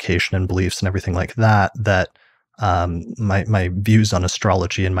science education and beliefs and everything like that, my views on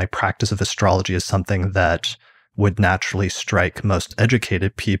astrology and my practice of astrology is something that would naturally strike most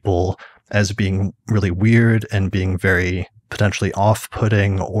educated people as being really weird and being very potentially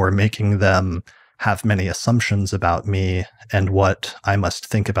off-putting or making them have many assumptions about me and what I must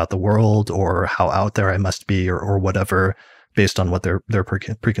think about the world or how out there I must be or whatever, based on what their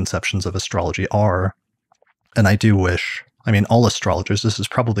preconceptions of astrology are. And I do wish, I mean, all astrologers, this is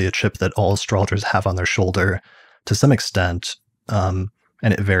probably a chip that all astrologers have on their shoulder to some extent, and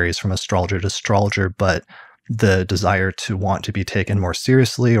it varies from astrologer to astrologer, but the desire to want to be taken more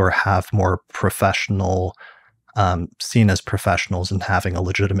seriously or have more professional, seen as professionals and having a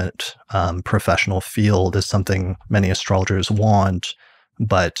legitimate professional field is something many astrologers want,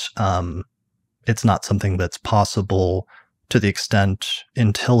 but it's not something that's possible to the extent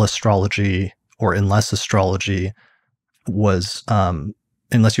until astrology or unless astrology was,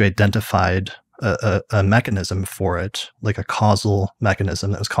 unless you identified a mechanism for it, like a causal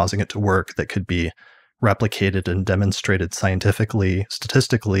mechanism that was causing it to work that could be replicated and demonstrated scientifically,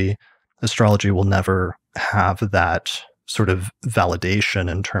 statistically, astrology will never have that sort of validation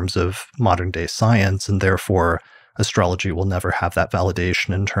in terms of modern day science, and therefore astrology will never have that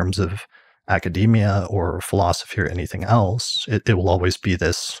validation in terms of academia or philosophy or anything else. It will always be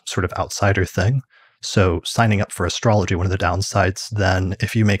this sort of outsider thing. So signing up for astrology, one of the downsides then,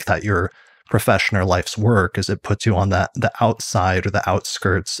 if you make that your profession or life's work, is it puts you on the outside or the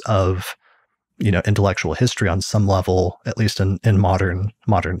outskirts of, intellectual history on some level, at least in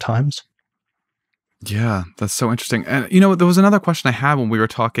modern times. Yeah, that's so interesting. And there was another question I had when we were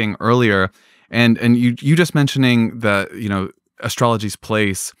talking earlier, and you just mentioning the astrology's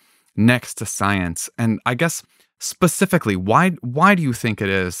place next to science. And I guess specifically, why do you think it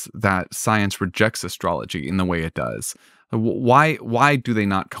is that science rejects astrology in the way it does? Why do they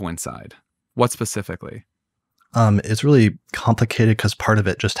not coincide? What specifically? It's really complicated because part of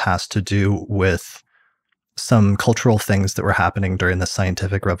it just has to do with some cultural things that were happening during the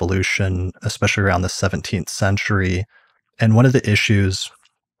scientific revolution, especially around the 17th century. And one of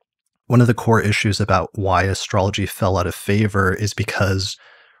the core issues about why astrology fell out of favor is because,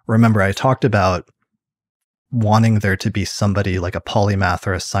 remember, I talked about wanting there to be somebody like a polymath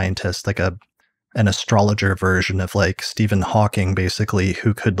or a scientist, like an astrologer version of like Stephen Hawking, basically,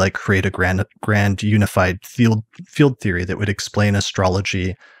 who could like create a grand unified field theory that would explain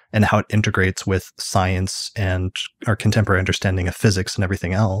astrology and how it integrates with science and our contemporary understanding of physics and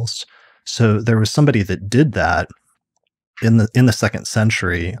everything else. So there was somebody that did that in the 2nd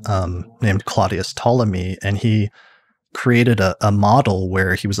century, named Claudius Ptolemy, and he created a model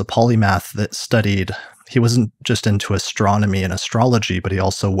where he was a polymath that studied. He wasn't just into astronomy and astrology, but he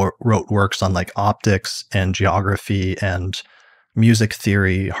also wrote works on like optics and geography and music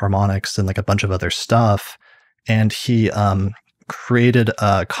theory, harmonics, and like a bunch of other stuff. And he created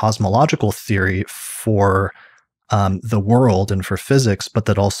a cosmological theory for the world and for physics, but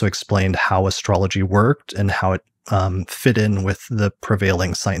that also explained how astrology worked and how it fit in with the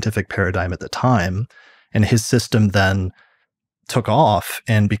prevailing scientific paradigm at the time. And his system then took off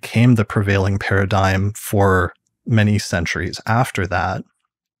and became the prevailing paradigm for many centuries after that.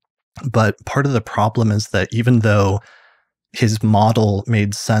 But part of the problem is that even though his model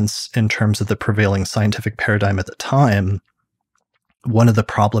made sense in terms of the prevailing scientific paradigm at the time, one of the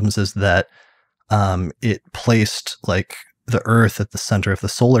problems is that it placed like the Earth at the center of the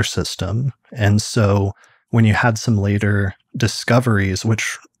solar system. And so when you had some later discoveries,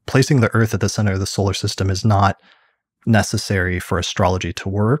 which placing the Earth at the center of the solar system is not necessary for astrology to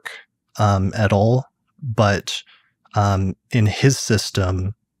work at all, but in his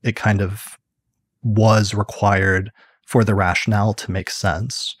system, it kind of was required for the rationale to make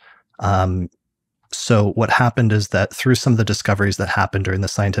sense. So what happened is that through some of the discoveries that happened during the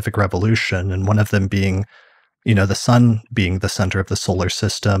scientific revolution, and one of them being, the sun being the center of the solar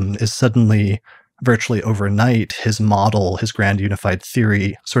system, is suddenly, virtually overnight, his model, his grand unified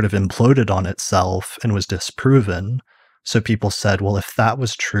theory, sort of imploded on itself and was disproven. So people said, well, if that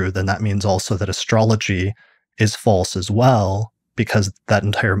was true, then that means also that astrology is false as well, because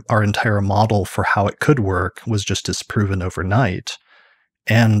our entire model for how it could work was just disproven overnight.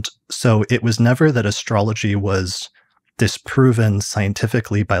 And so it was never that astrology was disproven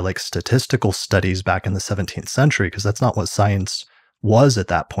scientifically by like statistical studies back in the 17th century, because that's not what science was at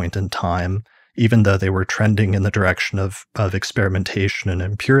that point in time, even though they were trending in the direction of experimentation and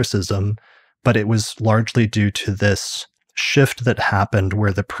empiricism. But it was largely due to this shift that happened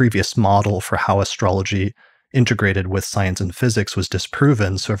where the previous model for how astrology integrated with science and physics was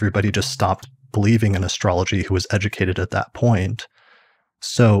disproven. So everybody just stopped believing in astrology who was educated at that point.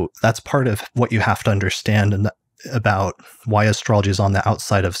 So that's part of what you have to understand about why astrology is on the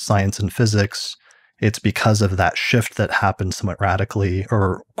outside of science and physics. It's because of that shift that happened somewhat radically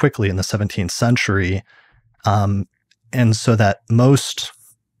or quickly in the 17th century. And so that most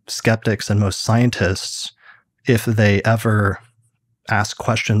skeptics and most scientists, if they ever ask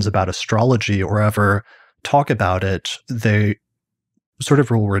questions about astrology or ever talk about it, they sort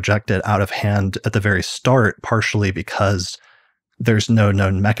of will reject it out of hand at the very start, partially because there's no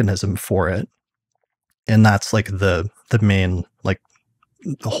known mechanism for it. And that's like the main like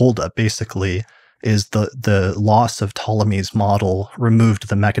holdup, basically, is the loss of Ptolemy's model removed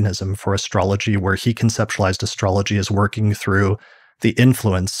the mechanism for astrology, where he conceptualized astrology as working through the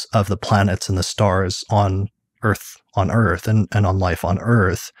influence of the planets and the stars on Earth and on life on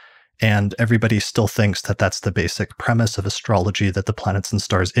Earth. And everybody still thinks that that's the basic premise of astrology, that the planets and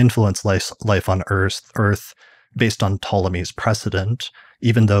stars influence life on Earth based on Ptolemy's precedent,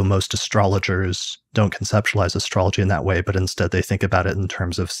 even though most astrologers don't conceptualize astrology in that way, but instead they think about it in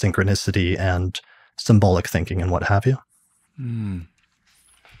terms of synchronicity and symbolic thinking and what have you.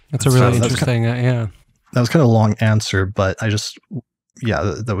 That's a really interesting, yeah. That was kind of a long answer, but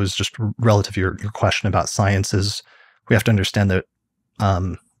that was just relative to your question about science. Is we have to understand that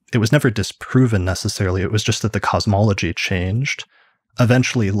it was never disproven necessarily. It was just that the cosmology changed.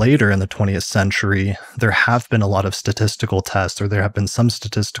 Eventually, later in the 20th century, there have been a lot of statistical tests, or there have been some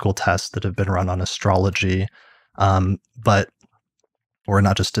statistical tests that have been run on astrology, or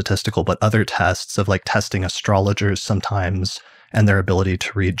not just statistical, but other tests of like testing astrologers sometimes and their ability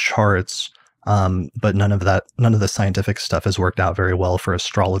to read charts. But none of the scientific stuff has worked out very well for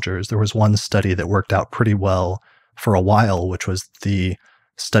astrologers. There was one study that worked out pretty well for a while, which was the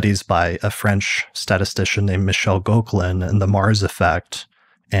studies by a French statistician named Michel Gauquelin and the Mars effect.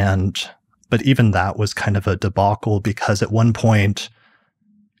 But even that was kind of a debacle, because at one point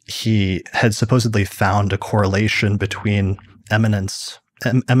he had supposedly found a correlation between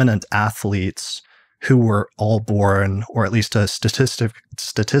eminent athletes who were all born, or at least a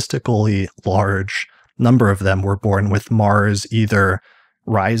statistically large number of them were born with Mars either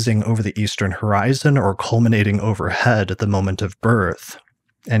rising over the eastern horizon or culminating overhead at the moment of birth.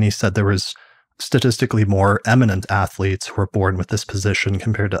 And he said there was statistically more eminent athletes who were born with this position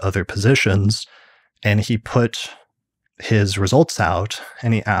compared to other positions. And he put his results out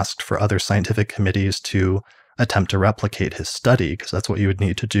and he asked for other scientific committees to attempt to replicate his study, because that's what you would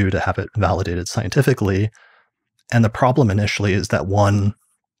need to do to have it validated scientifically. And the problem initially is that one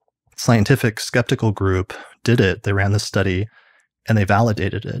scientific skeptical group did it. They ran the study and they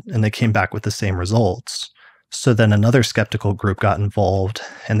validated it, and they came back with the same results. So then another skeptical group got involved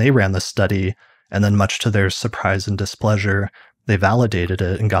and they ran the study, and then much to their surprise and displeasure, they validated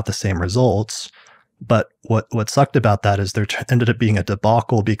it and got the same results. But what sucked about that is there ended up being a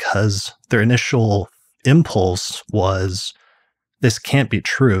debacle, because their initial impulse was, this can't be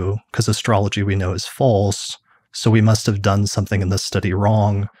true because astrology we know is false, so we must have done something in this study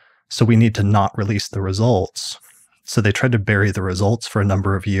wrong, so we need to not release the results. So they tried to bury the results for a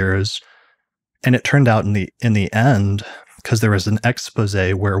number of years. And it turned out in the end, because there was an expose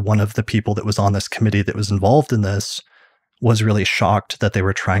where one of the people that was on this committee that was involved in this was really shocked that they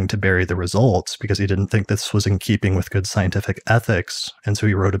were trying to bury the results, because he didn't think this was in keeping with good scientific ethics. And so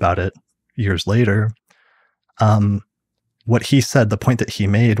he wrote about it years later. What he said, the point that he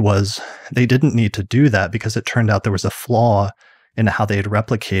made was they didn't need to do that, because it turned out there was a flaw in how they had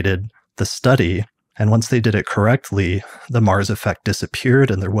replicated the study. And once they did it correctly, the Mars effect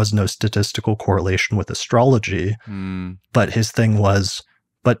disappeared and there was no statistical correlation with astrology. But his thing was,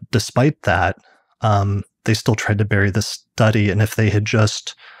 but despite that, they still tried to bury the study. And if they had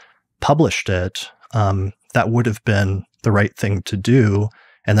just published it, that would have been the right thing to do.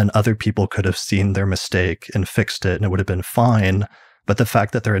 And then other people could have seen their mistake and fixed it, and it would have been fine. But the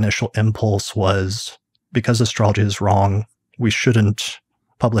fact that their initial impulse was, because astrology is wrong, we shouldn't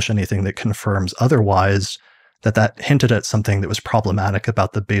publish anything that confirms otherwise, that hinted at something that was problematic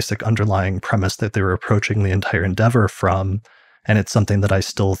about the basic underlying premise that they were approaching the entire endeavor from. And it's something that I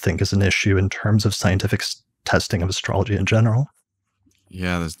still think is an issue in terms of scientific testing of astrology in general.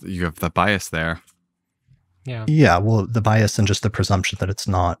 Yeah, you have the bias there. Yeah, well, the bias and just the presumption that it's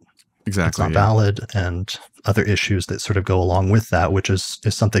not valid, and other issues that sort of go along with that, which is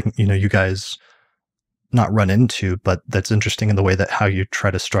something, you guys not run into, but that's interesting in the way that how you try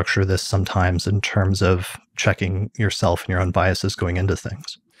to structure this sometimes in terms of checking yourself and your own biases going into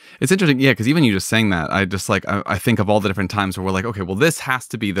things. It's interesting, yeah, because even you just saying that, I think of all the different times where we're like, okay, well, this has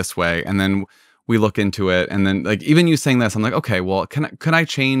to be this way, and then we look into it, and then like even you saying this, I'm like, okay, well, can I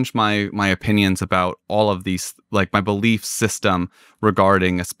change my opinions about all of these, like my belief system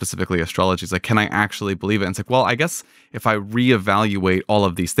regarding specifically astrology? It's like, can I actually believe it? And it's like, well, I guess if I reevaluate all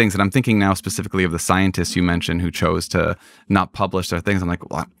of these things, and I'm thinking now specifically of the scientists you mentioned who chose to not publish their things, I'm like,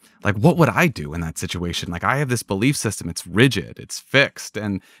 well, like, what would I do in that situation? Like, I have this belief system, it's rigid, it's fixed.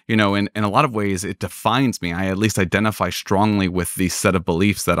 And, in a lot of ways, it defines me. I at least identify strongly with the set of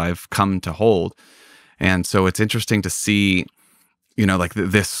beliefs that I've come to hold. And so it's interesting to see, like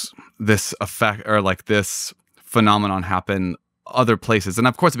this effect, or like this phenomenon happen other places. And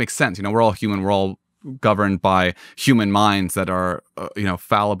of course it makes sense. We're all human. We're all governed by human minds that are,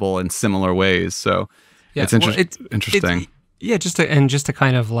 fallible in similar ways. So it's interesting. Yeah, just to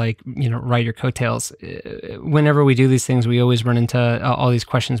kind of like, write your coattails. Whenever we do these things, we always run into all these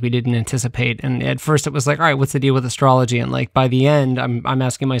questions we didn't anticipate. And at first it was like, all right, what's the deal with astrology? And like by the end, I'm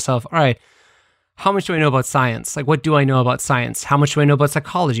asking myself, all right, how much do I know about science? Like, what do I know about science? How much do I know about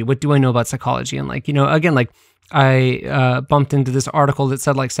psychology? What do I know about psychology? And like, again, like I bumped into this article that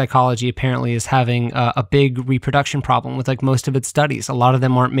said like psychology apparently is having a big reproduction problem with like most of its studies. A lot of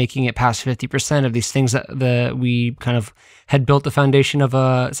them aren't making it past 50% of these things that we kind of had built the foundation of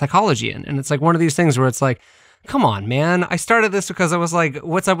psychology in. And it's like one of these things where it's like, come on, man. I started this because I was like,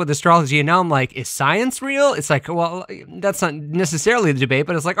 what's up with astrology? And now I'm like, is science real? It's like, well, that's not necessarily the debate,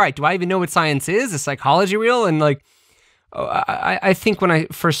 but it's like, all right, do I even know what science is? Is psychology real? And like, I think when I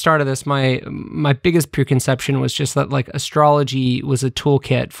first started this, my biggest preconception was just that like astrology was a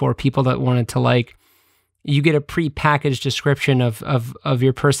toolkit for people that wanted to like, you get a pre-packaged description of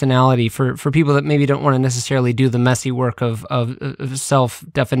your personality for people that maybe don't want to necessarily do the messy work of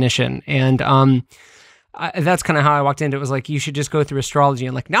self-definition. And that's kind of how I walked into it. It was like, you should just go through astrology.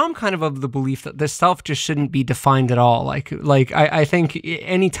 And like, now I'm kind of the belief that the self just shouldn't be defined at all. Like I think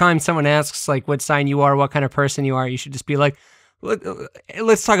anytime someone asks like what sign you are, what kind of person you are, you should just be like,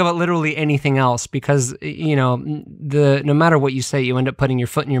 let's talk about literally anything else, because no matter what you say, you end up putting your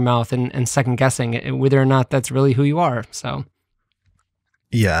foot in your mouth and second guessing whether or not that's really who you are. So.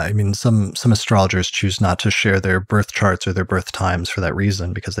 Yeah, I mean, some astrologers choose not to share their birth charts or their birth times for that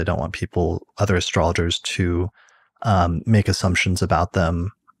reason, because they don't want other astrologers to make assumptions about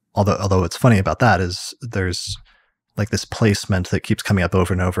them. Although what's funny about that is there's like this placement that keeps coming up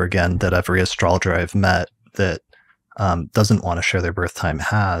over and over again that every astrologer I've met that doesn't want to share their birth time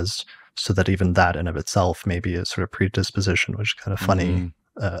has, so that even that in of itself may be a sort of predisposition, which is kind of funny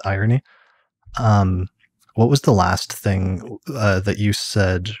irony. What was the last thing that you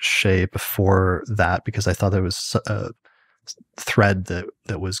said, Shaye, before that? Because I thought there was a thread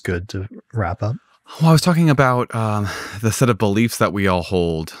that was good to wrap up. Well, I was talking about the set of beliefs that we all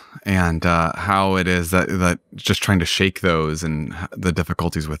hold, and how it is that just trying to shake those and the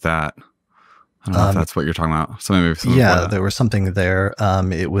difficulties with that. I don't know if that's what you're talking about. There was something there.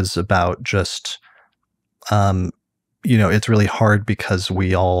 It was about just, it's really hard because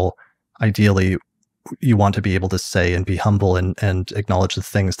we all ideally, you want to be able to say and be humble and acknowledge the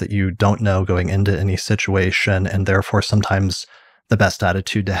things that you don't know going into any situation. And therefore, sometimes the best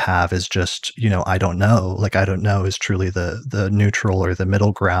attitude to have is just, I don't know. Like, I don't know is truly the neutral or the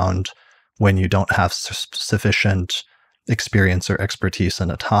middle ground when you don't have sufficient experience or expertise in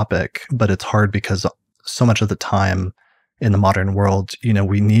a topic. But it's hard because so much of the time in the modern world,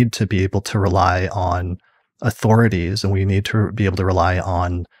 we need to be able to rely on authorities, and we need to be able to rely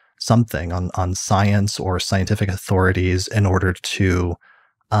on something, on science or scientific authorities, in order to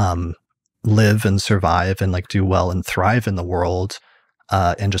live and survive and like do well and thrive in the world,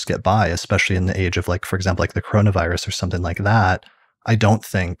 and just get by, especially in the age of like, for example, like the coronavirus or something like that. I don't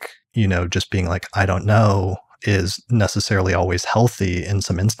think, just being like, I don't know, is necessarily always healthy in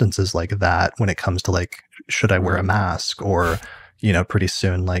some instances like that, when it comes to like, should I wear a mask, or, pretty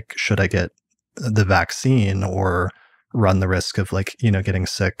soon, like, should I get the vaccine, or run the risk of like, getting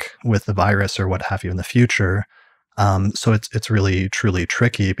sick with the virus or what have you in the future. So it's really, truly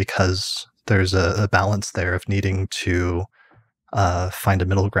tricky, because there's a balance there of needing to find a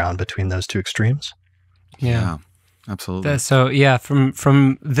middle ground between those two extremes. Yeah, absolutely. So yeah,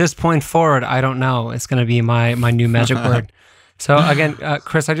 from this point forward, I don't know. It's going to be my new magic word. So again,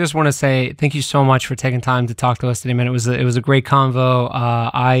 Chris, I just want to say thank you so much for taking time to talk to us today, man. It was a great convo.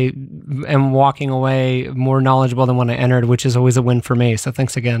 I am walking away more knowledgeable than when I entered, which is always a win for me. So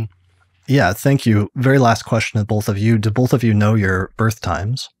thanks again. Yeah, thank you. Very last question to both of you. Do both of you know your birth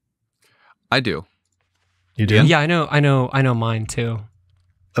times? I do. You do? Yeah, I know mine too.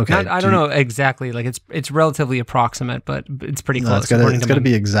 Okay. I don't know exactly. Like it's relatively approximate, but it's pretty close. It's got to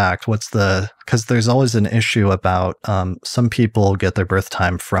be exact. Because there's always an issue about some people get their birth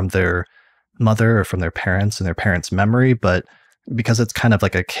time from their mother or from their parents and their parents' memory, but because it's kind of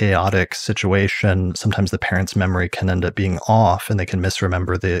like a chaotic situation, sometimes the parents' memory can end up being off and they can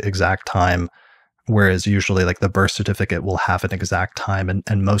misremember the exact time. Whereas usually like the birth certificate will have an exact time,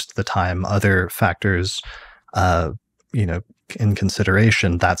 and most of the time other factors, in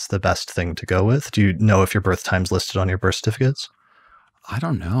consideration, that's the best thing to go with? Do you know if your birth time's listed on your birth certificates? I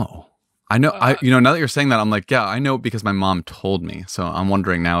don't know. I know, now that you're saying that, I'm like, yeah, I know because my mom told me. So I'm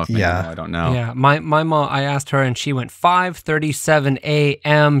wondering now if maybe I don't know. Yeah, my mom, I asked her and she went 5:37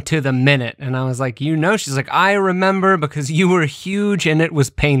 a.m. to the minute. And I was like, she's like, I remember because you were huge and it was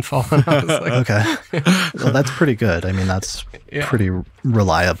painful. And I was like, okay. Well, that's pretty good. I mean, that's pretty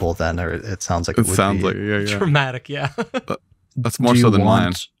reliable then, or it sounds like it would sounds be. like, yeah. Dramatic, yeah. That's more so than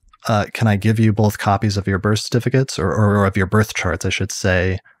mine. Can I give you both copies of your birth certificates or of your birth charts, I should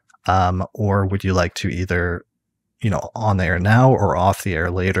say? Or would you like to either, on the air now or off the air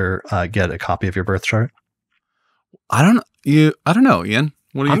later, get a copy of your birth chart? I don't know, Ian.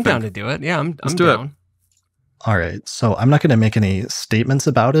 What do you think? I'm down to do it. Yeah, I'm do down. it. All right. So I'm not going to make any statements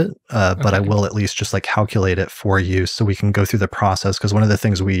about it, but I will at least just calculate it for you so we can go through the process. Because one of the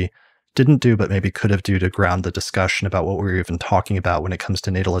things we didn't do, but maybe could have do to ground the discussion about what we were even talking about when it comes to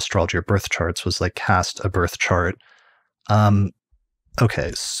natal astrology or birth charts was cast a birth chart.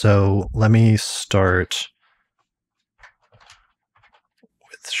 Okay, so let me start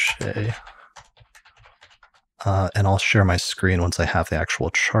with Shaye. And I'll share my screen once I have the actual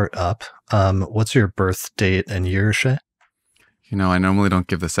chart up. What's your birth date and year, Shaye? I normally don't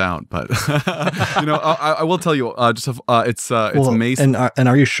give this out, but I will tell you. It's May. And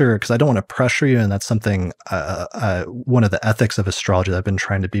are you sure? Because I don't want to pressure you, and that's something. One of the ethics of astrology that I've been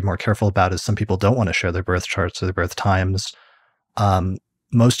trying to be more careful about is some people don't want to share their birth charts or their birth times.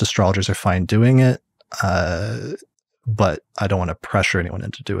 Most astrologers are fine doing it, but I don't want to pressure anyone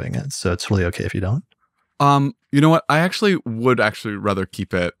into doing it. So it's really okay if you don't. You know what? I would rather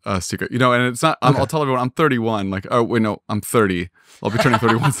keep it a secret. And it's not. I'll tell everyone I'm 31. Oh wait, no, I'm 30. I'll be turning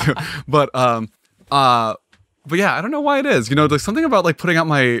 31 soon. But yeah, I don't know why it is. There's something about putting out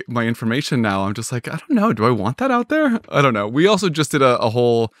my information now. I'm just I don't know. Do I want that out there? I don't know. We also just did a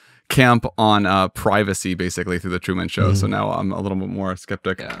whole camp on privacy, basically through the Truman Show. So now I'm a little bit more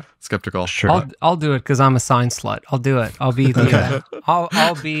skeptical. Sure. I'll do it because I'm a sign slut. I'll do it. I'll be the. I'll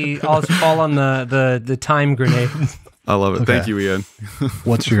fall on the time grenade. I love it. Okay. Thank you, Ian.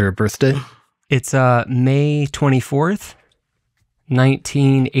 What's your birthday? It's May 24th,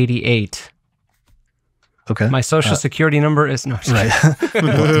 1988. Okay. My social security number is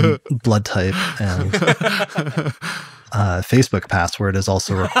right. Blood type and Facebook password is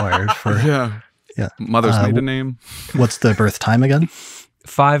also required for mother's maiden name. What's the birth time again?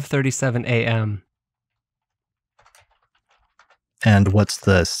 5:37 a.m. And what's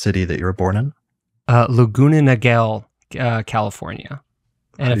the city that you were born in? Laguna Niguel, California.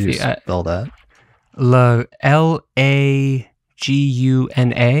 And How do you spell that? Laguna.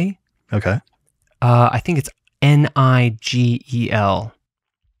 Okay. I think it's Nigel.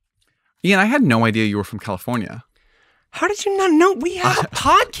 Ian, I had no idea you were from California. How did you not know? We have a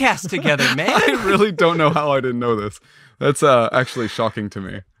podcast together, man. I really don't know how I didn't know this. That's actually shocking to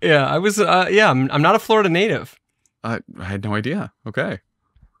me. Yeah, I was. I'm not a Florida native. I had no idea. Okay.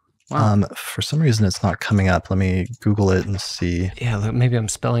 Wow. For some reason, it's not coming up. Let me Google it and see. Yeah, look, maybe I'm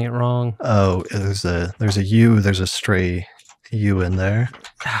spelling it wrong. Oh, there's a U. There's a stray U in there.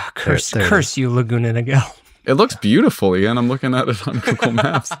 Curse you, Laguna Niguel. It looks beautiful, Ian. I'm looking at it on Google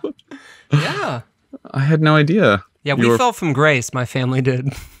Maps. Yeah. I had no idea. Yeah, we fell from grace. My family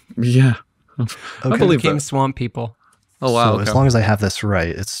did. Yeah. I believe became swamp people. Oh, wow. So as long as I have this right,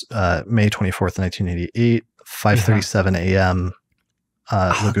 it's May 24th, 1988, 5:37 a.m.,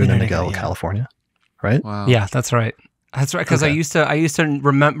 Laguna Niguel, California. Right? Wow. Yeah, that's right. That's right. Because I used to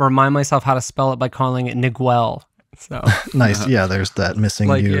remind myself how to spell it by calling it Niguel. So nice. Yeah, there's that missing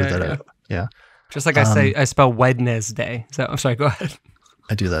U. Yeah. Just like I spell Wednesday. So I'm sorry. Go ahead.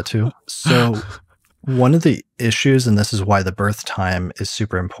 I do that too. So one of the issues, and this is why the birth time is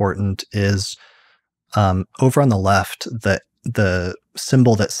super important, is over on the left, the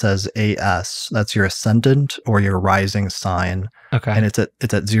symbol that says AS, that's your ascendant or your rising sign. Okay. And it's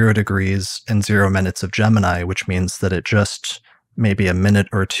at 0 degrees and 0 minutes of Gemini, which means that it just maybe a minute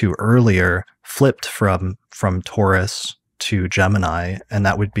or two earlier flipped from Taurus to Gemini. And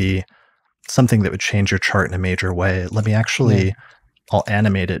that would be something that would change your chart in a major way. Let me actually, I'll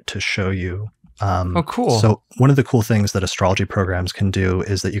animate it to show you. Oh, cool. So one of the cool things that astrology programs can do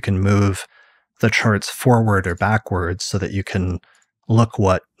is that you can move the charts forward or backwards so that you can look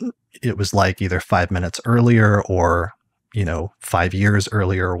what it was like either 5 minutes earlier or, 5 years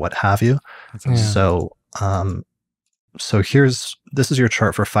earlier or what have you. So, this is your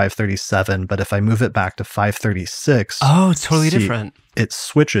chart for 537, but if I move it back to 536. Oh, it's totally different. It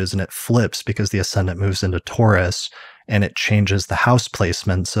switches and it flips because the ascendant moves into Taurus and it changes the house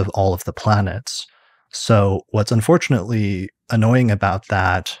placements of all of the planets. So what's unfortunately annoying about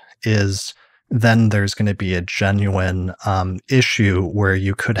that is then there's going to be a genuine issue where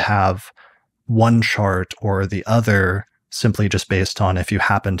you could have one chart or the other simply just based on if you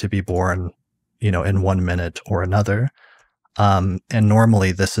happen to be born, in 1 minute or another. And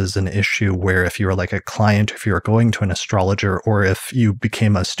normally this is an issue where if you were like a client, if you were going to an astrologer, or if you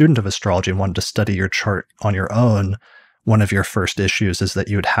became a student of astrology and wanted to study your chart on your own, one of your first issues is that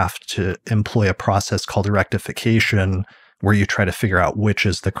you would have to employ a process called rectification, where you try to figure out which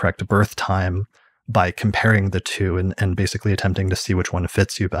is the correct birth time by comparing the two and basically attempting to see which one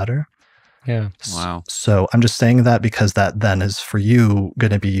fits you better. Yeah. Wow. So I'm just saying that because that then is for you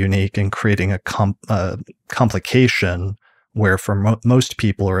going to be unique in creating a complication where for most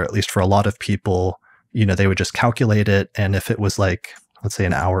people, or at least for a lot of people, they would just calculate it. And if it was like, let's say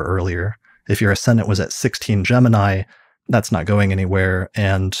an hour earlier, if your ascendant was at 16 Gemini, that's not going anywhere.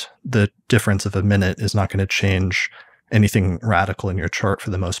 And the difference of a minute is not going to change anything radical in your chart for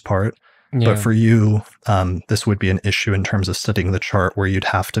the most part. Yeah. But for you, this would be an issue in terms of studying the chart where you'd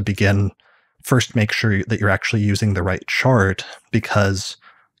have to begin first, make sure that you're actually using the right chart, because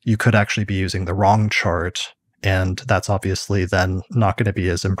you could actually be using the wrong chart. And that's obviously then not going to be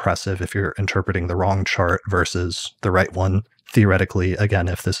as impressive if you're interpreting the wrong chart versus the right one, theoretically, again,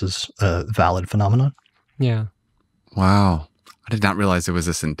 if this is a valid phenomenon. Yeah. Wow. I did not realize it was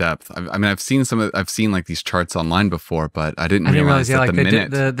this in depth. I mean, I've seen like these charts online before, but I didn't realize that like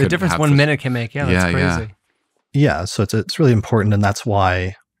the difference 1 minute can make. Yeah, that's crazy. Yeah. So it's really important. And that's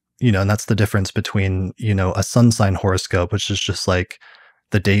why, and that's the difference between, a sun sign horoscope, which is just like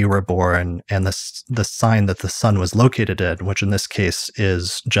the day you were born, and the sign that the sun was located in, which in this case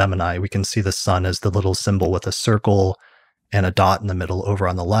is Gemini. We can see the sun as the little symbol with a circle and a dot in the middle over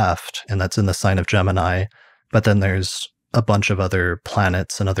on the left, and that's in the sign of Gemini. But then there's a bunch of other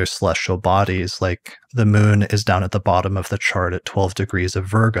planets and other celestial bodies, like the moon is down at the bottom of the chart at 12 degrees of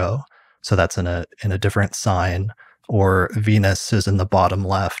Virgo. So that's in a different sign. Or Venus is in the bottom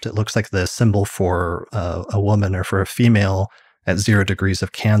left. It looks like the symbol for a woman or for a female at 0 degrees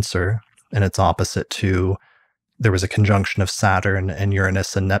of Cancer. And it's opposite to, there was a conjunction of Saturn and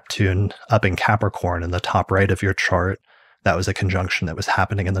Uranus and Neptune up in Capricorn in the top right of your chart. That was a conjunction that was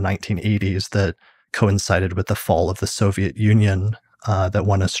happening in the 1980s that coincided with the fall of the Soviet Union, that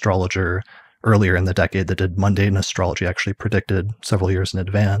one astrologer earlier in the decade that did mundane astrology actually predicted several years in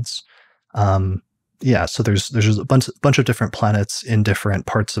advance. So there's a bunch of different planets in different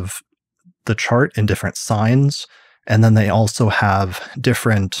parts of the chart in different signs, and then they also have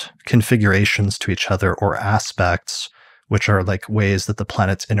different configurations to each other or aspects, which are like ways that the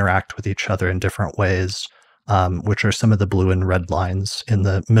planets interact with each other in different ways, which are some of the blue and red lines in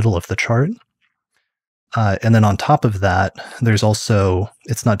the middle of the chart. And then on top of that, there's also,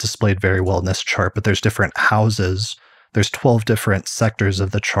 it's not displayed very well in this chart, but there's different houses. There's 12 different sectors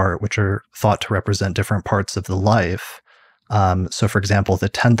of the chart, which are thought to represent different parts of the life. So for example, the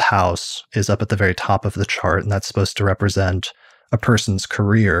 10th house is up at the very top of the chart, and that's supposed to represent a person's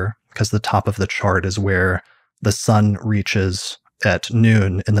career, because the top of the chart is where the sun reaches at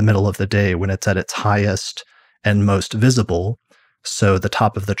noon in the middle of the day when it's at its highest and most visible. So the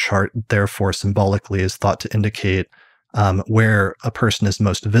top of the chart, therefore, symbolically is thought to indicate where a person is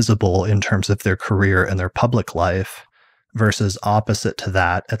most visible in terms of their career and their public life, versus opposite to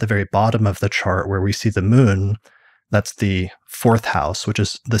that, at the very bottom of the chart where we see the moon, that's the 4th house, which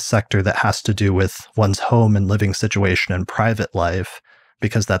is the sector that has to do with one's home and living situation and private life,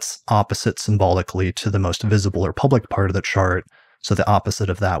 because that's opposite symbolically to the most visible or public part of the chart. So the opposite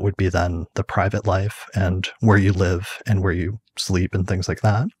of that would be then the private life and where you live and where you sleep and things like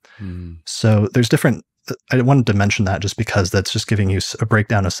that. So there's different, I wanted to mention that just because that's just giving you a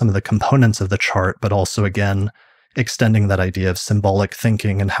breakdown of some of the components of the chart, but also again, extending that idea of symbolic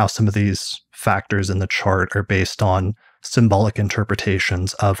thinking and how some of these factors in the chart are based on symbolic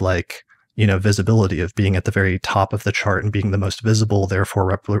interpretations of visibility, of being at the very top of the chart and being the most visible,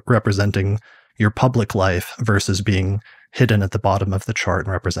 therefore representing your public life, versus being hidden at the bottom of the chart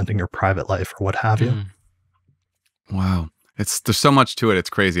and representing your private life or what have you. Wow. There's so much to it. It's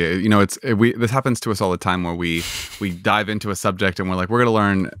crazy. This happens to us all the time where we dive into a subject and we're like, we're going to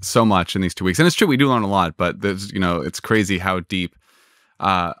learn so much in these 2 weeks. And it's true, we do learn a lot, but it's crazy how deep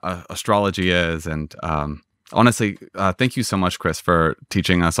astrology is. And honestly, thank you so much, Chris, for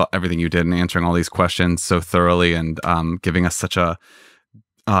teaching us everything you did and answering all these questions so thoroughly, and giving us such a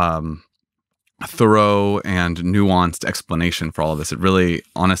thorough and nuanced explanation for all of this. It really,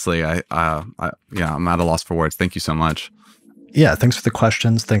 honestly, I'm at a loss for words. Thank you so much. Yeah, thanks for the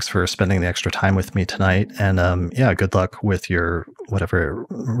questions. Thanks for spending the extra time with me tonight. And yeah, good luck with your whatever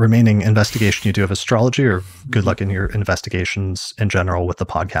remaining investigation you do of astrology, or good luck in your investigations in general with the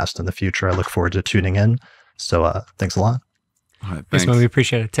podcast in the future. I look forward to tuning in. So thanks a lot. All right, Thanks, man. We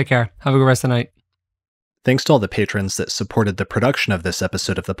appreciate it. Take care. Have a good rest of the night. Thanks to all the patrons that supported the production of this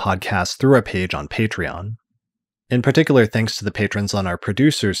episode of the podcast through our page on Patreon. In particular, thanks to the patrons on our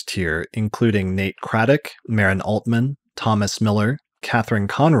producers tier, including Nate Craddock, Marin Altman, Thomas Miller, Catherine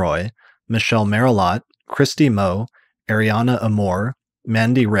Conroy, Michelle Marilot, Christy Moe, Ariana Amor,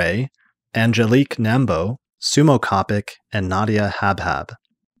 Mandy Ray, Angelique Nambo, Sumo Kopic, and Nadia Habhab.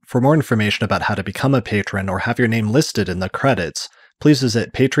 For more information about how to become a patron or have your name listed in the credits, please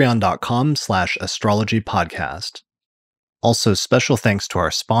visit patreon.com/astrologypodcast. Also, special thanks to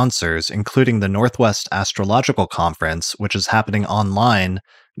our sponsors, including the Northwest Astrological Conference, which is happening online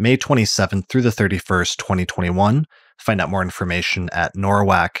May 27th through the 31st, 2021. Find out more information at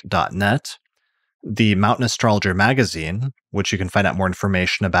norwac.net. The Mountain Astrologer magazine, which you can find out more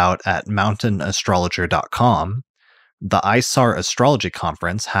information about at mountainastrologer.com. The ISAR Astrology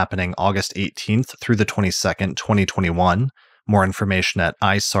Conference, happening August 18th through the 22nd, 2021. More information at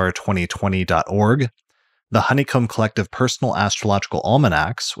isar2020.org. The Honeycomb Collective Personal Astrological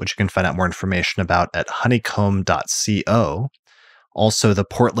Almanacs, which you can find out more information about at honeycomb.co. Also, the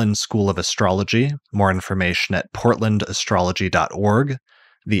Portland School of Astrology, more information at portlandastrology.org.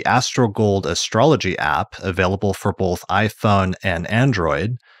 The AstroGold Astrology app, available for both iPhone and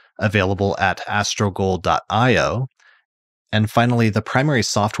Android, available at astrogold.io. And finally, the primary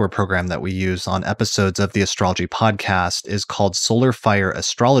software program that we use on episodes of the Astrology podcast is called SolarFire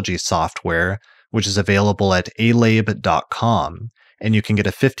Astrology Software, which is available at alabe.com, and you can get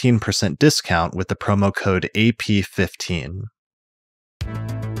a 15% discount with the promo code AP15.